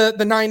 The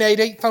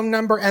 988 phone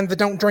number and the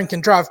Don't Drink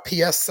and Drive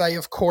PSA,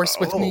 of course,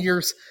 with New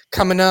Year's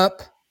coming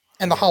up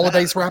and the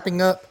holidays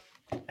wrapping up.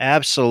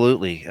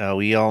 Absolutely.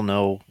 We all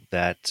know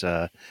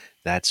that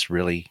that's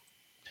really,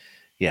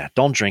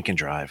 don't drink and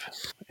drive.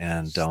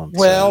 And don't.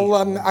 Well,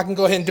 I can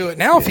go ahead and do it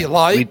now if you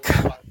like.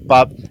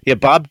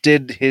 Bob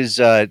did his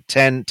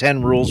 10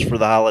 rules for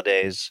the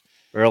holidays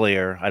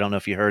earlier. I don't know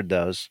if you heard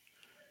those.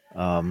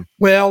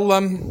 Well,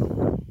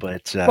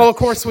 of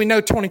course, we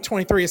know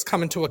 2023 is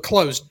coming to a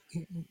close,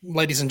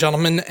 ladies and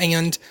gentlemen.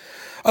 And,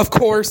 of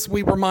course,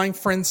 we remind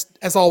friends,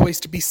 as always,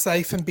 to be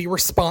safe and be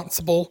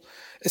responsible,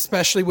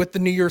 especially with the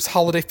New Year's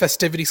holiday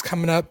festivities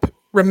coming up.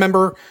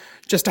 Remember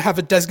just to have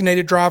a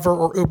designated driver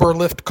or Uber or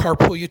Lyft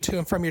carpool you to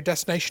and from your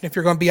destination if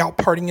you're going to be out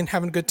partying and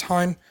having a good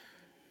time.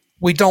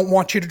 We don't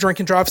want you to drink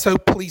and drive, so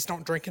please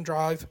don't drink and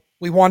drive.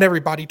 We want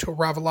everybody to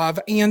arrive alive.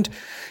 And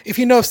if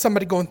you know of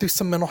somebody going through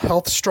some mental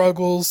health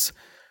struggles,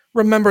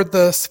 remember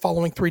this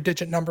following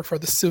 3-digit number for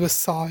the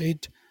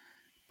suicide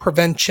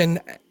prevention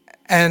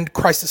and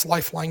crisis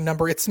lifeline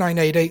number. It's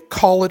 988.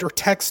 Call it or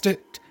text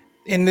it.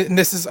 And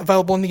this is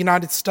available in the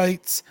United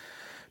States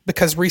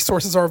because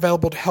resources are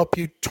available to help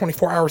you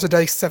 24 hours a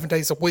day, 7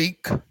 days a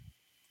week.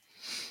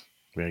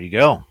 There you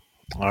go.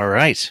 All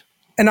right.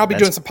 And I'll be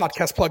doing some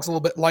podcast plugs a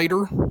little bit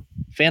later.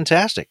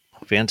 Fantastic.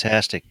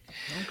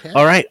 Okay.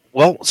 All right.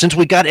 Well, since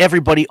we got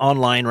everybody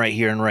online right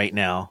here and right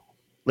now,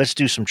 let's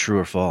do some true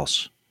or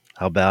false.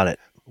 How about it?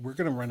 We're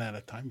going to run out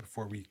of time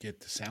before we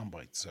get to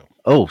Soundbytes. So.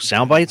 Oh,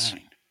 Soundbytes?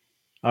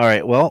 All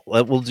right. Well,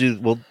 we'll do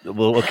some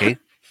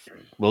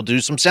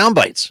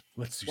Soundbytes.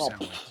 Let's do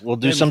Soundbytes. We'll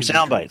do some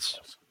Soundbytes.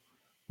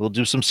 We'll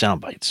do some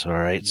Soundbytes. All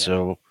right. Yeah.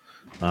 So,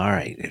 all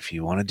right. If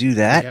you want to do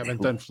that. We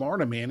haven't done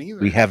Florida Man either.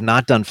 We have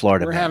not done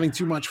Florida Man. We're having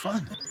too much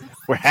fun.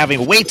 We're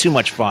having way too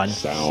much fun.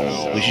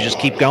 We should just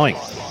keep going.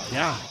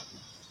 Yeah.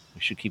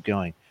 We should keep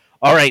going.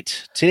 All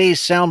right. Today's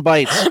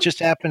Soundbytes just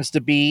happens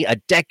to be a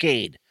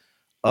decade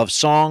of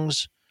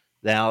songs.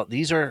 Now,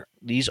 these are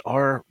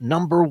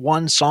number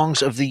one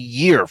songs of the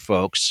year,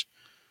 folks.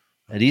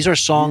 And these are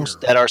songs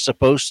that are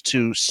supposed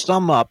to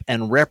sum up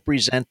and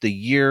represent the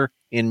year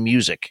in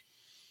music.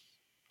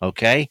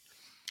 Okay?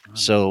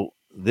 So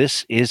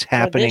this is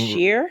happening this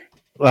year.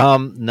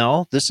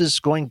 No, this is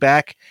going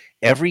back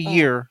every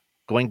year,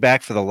 going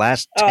back for the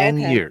last 10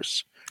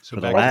 years. So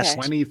for back the last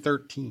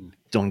 2013.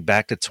 Going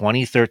back to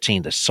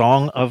 2013, the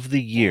song of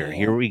the year.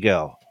 Here we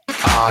go.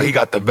 He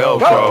got the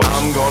Velcro.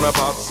 I'm gonna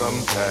pop some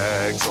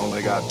tags.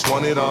 Only got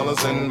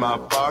 $20 in my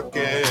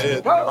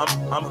pocket.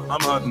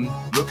 I'm hunting,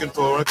 looking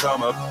for a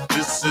come up.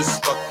 This is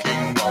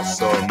fucking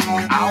awesome.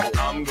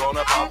 I'm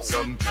gonna pop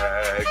some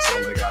tags.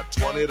 Only got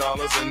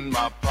 $20 in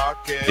my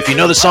pocket. If you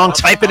know the song,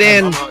 type it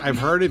in. I've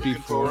heard it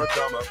before.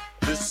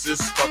 This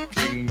is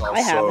fucking awesome.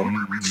 I haven't.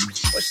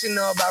 What she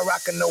know about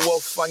rocking the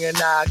wolf on your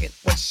noggin?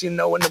 What she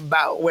knowing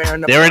about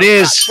wearing the There it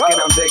is. I'm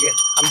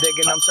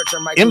digging, I'm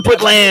searching right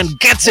Input Land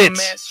gets it.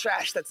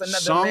 Trash, that's another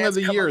Song of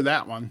the year,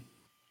 that one.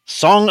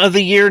 Song of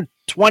the year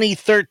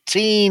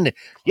 2013.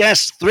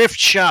 Yes, Thrift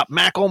Shop,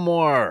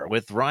 Macklemore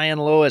with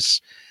Ryan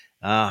Lewis.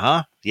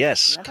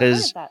 Yes,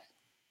 because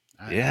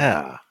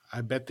yeah.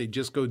 I bet they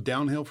just go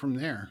downhill from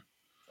there.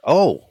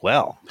 Oh,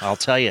 well, I'll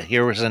tell you.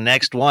 Here was the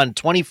next one.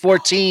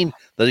 2014,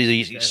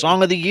 the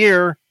song of the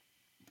year.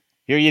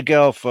 Here you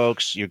go,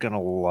 folks. You're going to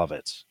love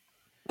it.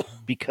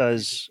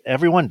 Because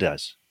everyone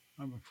does.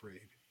 I'm afraid.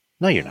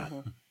 No, you're not.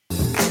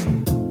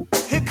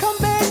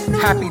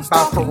 Happy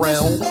by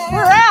Pharrell.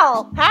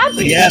 Pharrell,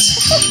 happy.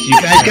 Yes,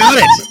 you guys got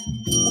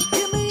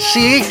it.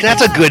 See,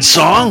 that's a good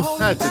song.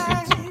 That's a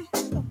good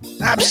song.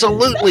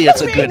 Absolutely,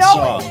 it's a good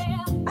song.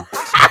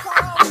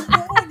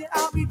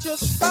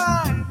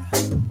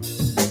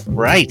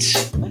 Right.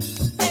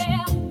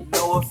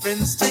 No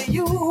offense to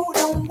you,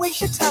 don't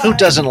waste your time. Who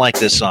doesn't like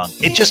this song?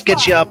 It just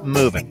gets you up and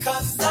moving.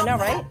 I know,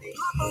 right?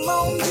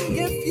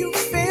 If you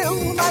feel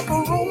like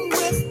a room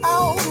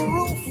without a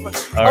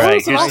roof. All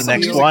right, here's the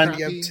next one.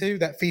 Too,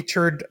 that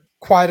featured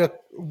quite a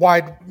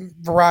wide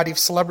variety of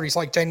celebrities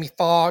like Jamie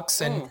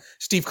Foxx and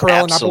Steve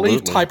Carell, and I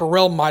believe Ty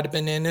Burrell might have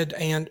been in it.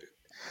 And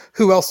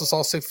who else was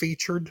also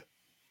featured?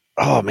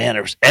 Oh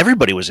man,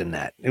 everybody was in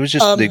that. It was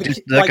just they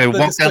just like I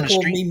walked down the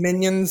street.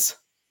 Minions.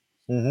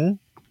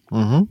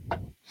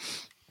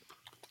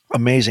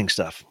 Amazing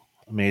stuff.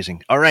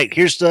 Amazing. All right,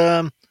 here's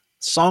the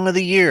song of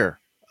the year.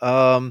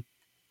 Going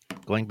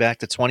back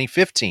to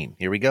 2015.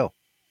 Here we go.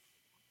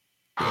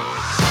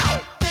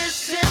 Wow!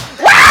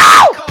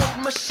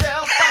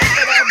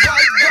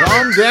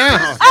 Calm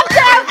down.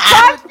 Uptown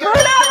Funk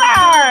Bruno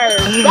Mars.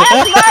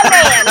 That's my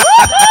man.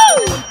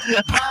 Woohoo!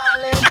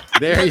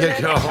 There you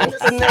go.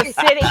 In the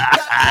city.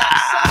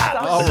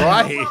 All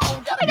right.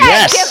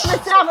 Yes.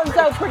 This album's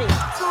so pretty. Too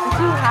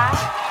high.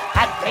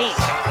 Hot damn.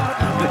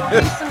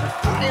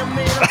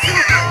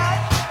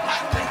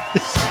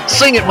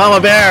 Sing it, Mama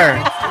Bear.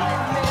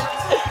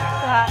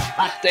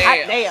 Hot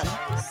damn.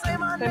 Say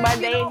my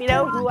name, you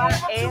know who I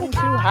am. Too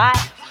hot.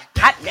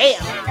 Hot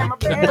damn.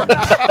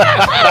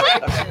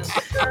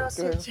 Girl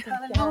said you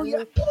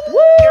hallelujah.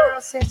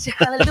 Girl said you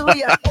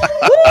hallelujah.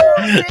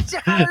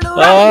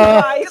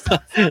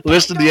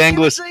 Listen to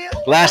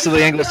the last of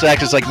the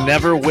Anglo-Saxons like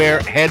never wear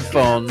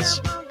headphones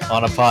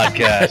on a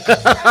podcast.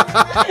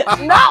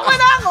 Not when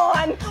I'm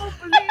on.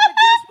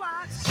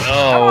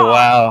 Oh,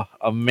 wow.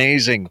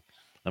 Amazing.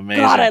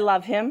 God, I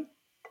love him.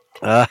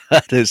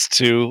 That is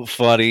too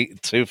funny.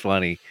 Too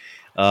funny.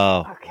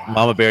 Okay.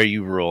 Mama Bear,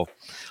 you rule.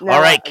 No,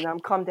 all right. I'm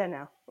calmed down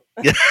now.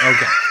 Okay.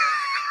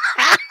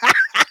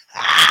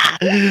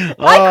 I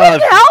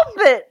couldn't help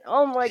it.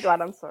 Oh, my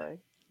God. I'm sorry.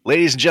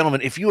 Ladies and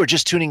gentlemen, if you are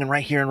just tuning in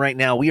right here and right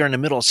now, we are in the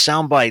middle of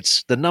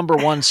Soundbytes, the number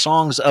one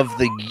songs of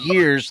the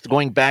years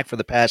going back for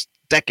the past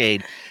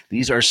decade.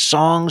 These are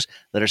songs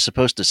that are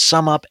supposed to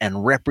sum up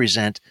and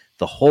represent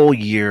the whole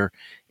year.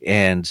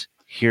 And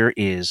here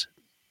is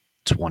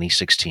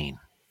 2016.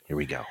 Here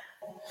we go.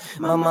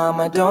 My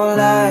mama don't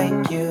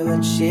like you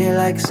and she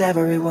likes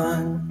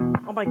everyone.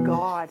 Oh my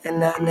God.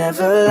 And I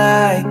never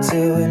like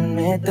to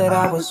admit that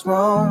I was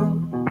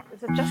wrong.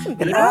 Is it Justin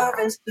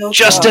Bieber?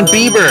 Justin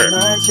Bieber.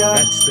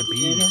 That's the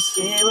beat.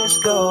 See what's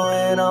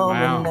going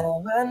on.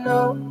 Wow. I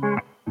know.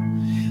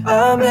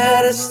 I'm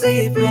better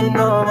sleeping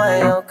on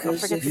my own.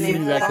 Cause if You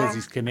do that because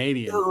he's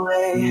Canadian.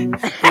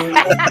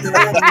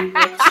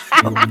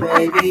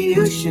 Baby,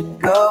 you should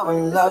go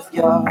and love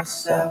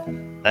yourself.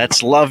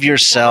 That's Love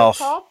Yourself.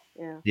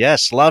 Yeah.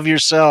 Yes, Love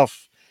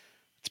Yourself.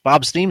 It's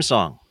Bob's theme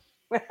song.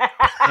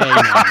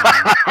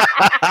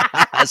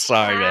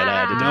 Sorry, man. I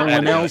had to do No it.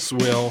 one else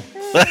will.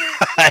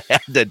 I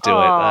had to do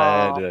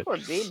it. Poor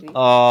baby.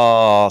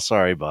 Oh,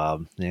 sorry,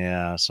 Bob.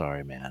 Yeah,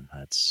 sorry, man.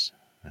 That's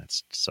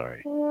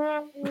sorry.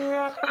 No,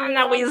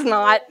 he's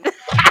not.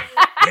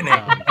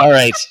 All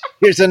right.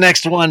 Here's the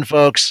next one,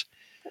 folks.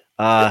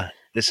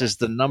 This is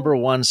the number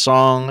one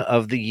song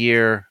of the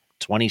year,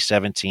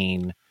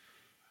 2017.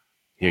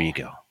 Here you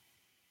go.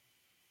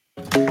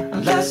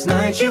 Last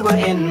night you were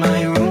in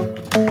my room,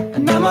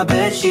 and now my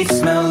bed sheets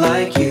smell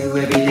like you.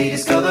 Every day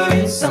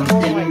discovering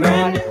something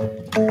brand new.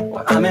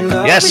 I'm in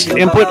love Yes, with your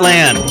Input body.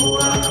 Land.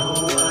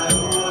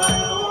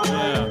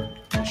 Yeah.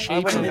 The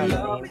shape of you.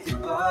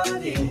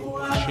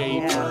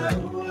 Shape.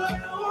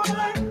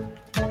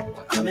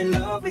 I'm in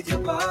love with your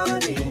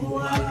body.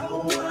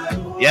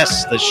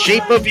 Yes, The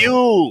Shape of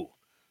You.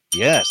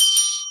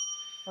 Yes.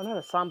 I know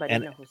the song, but I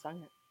didn't know who sang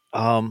it.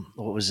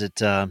 What was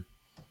it?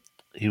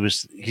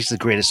 He's the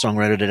greatest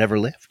songwriter that ever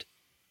lived.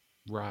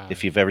 Right.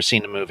 If you've ever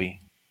seen the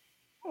movie.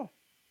 What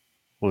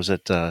was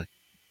it?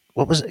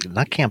 What was it?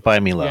 Not Can't Buy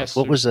Me Love.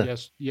 What was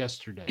it?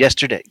 Yesterday.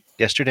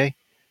 Yesterday?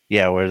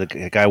 Yeah, where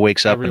the guy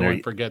wakes up Everyone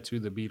and forgets who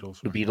the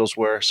Beatles were. The Beatles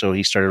were, so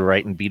he started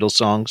writing Beatles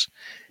songs,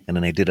 and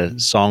then they did a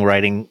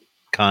songwriting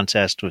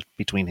contest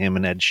between him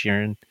and Ed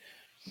Sheeran.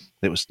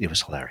 It was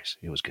hilarious.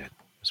 It was good.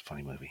 It was a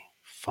funny movie.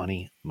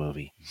 Funny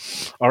movie.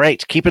 All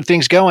right, keeping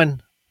things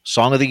going.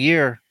 Song of the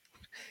year.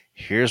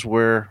 Here's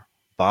where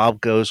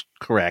Bob goes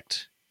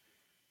correct.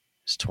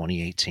 It's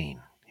 2018.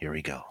 Here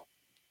we go.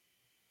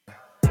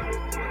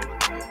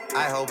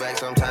 I hold back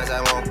sometimes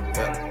I won't.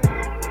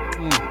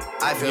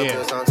 I feel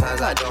good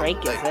sometimes I don't. Drake,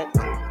 is it?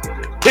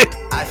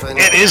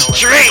 It is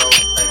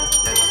Drake.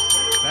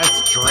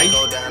 That's Drake.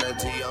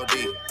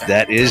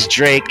 That is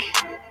Drake.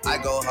 I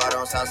go hard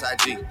on Southside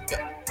G.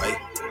 Right.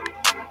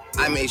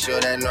 I make sure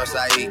that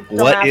Northside E.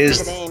 What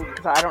is the name?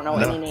 Because I don't know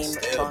any name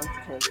of songs.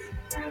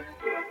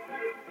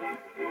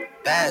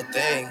 Bad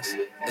things.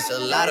 It's a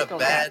lot of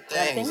bad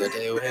things that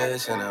they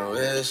wish and I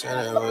wish and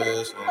I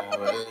wish and I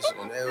wish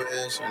and they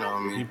wish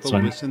on me. People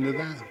listen to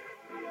that.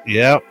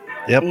 Yep.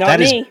 Not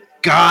that is me.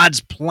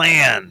 God's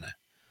Plan.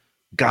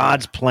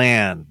 God's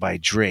Plan by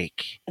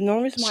Drake. And the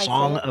only reason why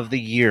Song of the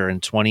year in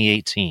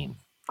 2018.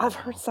 I've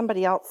heard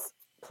somebody else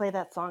play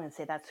that song and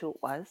say that's who it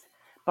was,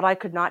 but I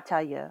could not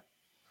tell you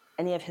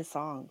any of his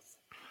songs.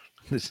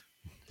 It's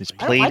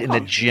played in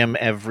the gym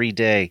every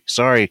day.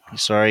 Sorry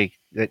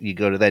that you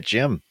go to that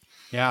gym.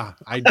 Yeah,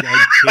 I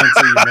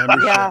cancel your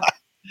membership. Yeah.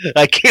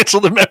 I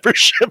canceled the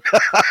membership.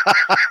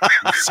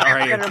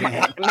 Sorry, I Better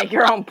can't. make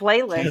your own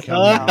playlist.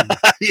 Yeah.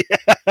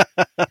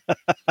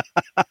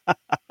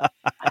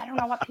 I don't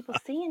know what people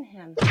see in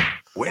him.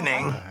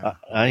 Winning.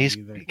 He's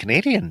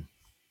Canadian.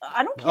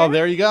 I don't care. Oh,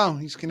 there you go.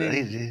 He's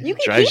Canadian. You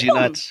can drives keep you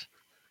him. nuts.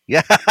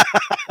 Yeah.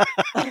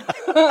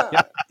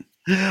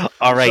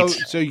 All right.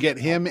 So you get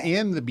him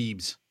and the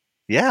Biebs.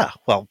 Yeah.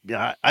 Well,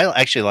 I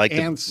actually like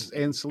and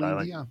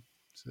Celine Dion.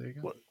 So there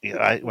you go.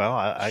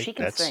 She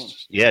can sing.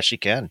 Yeah, she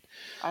can.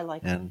 I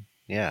like And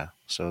yeah,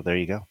 so there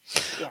you go.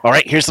 Yeah. All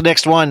right, here's the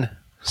next one.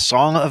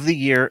 Song of the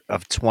year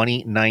of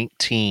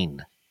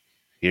 2019.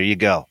 Here you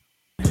go.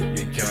 You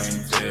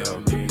can't tell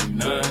me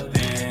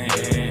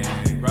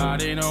nothing.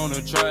 Riding on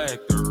a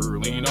tractor,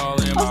 lean all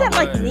in Was that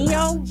like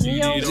Neo?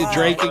 Is it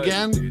Drake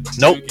again?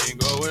 Nope.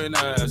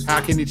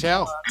 How can you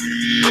tell?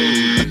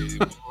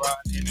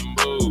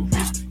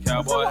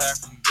 Cowboy hat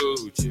from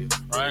Gucci,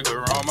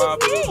 Wrangler on my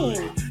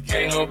booty.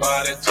 Can't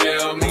nobody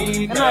tell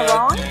me Am I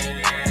wrong?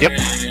 Yep.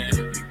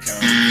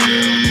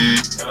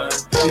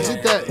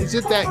 Is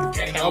it that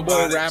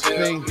cowboy rap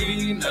thing?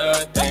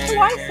 That's who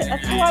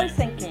I was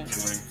thinking.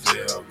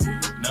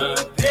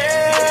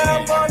 Yeah,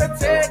 I'm gonna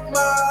take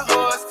my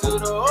horse to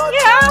the old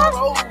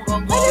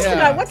road. That is the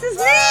guy. What's his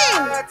name?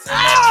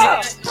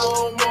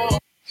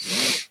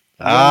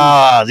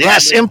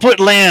 Yes, Input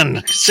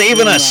Land,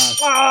 saving us.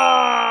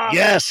 Ah.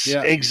 Yes,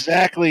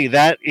 exactly.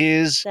 That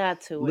is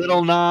That's who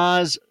Little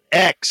Nas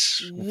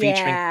X featuring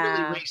Yeah.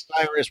 Billy Ray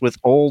Cyrus with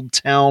Old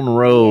Town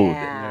Road.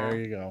 There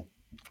you go.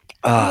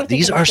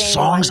 These are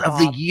songs of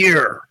the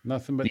year.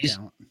 Nothing but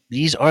talent.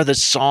 These are the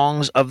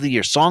songs of the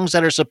year. Songs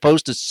that are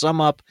supposed to sum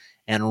up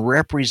and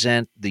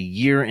represent the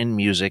year in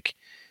music.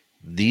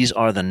 These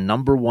are the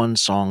number one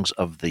songs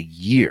of the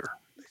year.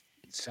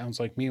 It sounds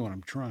like me when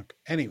I'm drunk.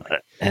 Anyway.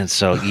 And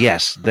so,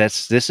 yes,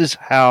 this is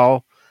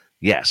how,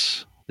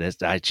 yes,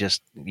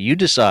 you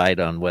decide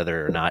on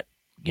whether or not,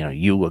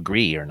 you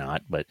agree or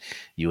not, but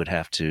you would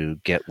have to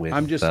get with.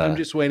 I'm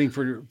just waiting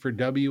for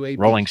WAP.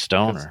 Rolling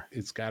Stone.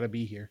 It's got to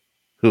be here.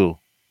 Who?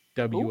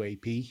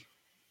 WAP.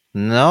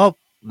 Nope.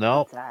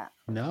 No.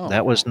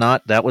 That was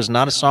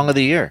not a song of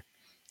the year.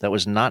 That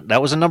was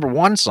a number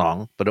one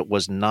song, but it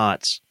was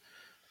not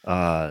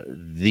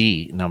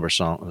the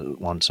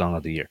one song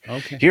of the year.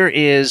 Okay. Here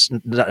is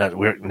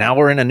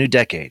we're in a new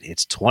decade.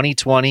 It's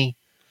 2020.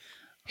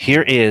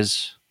 Here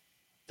is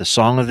the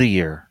song of the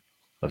year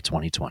of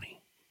 2020.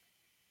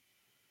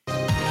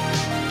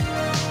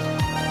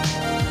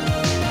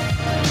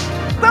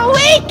 The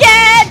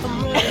Weeknd.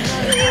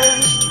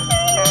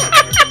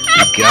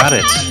 You got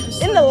it.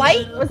 In the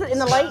light? Was it in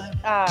the light?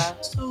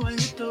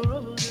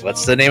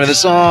 What's the name of the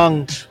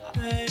song?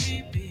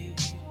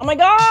 Oh my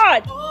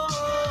God!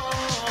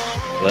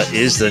 What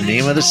is the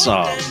name of the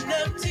song?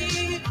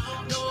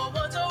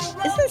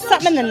 Isn't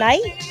something in the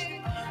night?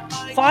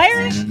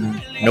 Fire?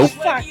 Nope.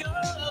 Oh, fuck.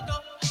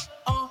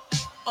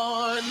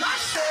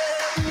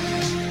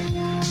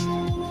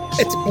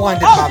 It's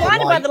Blinded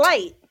By the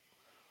Light.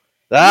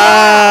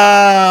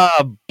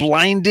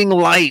 Blinding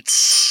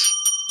Lights.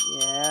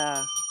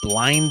 Yeah.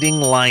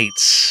 Blinding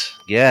Lights.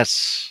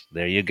 Yes.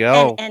 There you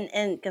go.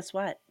 And guess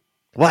what?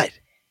 What?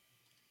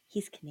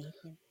 He's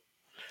Canadian.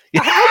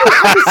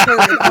 I just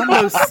heard it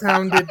almost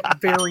sounded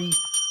very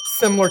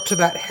similar to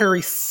that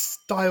Harry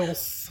Styles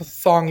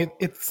song.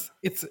 It's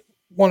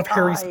one of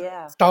Harry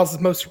Styles'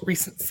 most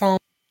recent songs.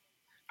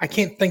 I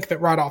can't think of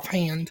it right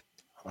offhand.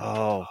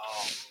 Oh,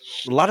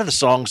 a lot of the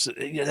songs.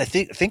 I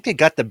think they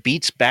got the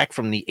beats back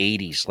from the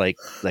 '80s, like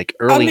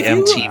early if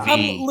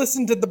MTV. you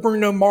listen to the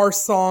Bruno Mars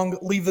song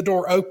 "Leave the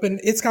Door Open,"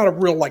 it's got a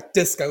real like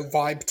disco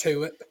vibe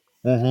to it.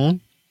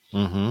 Mm-hmm.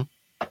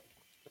 Mm-hmm.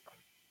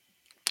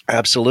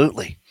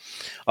 Absolutely.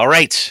 All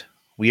right,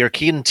 we are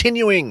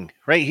continuing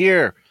right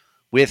here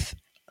with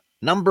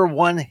number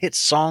one hit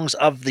songs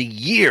of the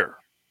year.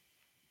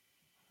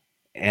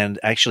 And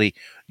actually,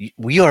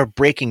 we are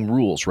breaking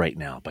rules right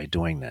now by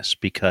doing this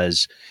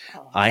because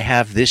I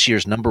have this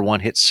year's number one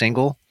hit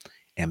single,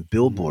 and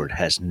Billboard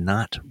has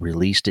not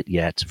released it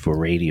yet for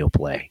radio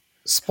play.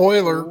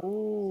 Spoiler.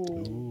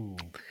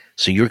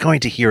 So you're going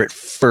to hear it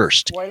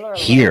first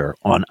here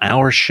on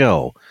our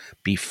show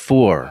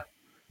before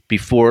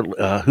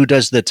who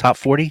does the top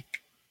 40?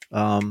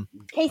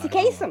 Casey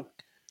Kasem.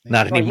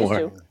 Not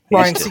anymore.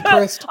 Ryan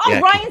Seacrest.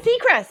 Ryan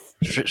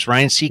Seacrest.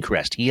 Ryan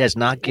Seacrest. He has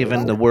not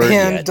given the word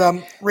yet.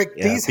 And Rick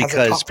Dees because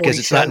has a top 40 because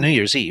it's show. not New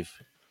Year's Eve.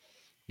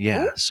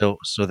 Yeah, so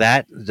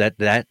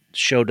that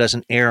show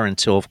doesn't air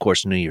until, of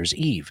course, New Year's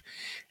Eve,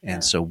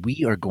 and so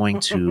we are going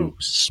to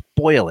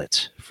spoil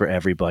it for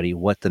everybody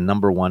what the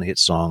number one hit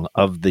song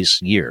of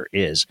this year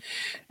is,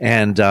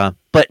 and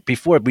but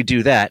before we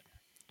do that,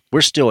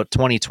 we're still at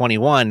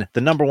 2021.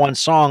 The number one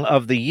song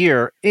of the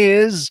year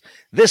is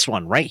this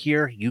one right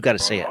here. You got to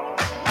say it.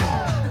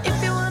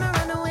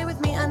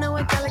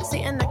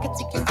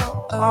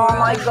 Oh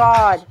my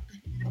God.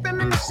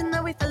 Premonition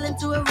that we fell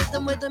into a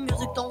rhythm where the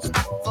music don't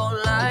stop for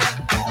life.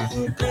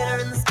 Glitter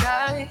in the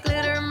sky,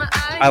 glitter in my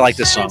eyes. I like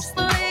this song.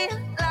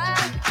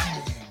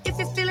 If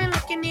you're feeling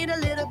like you need a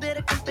little bit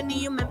of company,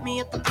 you met me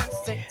at the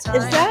perfect time.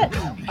 Is that?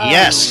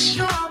 Yes.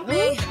 You want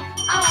me,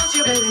 I want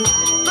you, baby.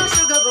 My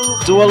sugar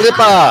boo. Dua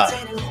Lipa.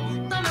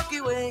 The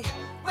Milky Way,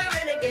 we're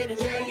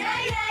renegading.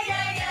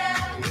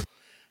 Yeah.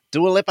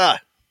 Dua Lipa.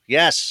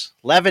 Yes.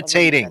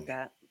 Levitating.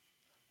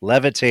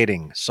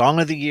 Levitating. Song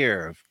of the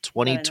year of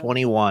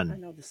 2021. I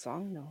know the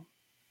song, though.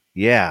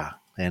 Yeah.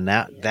 And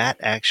that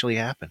actually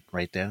happened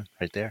right there.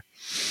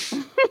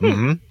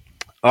 Mm-hmm.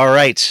 All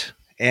right.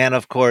 And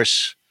of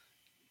course,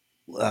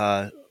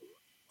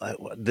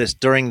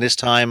 during this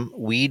time,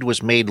 weed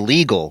was made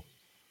legal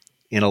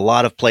in a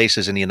lot of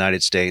places in the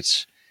United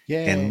States.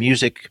 Yay. And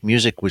music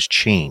was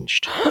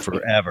changed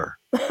forever.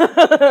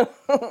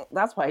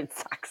 That's why it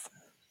sucks.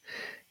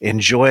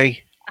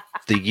 Enjoy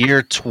the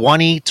year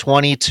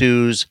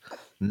 2022's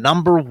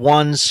number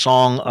one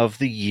song of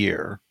the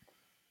year.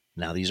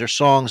 Now, these are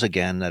songs,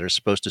 again, that are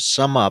supposed to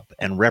sum up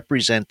and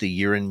represent the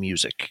year in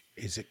music.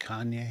 Is it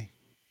Kanye?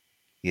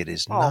 It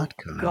is not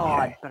Kanye.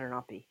 God, better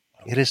not be.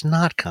 It is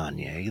not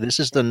Kanye. This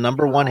is the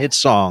number one hit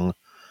song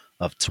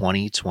of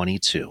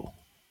 2022.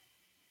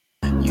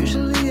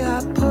 Usually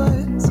I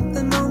put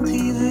something on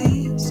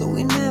TV, so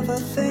we never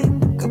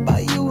think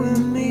about you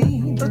and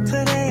me. But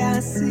today I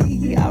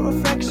see our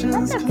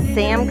reflections. Is that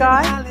Sam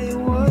guy?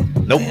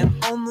 Nope.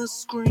 On the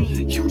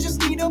screen. You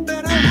just need a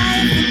better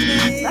life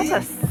than me. That's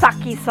a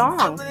sucky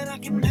song. I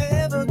can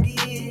never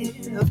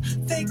give.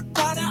 Think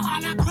about it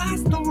all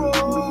across the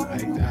road.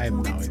 I have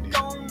no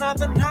idea. Now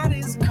the night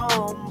is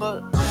come,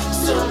 but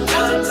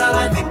sometimes all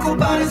I think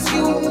about is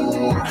you.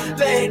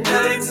 Late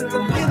nights in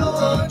the middle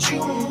of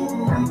June.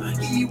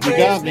 You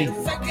got me.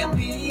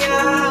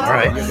 All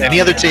right.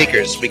 Any other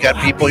takers? We got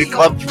people here.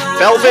 Club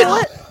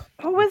Velvet.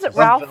 Who is it,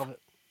 Ralph?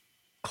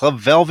 Club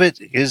Velvet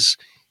is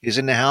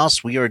in the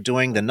house. We are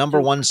doing the number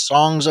one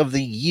songs of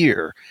the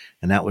year,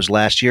 and that was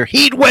last year.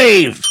 Heat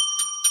Wave.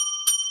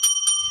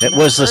 It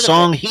was the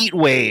song Heat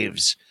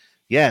Waves.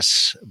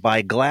 Yes,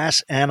 by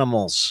Glass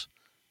Animals.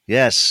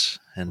 Yes,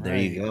 and there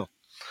you go.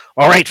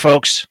 All right,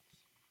 folks.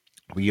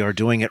 We are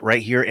doing it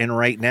right here and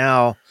right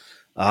now.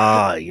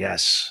 Ah,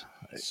 yes.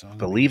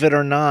 Believe it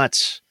or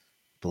not,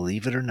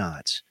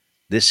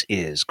 this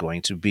is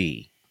going to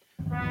be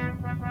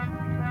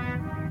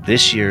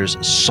this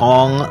year's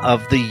Song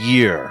of the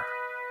Year.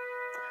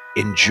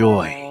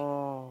 Enjoy.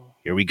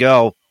 Here we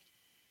go.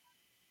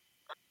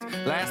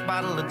 Last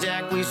bottle of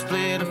Jack, we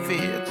split a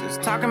fifth.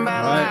 Just talking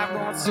about life,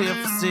 going sip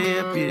for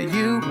sip. Yeah,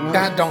 you.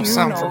 That don't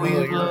sound know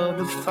familiar. you love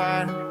to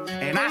fight,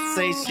 and I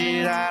say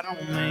shit I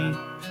don't mean,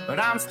 but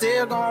I'm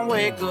still gonna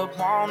wake up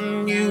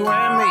on you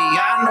and me.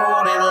 I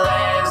know that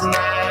last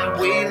night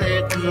we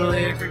let the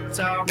liquor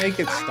talk. Make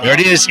it stop. There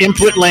it is,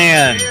 Input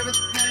Land.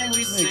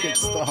 Make it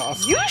stop.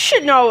 You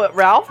should know it,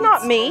 Ralph,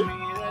 not me.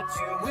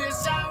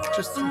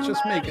 Just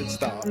make it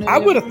stop. I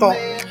would have thought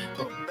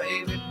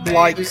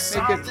like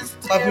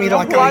Love Me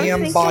Like I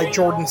Am by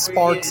Jordan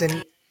Sparks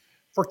and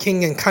For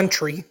King and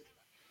Country.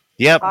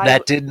 Yep,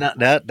 that did not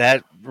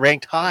that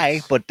ranked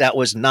high, but that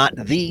was not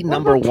the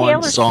number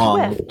one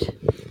song.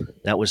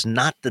 That was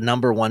not the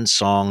number one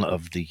song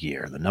of the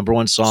year. The number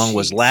one song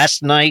was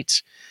Last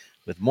Night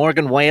with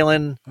Morgan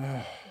Wallen.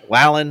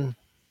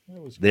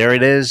 There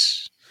it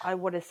is. I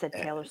would have said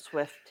Taylor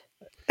Swift.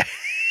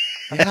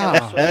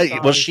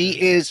 Well,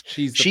 she's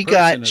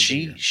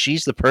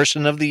the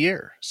person of the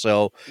year.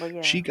 So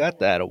she got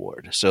that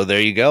award. So there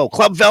you go.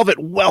 Club Velvet,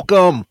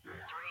 welcome.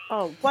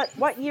 Oh,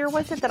 what year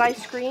was it that I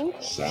screamed?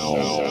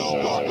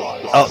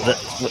 Oh,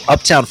 the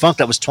Uptown Funk.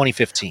 That was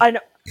 2015. I know.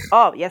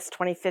 Oh, yes,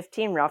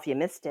 2015, Ralph. You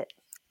missed it.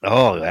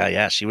 Oh,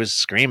 yeah, she was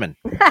screaming.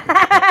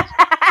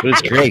 It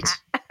was great.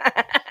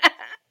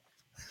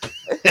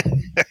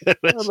 I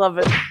love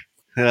it.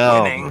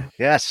 Oh,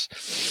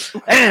 yes.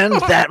 And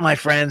that, my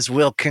friends,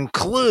 will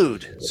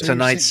conclude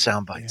tonight's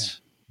Soundbites.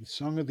 Yeah, the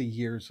song of the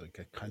year is like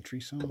a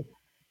country song?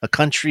 A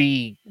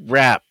country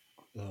rap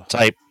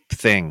type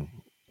thing.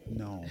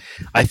 No.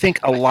 I think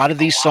a lot of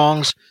these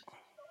songs,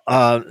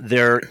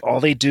 all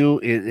they do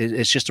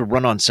is just a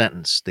run-on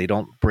sentence. They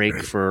don't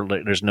break for,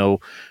 there's no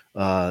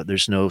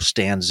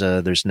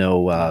stanza, there's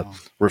no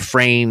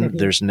refrain,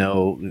 there's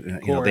no,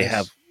 they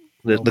have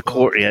the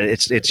chord. Yeah,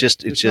 it's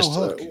just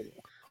no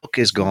hook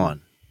is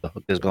gone. The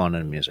hook is gone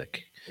in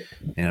music.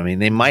 I mean,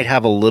 they might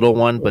have a little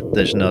one, but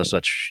there's no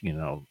such,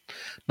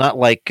 not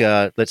like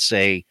let's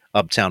say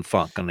Uptown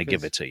Funk. I'm gonna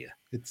give it to you.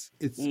 It's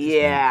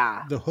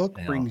the hook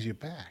brings you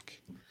back.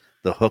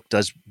 The hook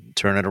does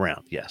turn it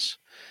around, yes.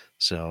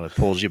 So it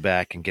pulls you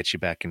back and gets you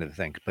back into the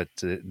thing. But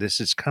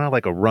this is kind of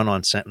like a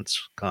run-on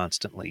sentence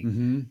constantly.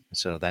 Mm-hmm.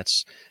 So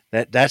that's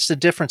the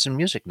difference in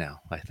music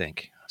now, I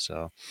think.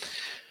 So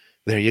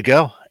there you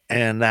go.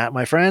 And that,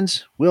 my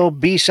friends, will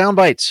be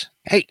Soundbites.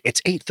 Hey,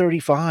 it's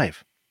 8:35.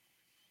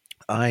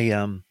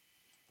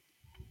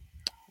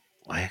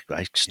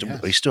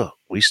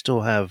 We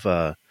still have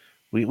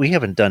we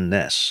haven't done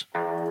this.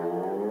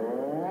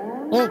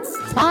 It's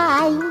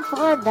time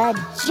for the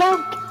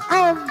joke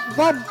of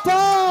the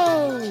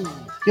day.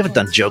 We haven't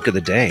done joke of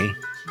the day.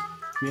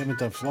 We haven't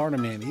done Florida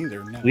Man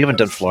either. No, we haven't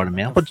done Florida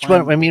Man, but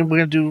I mean, we're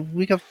gonna do.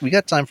 We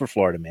got time for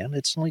Florida Man.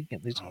 It's like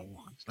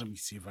let me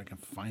see if I can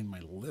find my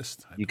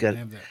list. You got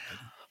have that.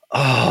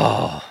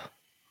 Oh,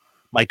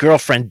 my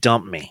girlfriend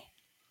dumped me,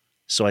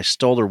 so I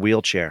stole her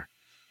wheelchair.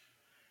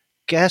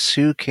 Guess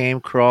who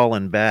came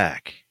crawling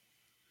back?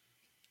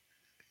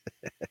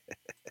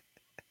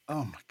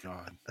 Oh my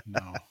God,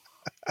 no.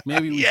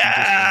 Maybe we should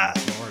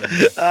just go to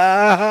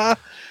Florida.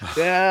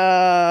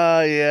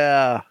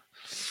 Yeah.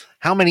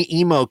 How many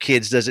emo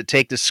kids does it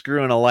take to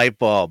screw in a light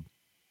bulb?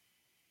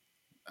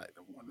 I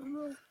don't want to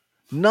know.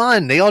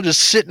 None. They all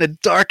just sit in the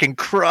dark and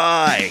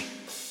cry.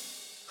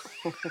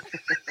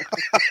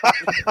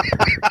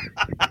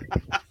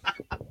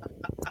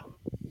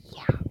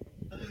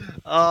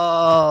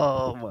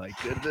 Oh my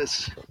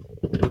goodness.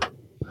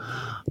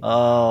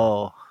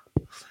 Oh.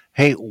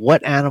 Hey,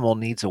 what animal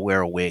needs to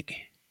wear a wig?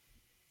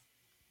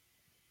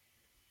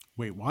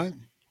 Wait, what?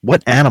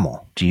 What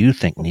animal do you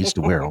think needs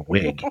to wear a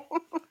wig? An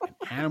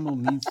animal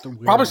needs to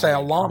wear probably say a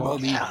llama.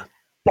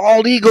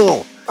 Bald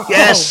eagle.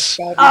 Yes.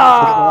 Bald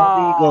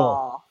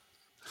eagle.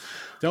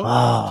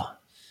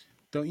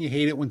 Don't you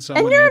hate it when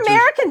someone And you're answers?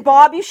 American,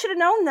 Bob. You should have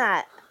known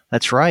that.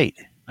 That's right.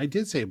 I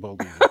did say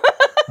bald eagle.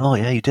 Oh,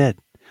 yeah, you did.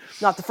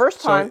 Not the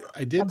first time.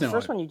 I did Not know the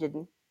first it. one you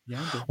didn't.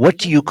 Yeah, I did. What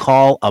do you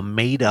call a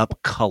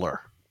made-up color?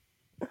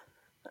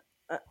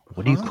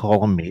 What do you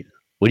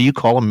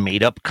call a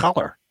made-up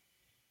color?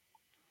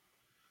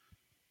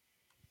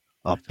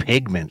 A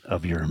pigment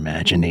of your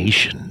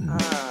imagination.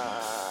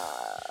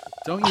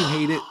 Don't you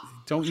hate it?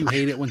 Don't you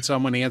hate it when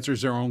someone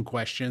answers their own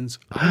questions?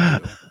 I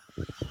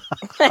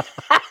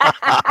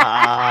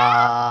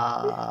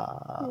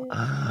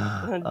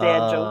do.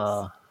 Dad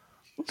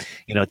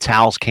jokes.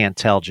 Towels can't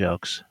tell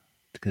jokes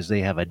because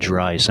they have a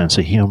dry sense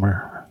of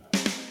humor.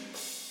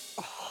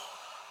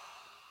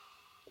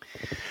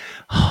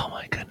 Oh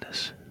my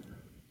goodness.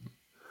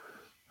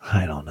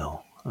 I don't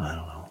know.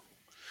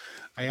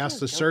 I asked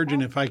the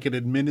surgeon if I could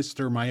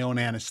administer my own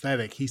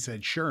anesthetic. He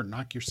said, "Sure,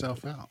 knock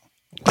yourself out."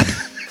 I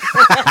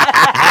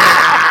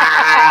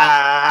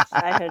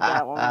heard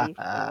that one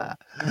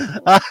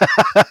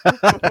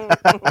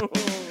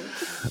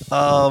before.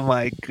 Oh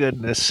my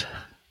goodness.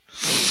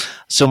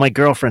 So my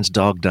girlfriend's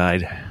dog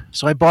died.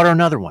 So I bought her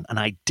another one, an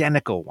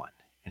identical one.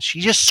 And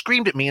she just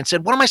screamed at me and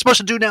said, "What am I supposed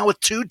to do now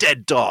with two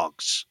dead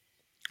dogs?"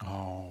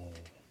 Oh,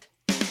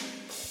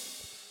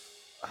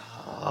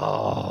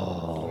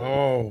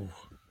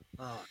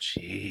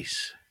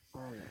 jeez.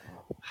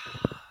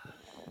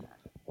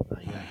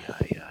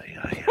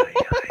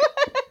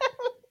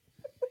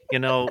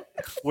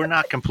 We're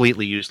not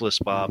completely useless,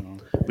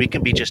 Bob. We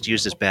can be just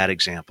used as bad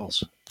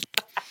examples.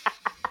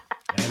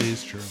 That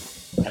is true.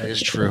 That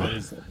is true.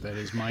 That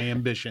is my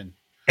ambition.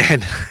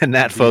 And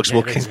that, folks,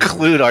 will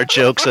conclude our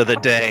jokes of the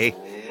day.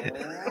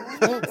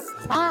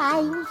 It's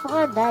time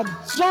for the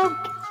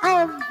joke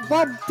of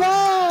the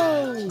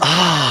day.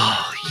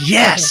 Oh,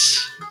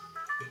 yes.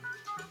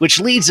 Which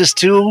leads us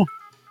to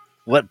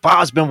what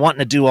Bob's been wanting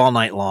to do all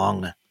night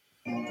long.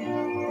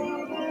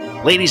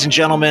 Ladies and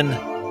gentlemen,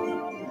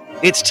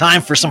 it's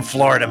time for some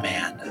Florida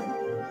Man.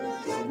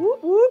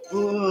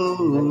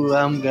 Ooh,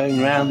 I'm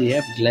going round the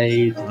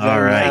Everglades.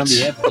 All right.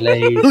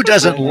 Who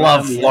doesn't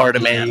love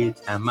Florida Man?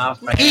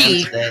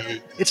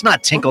 It's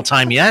not tinkle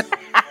time yet.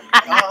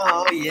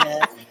 Oh,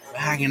 yeah. We're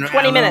hanging around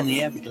 20 minutes. on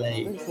the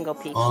Everglades. You can go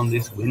pee. On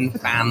this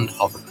wind-fanned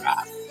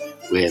hovercraft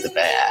with a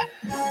bear.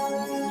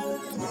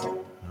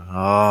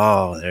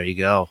 Oh, there you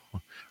go.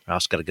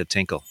 Ralph's got a good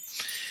tinkle.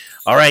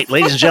 All right,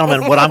 ladies and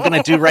gentlemen, what I'm going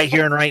to do right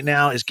here and right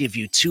now is give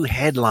you two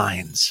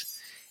headlines,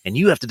 and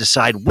you have to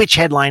decide which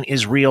headline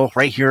is real.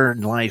 Right here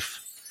in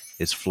life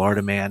is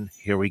Florida Man.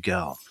 Here we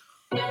go.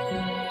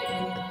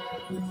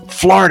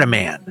 Florida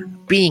man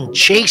being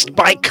chased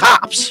by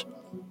cops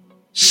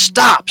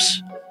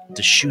stops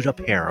to shoot up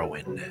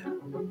heroin.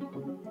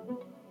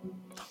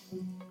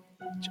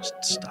 Just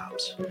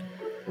stops.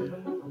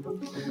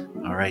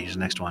 All right, here's the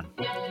next one.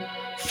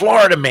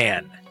 Florida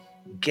man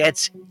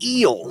gets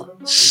eel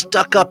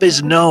stuck up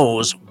his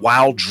nose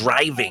while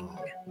driving.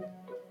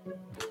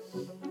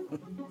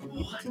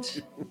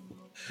 What?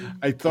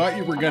 I thought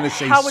you were going to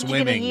say How would swimming.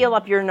 you get an eel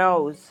up your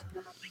nose?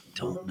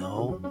 Don't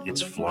know.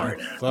 It's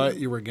Florida. I thought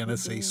you were going to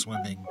say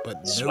swimming, but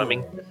no.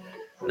 Swimming?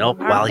 Nope,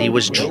 while he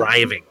was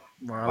driving.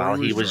 While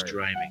he was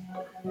driving.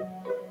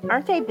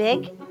 Aren't they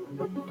big?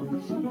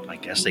 I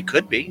guess they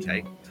could be.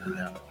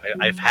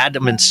 I've had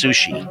them in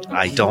sushi.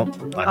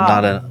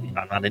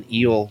 I'm not an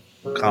eel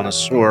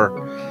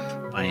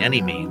connoisseur by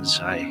any means.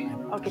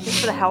 Okay,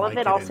 just for the hell of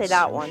it, I'll say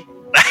that one.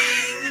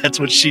 That's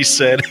what she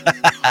said.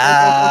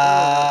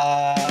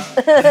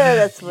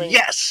 That's funny.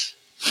 Yes.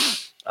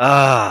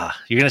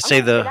 You're gonna say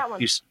you're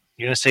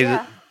gonna say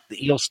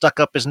the eel stuck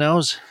up his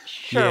nose?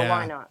 Sure,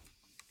 why not?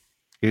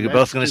 You're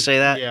both gonna say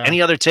that? Yeah.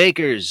 Any other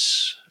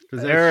takers?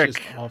 Eric,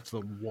 just off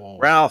the wall.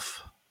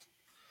 Ralph,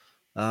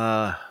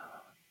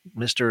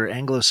 Mr.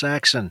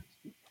 Anglo-Saxon.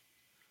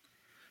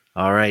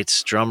 All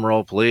right, drum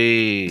roll,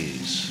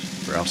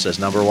 please. Ralph says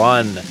number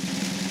one.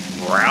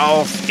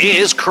 Ralph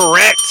is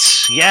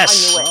correct.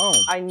 Yes.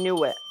 I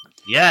knew it.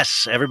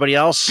 Yes. Everybody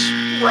else?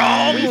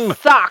 Wrong. We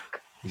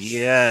suck.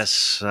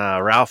 Yes.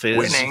 Ralph is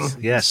winning.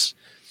 Yes.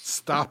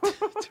 Stop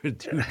to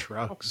do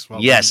drugs.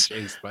 While yes.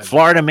 being chased by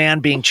Florida man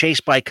being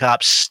chased by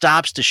cops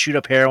stops to shoot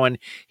up heroin.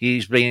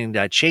 He's being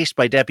chased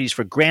by deputies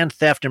for grand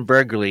theft and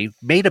burglary.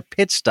 Made a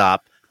pit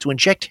stop to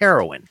inject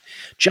heroin.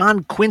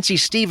 John Quincy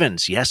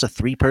Stevens, yes, a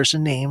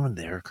three-person name.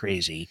 They're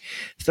crazy.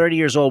 30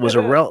 years old, was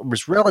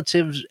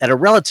at a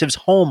relative's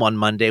home on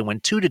Monday when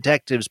two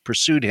detectives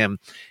pursued him.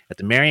 At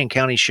the Marion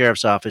County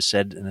Sheriff's Office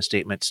said in a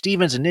statement,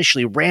 Stevens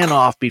initially ran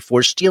off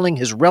before stealing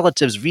his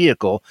relative's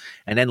vehicle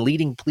and then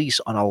leading police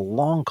on a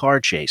long car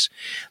chase.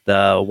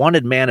 The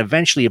wanted man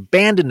eventually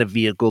abandoned the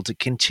vehicle to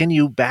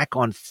continue back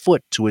on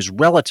foot to his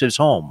relative's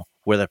home,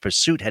 where the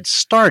pursuit had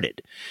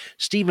started.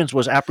 Stevens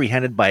was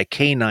apprehended by a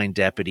K-9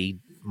 deputy,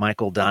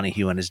 Michael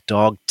Donahue, and his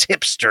dog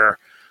Tipster,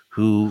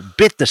 who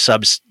bit the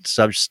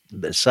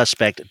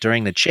suspect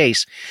during the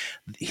chase.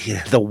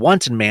 The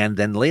wanted man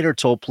then later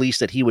told police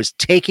that he was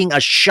taking a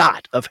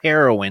shot of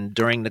heroin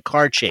during the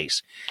car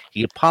chase.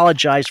 He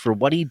apologized for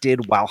what he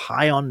did while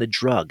high on the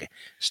drug.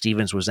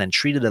 Stevens was then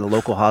treated at a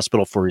local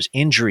hospital for his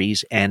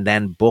injuries and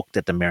then booked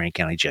at the Marion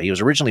County Jail. He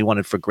was originally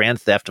wanted for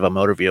grand theft of a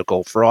motor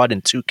vehicle, fraud,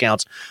 and 2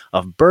 counts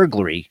of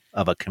burglary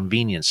of a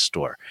convenience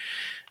store.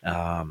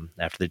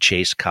 After the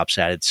chase, cops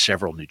added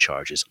several new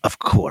charges, of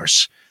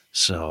course.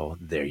 So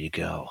there you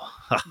go.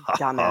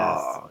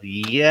 Dumbass.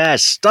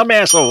 Yes,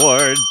 Dumbass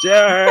Award.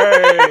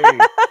 Yay!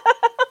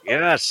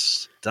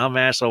 Yes,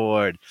 Dumbass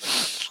Award.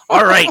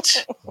 All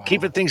right, wow.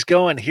 Keeping things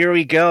going. Here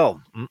we go.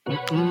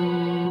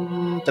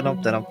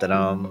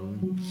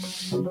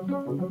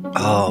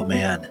 Oh,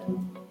 man.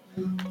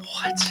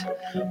 What?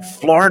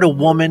 Florida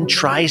woman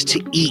tries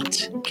to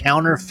eat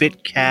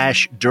counterfeit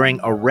cash during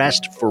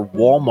arrest for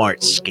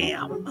Walmart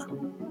scam.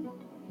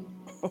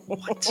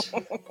 What?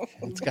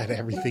 It's got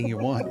everything you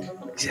want.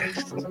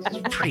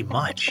 Pretty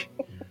much.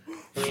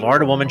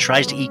 Florida woman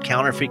tries to eat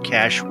counterfeit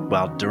cash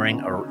while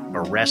during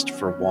arrest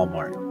for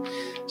Walmart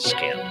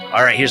scam.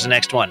 All right, here's the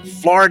next one.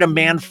 Florida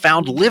man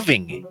found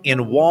living in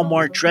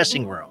Walmart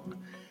dressing room.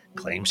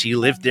 Claims he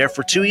lived there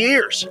for 2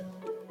 years.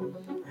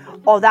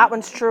 Oh, that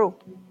one's true.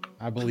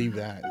 I believe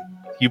that.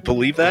 You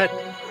believe that?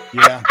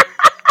 Yeah.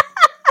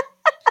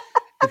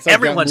 Like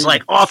everyone's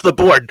like off the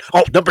board.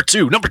 Oh, number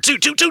two. Number two.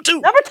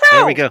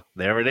 There we go.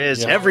 There it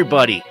is. Yeah.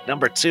 Everybody.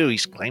 Number 2.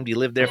 He's claimed he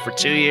lived there for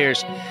 2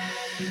 years.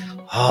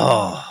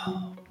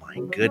 Oh, my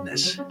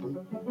goodness.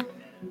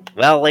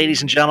 Well,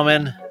 ladies and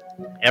gentlemen,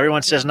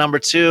 everyone says number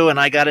 2, and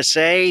I got to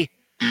say,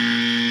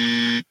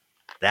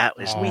 that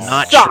is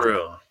not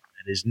true.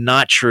 That is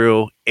not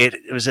true. It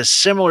was a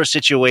similar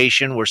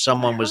situation where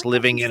someone was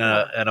living in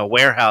a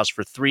warehouse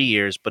for 3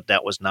 years, but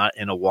that was not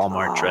in a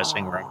Walmart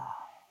dressing room.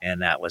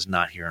 And that was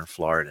not here in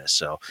Florida.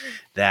 So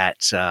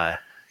that,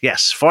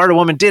 yes, Florida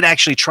woman did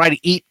actually try to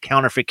eat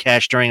counterfeit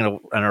cash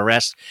during an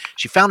arrest.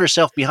 She found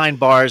herself behind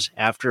bars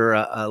after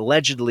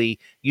allegedly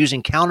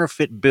using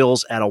counterfeit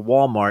bills at a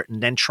Walmart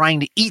and then trying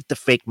to eat the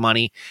fake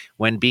money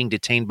when being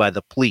detained by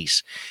the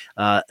police.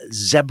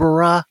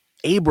 Zebra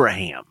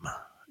Abraham.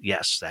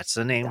 Yes, that's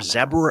the name.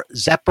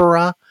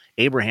 Zebra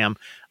Abraham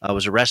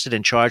was arrested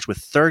and charged with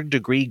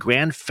third-degree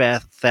grand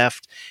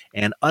theft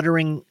and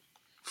uttering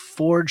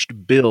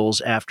forged bills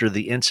after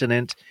the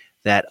incident.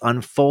 that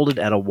unfolded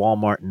at a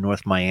Walmart in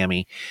North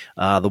Miami.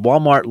 The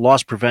Walmart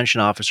loss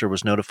prevention officer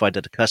was notified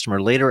that the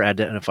customer, later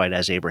identified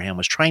as Abraham,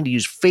 was trying to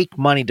use fake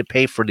money to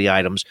pay for the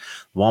items.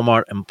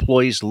 Walmart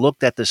employees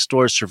looked at the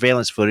store's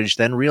surveillance footage,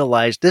 then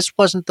realized this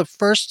wasn't the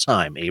first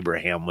time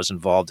Abraham was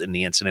involved in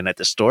the incident at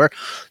the store.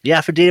 The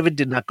affidavit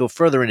did not go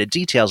further into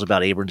details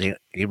about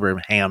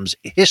Abraham's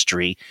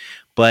history,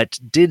 but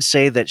did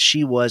say that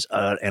she was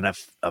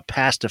a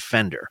past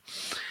offender.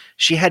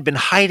 She had been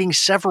hiding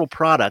several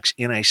products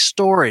in a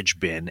storage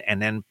bin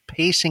and then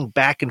pacing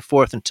back and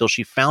forth until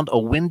she found a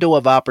window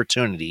of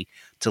opportunity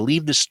to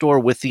leave the store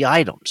with the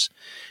items.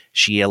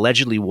 She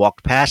allegedly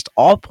walked past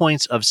all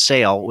points of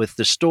sale with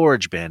the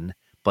storage bin,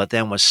 but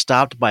then was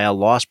stopped by a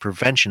loss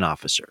prevention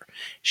officer.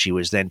 She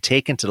was then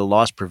taken to the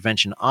loss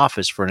prevention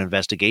office for an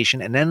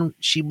investigation, and then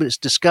she was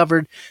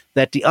discovered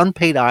that the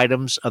unpaid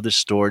items of the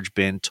storage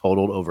bin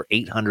totaled over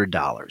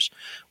 $800.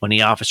 When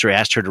the officer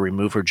asked her to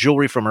remove her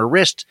jewelry from her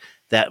wrist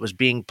that was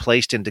being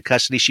placed into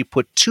custody, she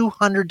put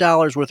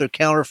 $200 worth of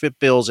counterfeit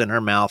bills in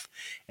her mouth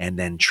and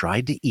then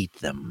tried to eat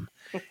them.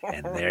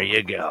 And there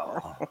you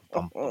go.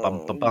 Bum,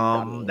 bum, bum,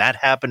 bum. That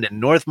happened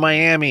in North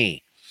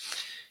Miami.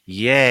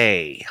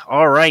 Yay.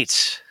 All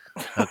right.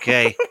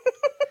 Okay.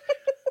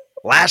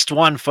 Last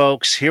one,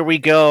 folks. Here we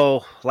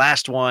go.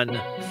 Last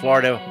one.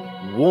 Florida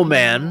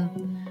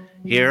woman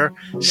here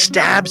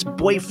stabs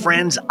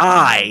boyfriend's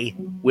eye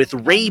with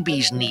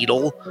rabies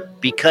needle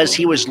because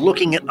he was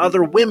looking at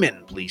other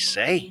women, please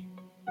say.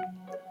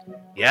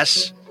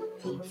 Yes.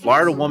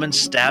 Florida woman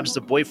stabs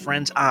the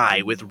boyfriend's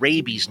eye with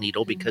rabies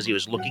needle because he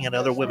was looking at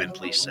other women,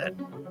 police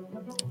said.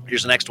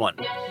 Here's the next one.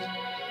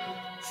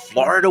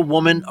 Florida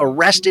woman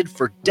arrested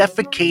for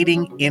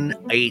defecating in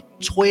a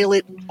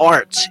toilet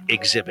arts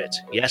exhibit.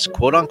 Yes,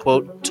 quote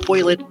unquote,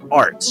 toilet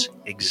arts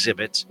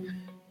exhibit.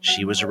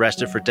 She was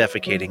arrested for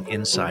defecating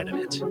inside of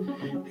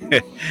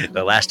it.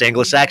 The last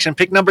Anglo-Saxon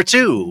picked number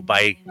 2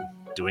 by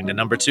doing the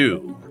number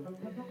 2.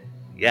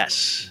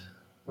 Yes.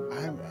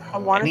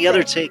 Any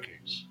other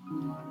takers?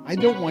 I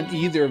don't want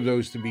either of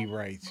those to be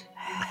right.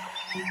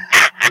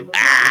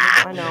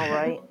 I know,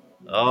 right?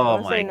 Oh,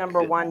 I'll say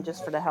number 1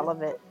 just for the hell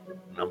of it.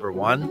 Number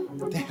 1?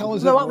 What the hell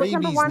is No, a what was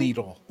number rabies 1?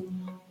 needle?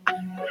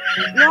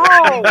 No.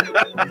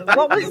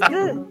 What was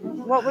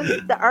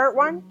the art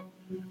one?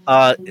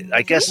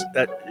 I guess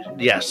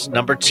yes,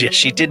 number 2.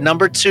 She did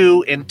number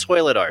 2 in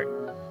toilet art.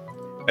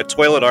 A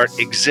toilet art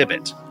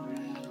exhibit.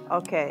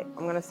 Okay,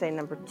 I'm gonna say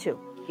number 2,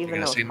 even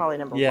though it's probably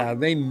number 1. Yeah,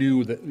 they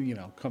knew that.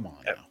 Come on.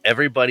 Now.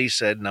 Everybody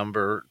said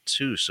number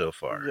 2 so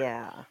far.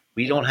 Yeah.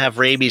 We don't have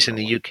rabies in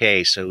the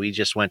UK, so we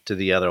just went to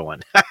the other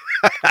one.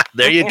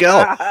 There you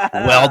go.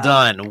 Well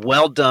done.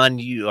 Well done.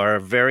 You are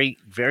very,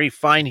 very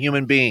fine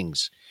human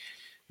beings.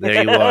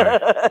 There you are.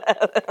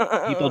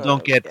 People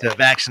don't get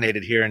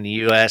vaccinated here in the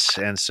U.S.,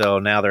 and so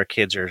now their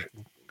kids are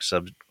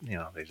they're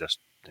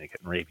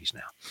getting rabies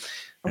now,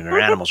 and their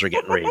animals are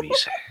getting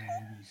rabies.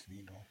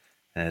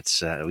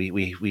 That's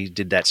we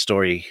did that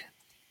story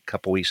a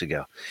couple weeks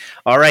ago.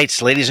 All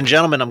right, ladies and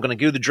gentlemen, I'm going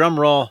to do the drum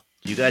roll.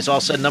 You guys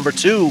all said number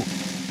 2,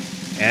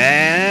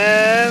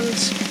 and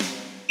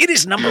it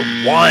is number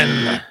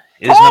 1.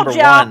 It is number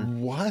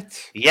 1.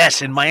 What?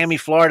 Yes, in Miami,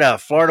 Florida. A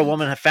Florida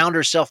woman found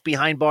herself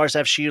behind bars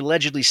after she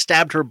allegedly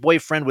stabbed her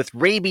boyfriend with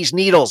rabies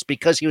needles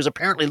because he was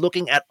apparently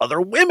looking at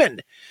other women.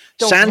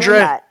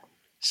 Sandra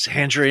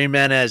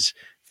Jimenez,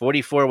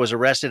 44, was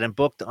arrested and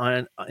booked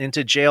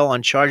into jail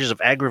on charges of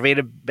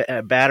aggravated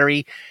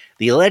battery.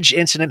 The alleged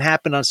incident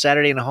happened on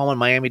Saturday in a home in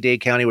Miami-Dade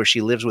County where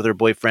she lives with her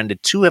boyfriend. The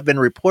two have been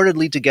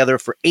reportedly together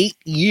for 8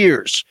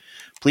 years.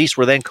 Police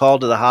were then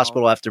called to the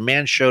hospital after a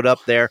man showed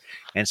up there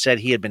and said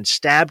he had been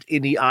stabbed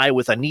in the eye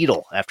with a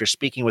needle. After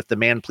speaking with the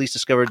man, police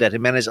discovered that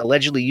Jimenez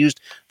allegedly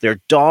used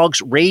their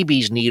dog's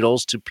rabies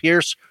needles to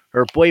pierce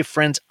her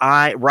boyfriend's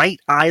right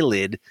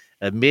eyelid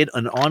amid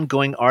an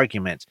ongoing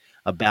argument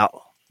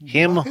about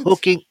him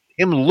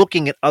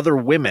looking at other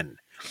women.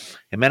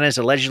 Jimenez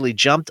allegedly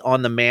jumped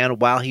on the man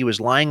while he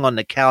was lying on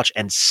the couch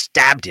and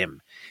stabbed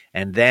him,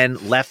 and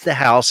then left the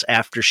house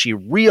after she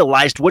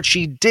realized what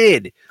she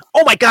did.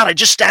 Oh my God, I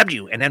just stabbed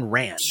you, and then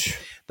ran.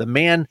 The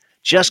man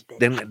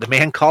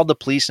called the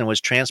police and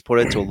was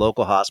transported to a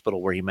local hospital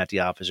where he met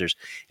the officers.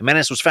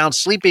 Jimenez was found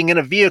sleeping in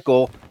a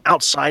vehicle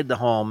outside the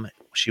home.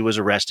 She was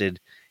arrested,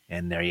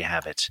 and there you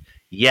have it.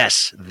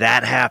 Yes,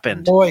 that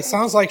happened. Boy,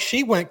 sounds like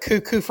she went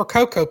cuckoo for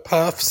Cocoa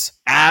Puffs.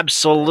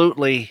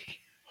 Absolutely.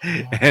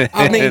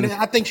 I mean,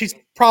 I think she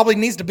probably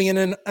needs to be in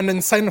an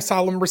insane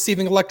asylum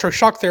receiving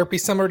electroshock therapy,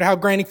 similar to how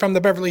Granny from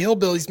the Beverly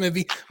Hillbillies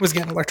movie was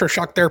getting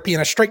electroshock therapy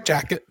in a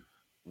straitjacket.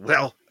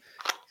 Well,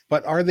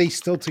 but are they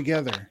still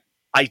together?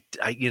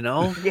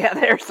 Yeah,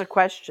 there's the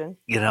question.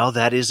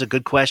 That is a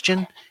good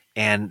question,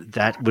 and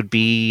that would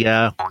be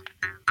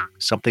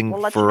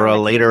something for a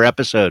later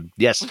episode.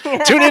 Yes.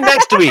 Tune in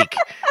next week.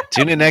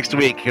 Tune in next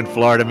week in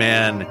Florida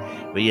Man,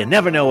 where you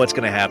never know what's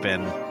going to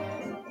happen.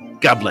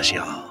 God bless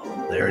y'all.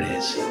 There it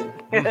is.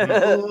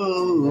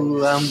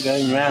 Ooh, I'm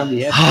going round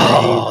the Everglades.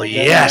 Oh,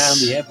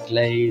 yes.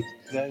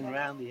 Going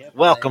round the Everglades.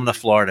 Welcome to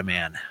Florida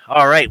Man.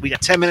 All right, we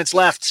got 10 minutes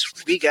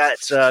left. We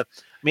got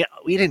mean,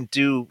 we didn't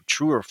do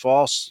true or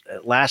false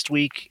last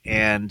week,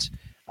 and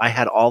I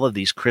had all of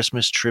these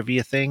Christmas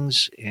trivia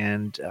things,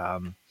 and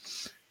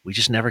we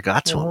just never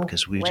got to them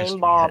because we Blame just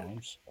Bob.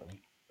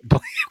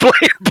 blame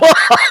Bob.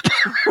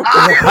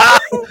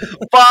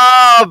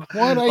 Bob,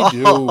 What I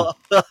do?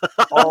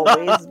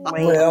 Always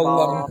blame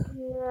Bob.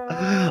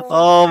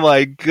 Oh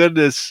my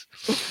goodness.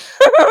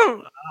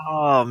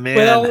 Oh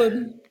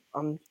man.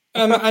 Well,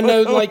 I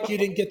know, like, you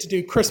didn't get to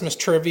do Christmas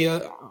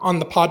trivia on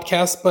the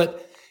podcast,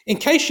 but in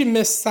case you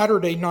missed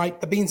Saturday night,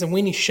 the Beans and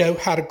Weenie Show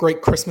had a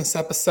great Christmas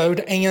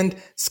episode, and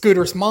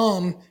Scooter's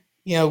mom,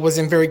 was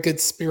in very good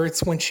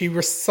spirits when she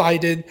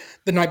recited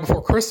the Night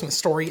Before Christmas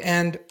story.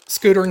 And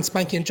Scooter and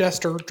Spanky and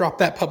Jester dropped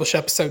that published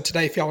episode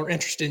today. If y'all are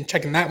interested in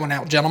checking that one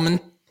out, gentlemen.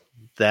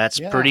 That's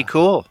pretty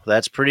cool.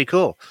 That's pretty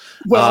cool.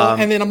 Well,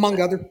 and then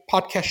among other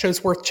podcast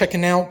shows worth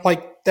checking out,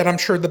 like that I'm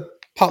sure the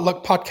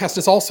Potluck Podcast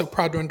is also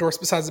proud to endorse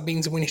besides the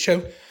Beans and Weenie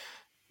Show,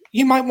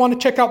 you might want to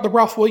check out the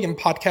Ralph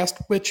Williams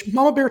Podcast, which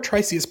Mama Bear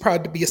Tracy is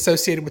proud to be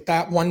associated with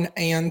that one.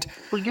 And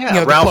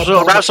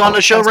Ralph's on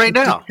the show right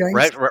now.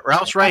 Right,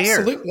 Ralph's right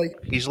Absolutely. here.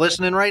 He's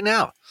listening right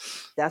now.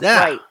 That's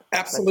right.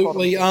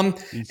 Absolutely. And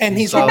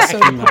he's also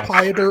the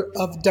proprietor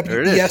of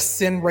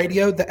WESN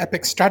Radio, the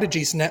Epic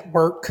Strategies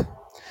Network.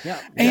 Yeah.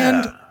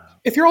 And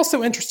if you're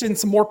also interested in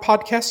some more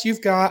podcasts,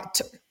 you've got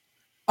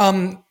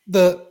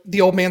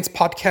the Old Man's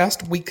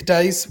Podcast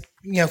weekdays,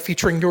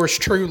 featuring yours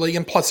truly,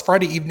 and plus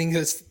Friday evening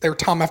is their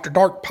Tom After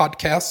Dark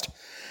podcast.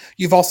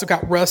 You've also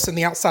got Russ and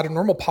the Outside of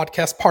Normal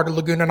podcast, part of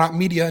Laguna Knot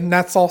Media, and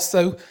that's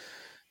also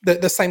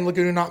the same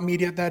Laguna Knot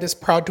Media that is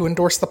proud to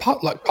endorse the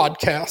Potluck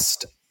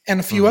Podcast and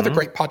a few other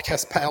great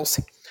podcast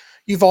pals.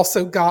 You've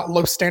also got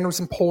Low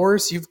Standards and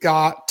Pours. You've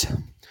got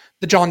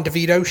the John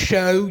DeVito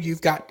Show.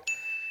 You've got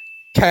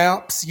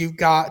Caps. You've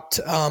got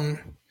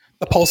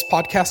the Pulse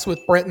Podcast with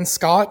Brett and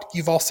Scott.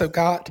 You've also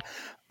got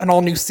an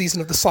all-new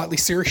season of the Slightly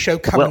Serious Show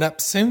coming up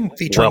soon,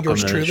 featuring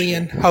yours truly,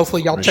 and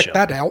hopefully y'all check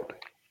that out.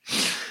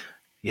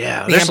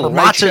 Yeah, the Amber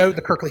Wright Show,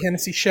 the Kirkley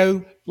Hennessy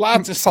Show,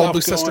 lots of stuff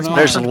going on.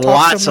 There's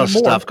lots of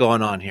stuff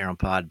going on here on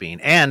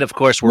Podbean, and of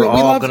course, we're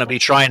all going to be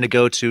trying to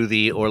go to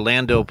the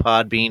Orlando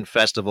Podbean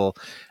Festival.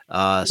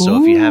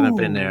 So if you haven't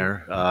been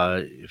there,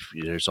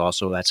 there's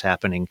also that's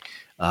happening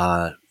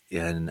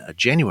in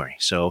January.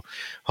 So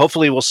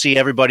hopefully we'll see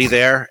everybody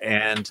there,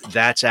 and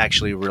that's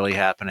actually really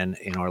happening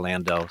in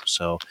Orlando.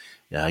 So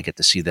I get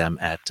to see them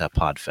at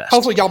Podfest.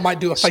 Hopefully y'all might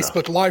do a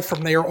Facebook Live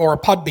from there or a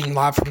Podbean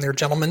Live from there,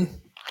 gentlemen.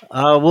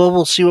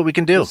 We'll see what we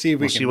can do.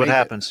 We'll see what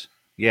happens.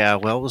 Yeah,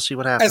 well, we'll see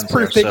what happens. As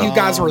proof that you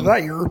guys were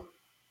there.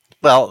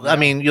 Well, I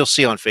mean, you'll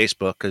see on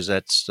Facebook because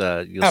that's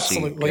you'll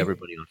Absolutely. see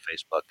everybody on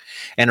Facebook,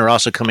 and they're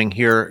also coming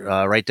here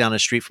right down the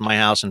street from my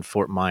house in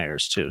Fort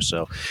Myers too.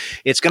 So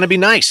it's going to be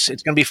nice.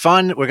 It's going to be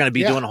fun. We're going to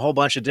be doing a whole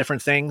bunch of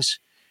different things,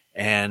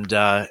 and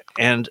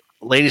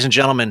ladies and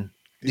gentlemen,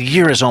 the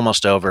year is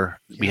almost over.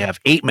 We have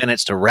 8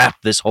 minutes to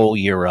wrap this whole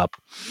year up,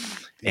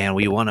 and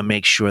we want to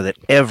make sure that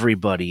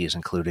everybody is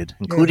included,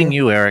 including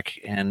you,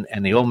 Eric, and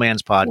the Old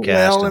Man's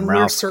Podcast. Well, and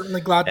Ralph. we're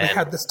certainly glad we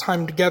had this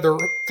time together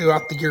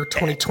throughout the year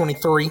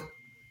 2023.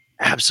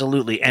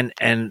 Absolutely, and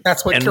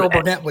that's what Carol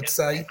Burnett would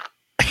say.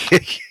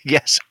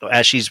 Yes,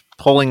 as she's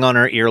pulling on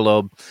her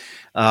earlobe,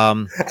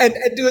 and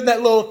doing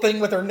that little thing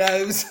with her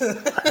nose.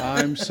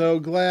 I'm so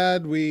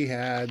glad we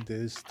had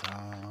this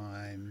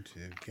time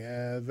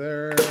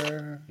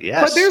together.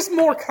 Yes, but there's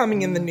more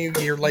coming in the new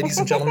year, ladies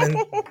and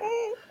gentlemen.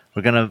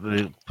 We're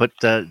gonna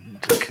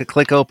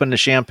click open the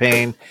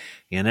champagne.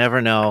 You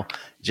never know.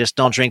 Just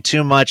don't drink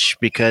too much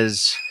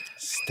because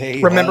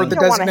remember the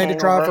designated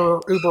driver,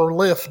 Uber or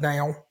Lyft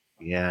now.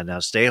 Yeah, now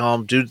stay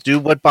home. Do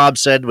what Bob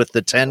said with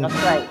the 10. That's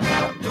right.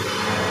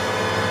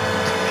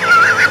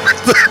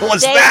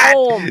 What's Stay that?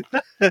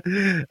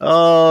 home.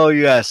 Oh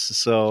yes.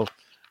 So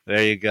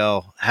there you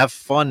go. Have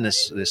fun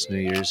this New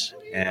Year's,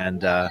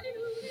 and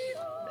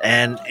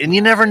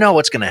you never know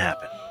what's going to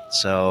happen.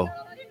 So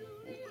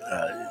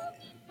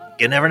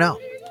you never know.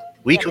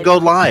 We could go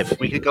live.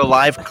 We could go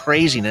live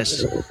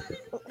craziness,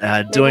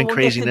 doing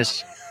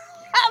craziness.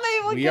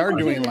 We are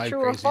doing live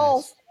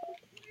craziness.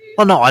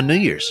 Well, no, on New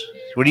Year's.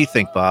 What do you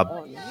think, Bob?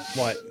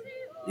 What?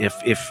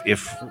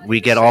 If we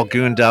get all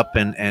gooned up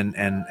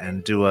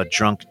and do a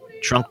drunk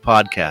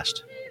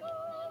podcast?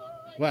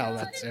 Well,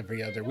 that's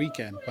every other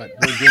weekend, but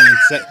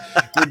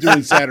we're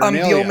doing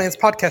Saturnalia. The Old Man's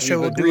Podcast Show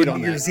will do a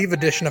New Year's Eve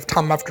edition of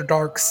Tom After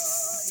Dark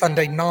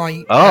Sunday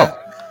night. Oh,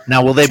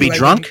 now will they be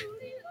drunk?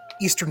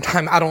 Eastern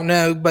time, I don't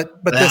know,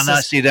 but this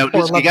is see that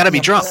you got to be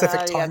drunk.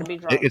 Pacific time.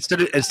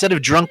 Instead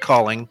of drunk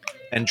calling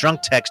and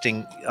drunk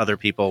texting other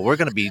people, we're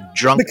going to be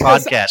drunk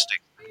podcasting.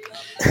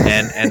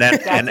 And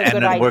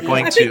we're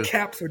going I think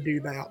Caps would do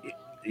that.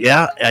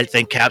 Yeah, I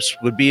think Caps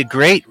would be a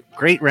great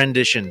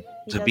rendition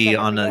to be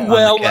on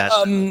the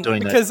cast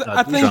doing because that.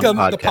 I think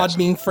the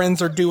Podbean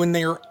friends are doing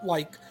their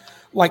like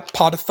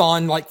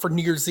podathon like for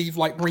New Year's Eve,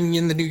 like ringing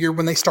in the New Year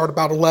when they start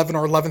about 11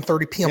 or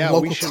 11:30 p.m.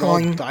 local we should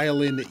time. all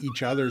dial into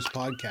each other's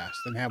podcast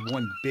and have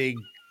one big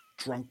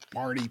drunk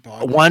party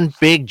podcast. One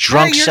big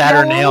drunk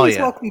Saturnalia. You're always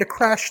welcome to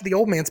crash the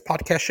Old Man's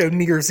Podcast Show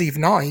New Year's Eve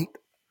night.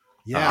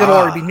 Yeah. It'll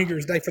already be New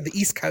Year's Day for the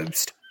East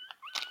Coast.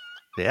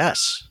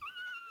 Yes,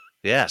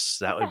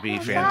 that would be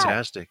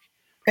fantastic.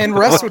 And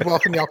Russ would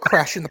welcome y'all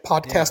crashing the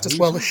podcast as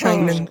well as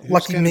Shane and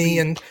Lucky Me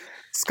and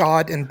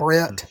Scott and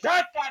Brett.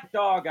 Shut that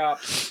dog up.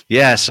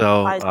 Yeah,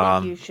 so I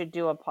think you should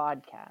do a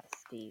podcast,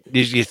 Steve.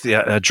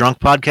 A drunk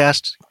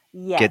podcast?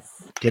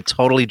 Yes. Get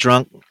totally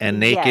drunk and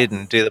naked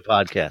and do the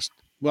podcast.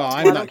 Well,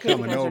 I'm not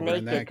coming over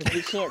in that because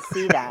we can't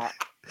see that.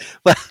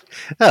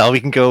 Well, we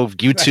can go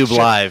YouTube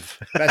live.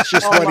 That's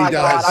just what he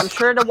does. God, I'm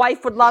sure the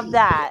wife would love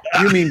that.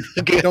 You mean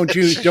don't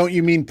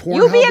you mean Pornhub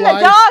You being live?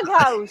 a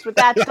doghouse with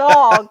that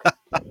dog.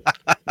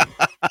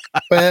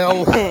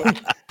 Well.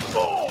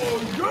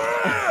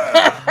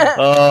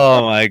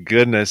 Oh my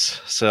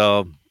goodness.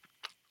 So,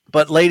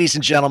 but ladies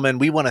and gentlemen,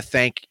 we want to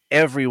thank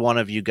every one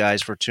of you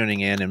guys for tuning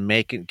in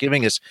and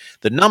giving us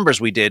the numbers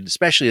we did,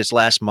 especially this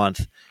last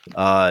month,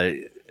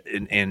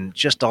 and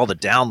just all the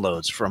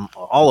downloads from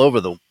all over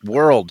the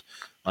world,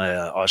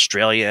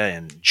 Australia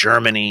and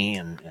Germany,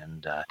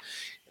 and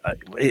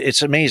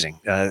it's amazing.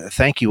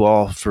 Thank you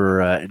all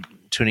for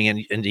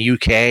tuning in the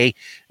UK.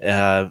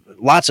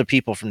 Lots of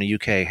people from the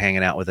UK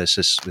hanging out with us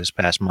this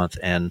past month.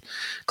 And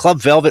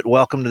Club Velvet,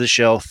 welcome to the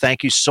show.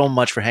 Thank you so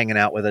much for hanging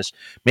out with us.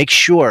 Make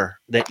sure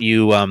that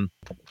you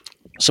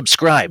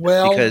subscribe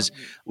because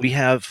we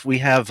have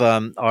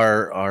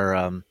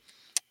our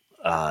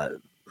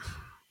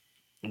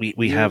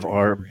we have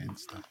our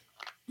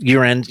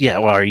year-end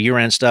our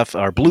year-end stuff,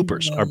 our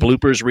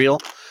bloopers reel.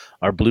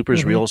 Our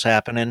bloopers reels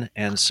happening,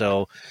 and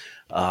so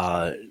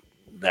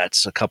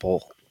that's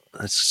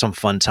some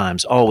fun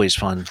times. Always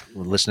fun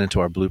listening to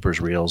our bloopers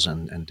reels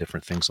and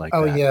different things like that.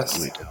 Oh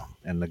yes,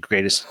 and the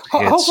greatest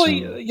hits.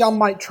 Hopefully, y'all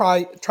might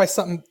try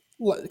something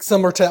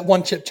similar to that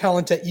one chip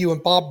challenge that you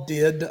and Bob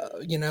did,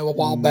 a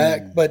while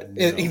back. But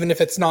even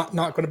if it's not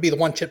going to be the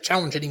one chip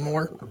challenge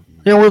anymore,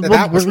 we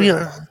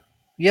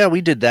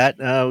did that,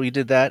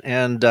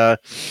 and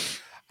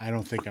I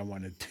don't think I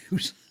want to do.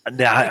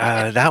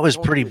 That was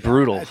pretty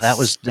brutal. That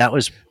was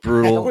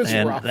brutal, that was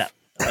rough.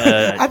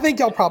 I think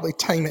y'all probably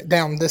tame it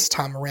down this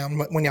time around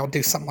when y'all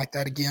do something like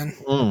that again.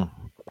 Well,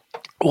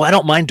 I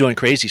don't mind doing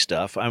crazy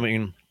stuff. I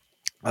mean,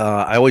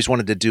 I always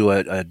wanted to do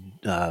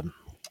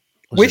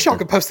wish y'all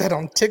could post that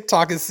on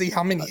TikTok and see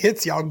how many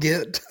hits y'all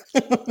get.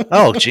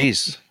 Oh,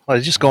 geez. Well,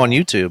 just go on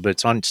YouTube.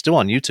 It's still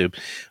on YouTube.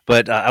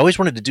 But I always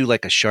wanted to do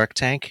like a Shark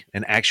Tank,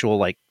 an actual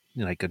like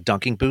a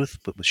dunking booth,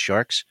 but with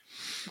sharks.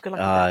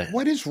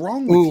 What is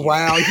wrong with you?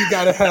 Wow, you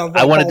gotta have.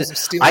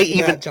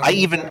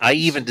 I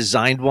even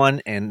designed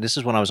one, and this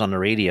is when I was on the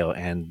radio,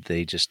 and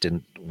they just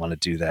didn't want to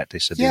do that. They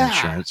said the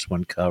insurance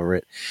wouldn't cover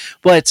it.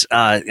 But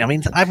I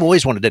mean, I've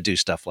always wanted to do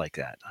stuff like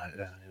that.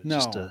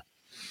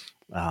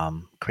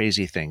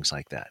 Crazy things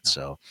like that.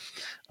 So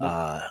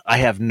I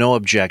have no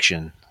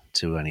objection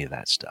to any of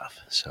that stuff.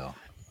 So.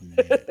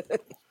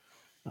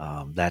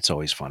 That's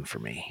always fun for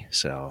me.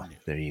 So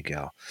there you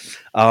go.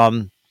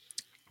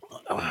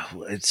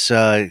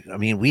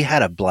 We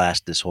had a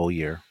blast this whole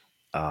year.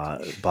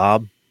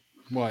 Bob,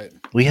 what?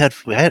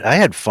 I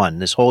had fun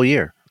this whole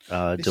year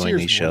doing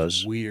these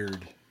shows.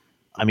 Weird.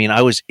 I mean,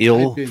 I was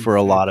ill for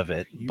a lot of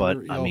it,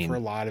 but for a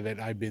lot of it,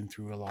 I've been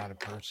through a lot of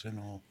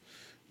personal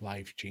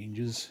life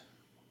changes.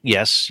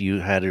 Yes,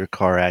 you had your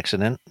car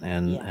accident,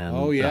 and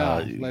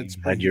let's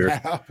bring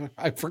that up.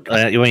 I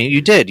forgot.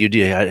 You did.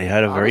 You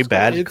had a very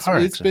bad car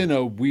accident. It's been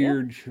a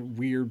weird,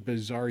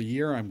 bizarre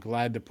year. I'm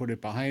glad to put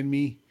it behind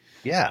me.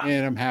 Yeah,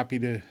 and I'm happy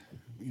to,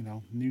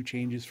 new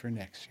changes for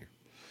next year.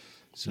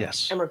 So,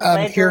 yes,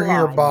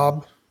 here,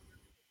 Bob.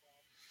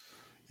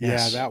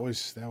 Yeah, that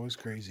was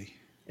crazy.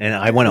 And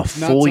I went a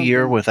full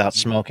year without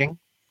smoking.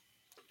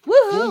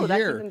 Woohoo!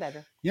 That's even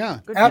better. Yeah,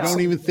 you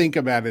don't even think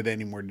about it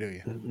anymore, do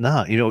you?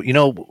 No, you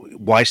know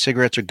why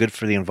cigarettes are good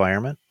for the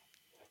environment?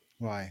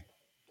 Why?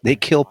 They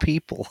kill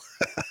people.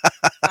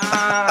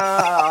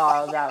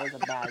 Oh, that was a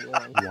bad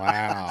one.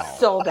 Wow.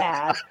 So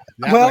bad.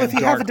 If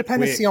you have a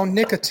dependency on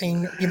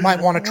nicotine, you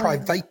might want to try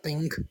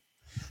vaping.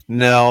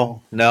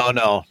 No,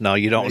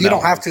 you don't. You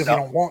don't have to if you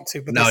don't want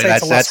to. But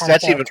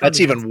that's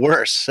even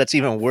worse. That's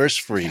even worse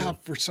for you. Yeah,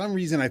 for some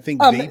reason, I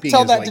think vaping.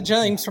 Tell that is to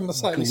James from the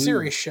Slightly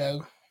Serious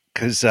Show.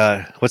 Because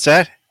what's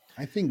that?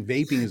 I think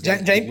vaping is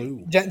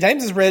glue.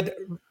 James has read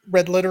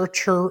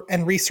literature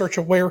and research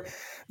of where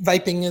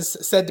vaping is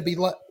said to be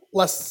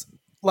less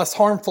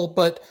harmful,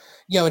 but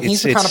and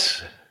he's the kind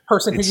of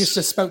person who used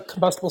to smoke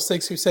combustible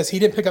cigs who says he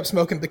didn't pick up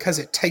smoking because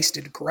it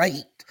tasted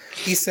great.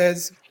 He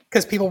says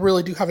because people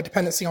really do have a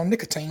dependency on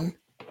nicotine.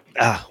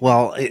 But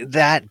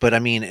I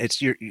mean,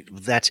 it's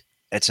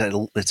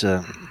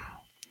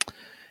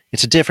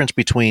a difference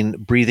between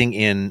breathing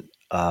in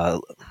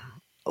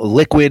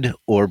liquid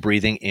or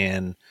breathing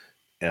in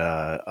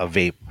a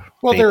vape.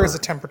 Well, there is a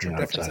temperature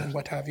difference and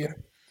what have you.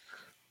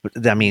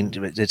 But I mean,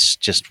 it's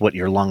just what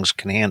your lungs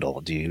can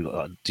handle. Do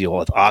you deal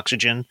with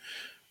oxygen,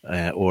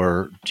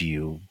 or do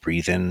you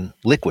breathe in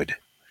liquid?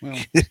 Well,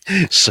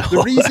 so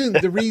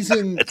the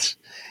reason.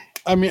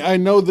 I mean, I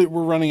know that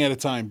we're running out of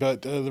time,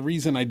 but the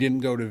reason I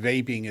didn't go to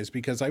vaping is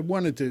because I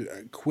wanted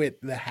to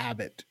quit the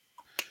habit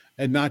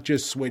And not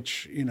just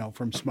switch,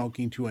 from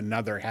smoking to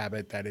another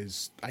habit that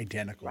is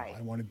identical. Right.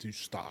 I wanted to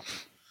stop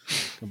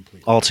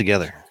completely.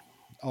 Altogether.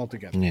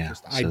 Yeah.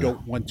 I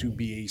don't want to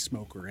be a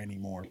smoker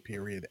anymore,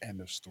 period.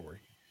 End of story.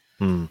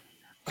 Hmm.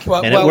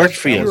 Well, and it worked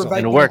for if you. were vaping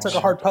And it worked. Took a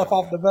hard puff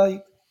off the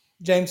vape,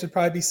 James would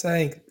probably be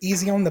saying,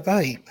 "Easy on the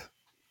vape."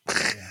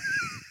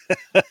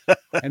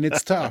 And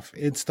it's tough.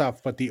 It's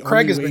tough. But the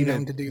Craig only has way been to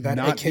known to do that,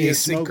 not be aka a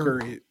smoker,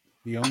 Seeker.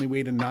 the only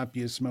way to not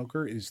be a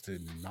smoker is to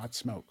not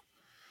smoke.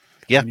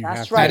 Yeah, and you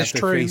That's have right.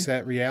 to face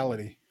that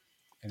reality.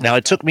 And Now,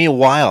 it took me a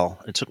while.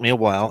 It took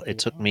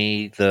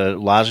me the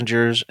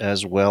lozenges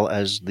as well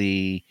as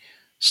the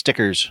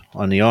stickers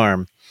on the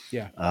arm.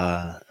 Yeah.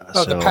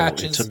 So the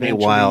patches. It took me a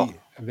while.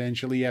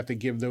 Eventually, you have to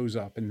give those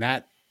up, and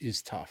that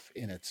is tough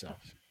in itself.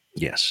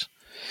 Yes.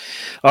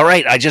 All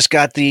right. I just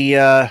got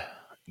the.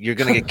 You're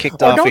going to get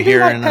kicked off of here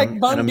like in Peg a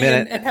Bundy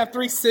minute. and have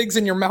 3 cigs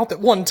in your mouth at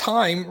one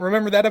time.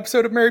 Remember that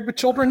episode of Married with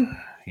Children?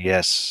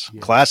 Yes.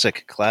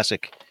 Classic.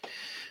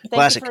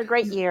 Thank you for a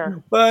great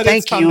year. But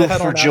Thank you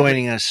for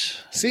joining us.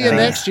 See you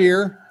next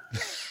year.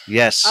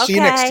 Yes. Okay. See you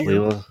next We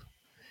year. will.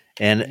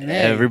 And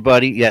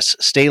everybody, yes,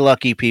 stay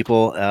lucky,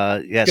 people.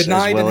 Yes. Good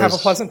night as well and have as,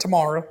 a pleasant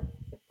tomorrow.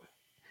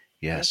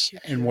 Yes.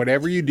 And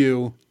whatever you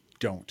do,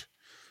 don't.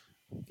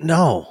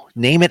 No,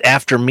 name it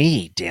after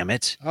me, damn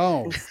it.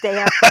 Oh. Stay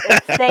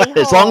home.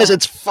 As long as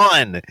it's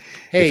fun.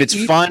 Hey, if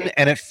it's fun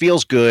and it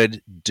feels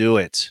good, do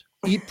it.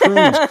 Eat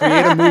prunes,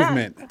 create a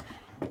movement.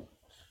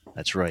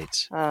 That's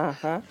right.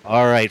 Uh-huh.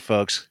 All right,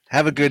 folks.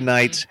 Have a good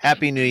night.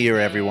 Happy New Year,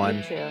 everyone.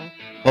 You too.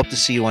 Hope to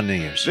see you on New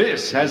Year's.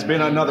 This has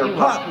been another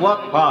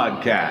Potluck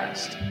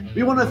Podcast.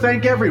 We want to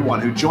thank everyone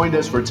who joined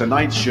us for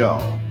tonight's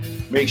show.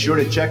 Make sure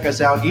to check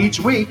us out each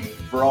week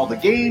for all the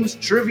games,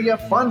 trivia,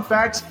 fun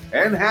facts,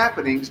 and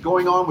happenings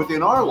going on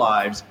within our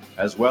lives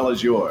as well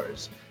as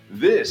yours.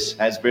 This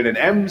has been an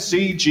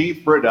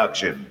MCG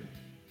production.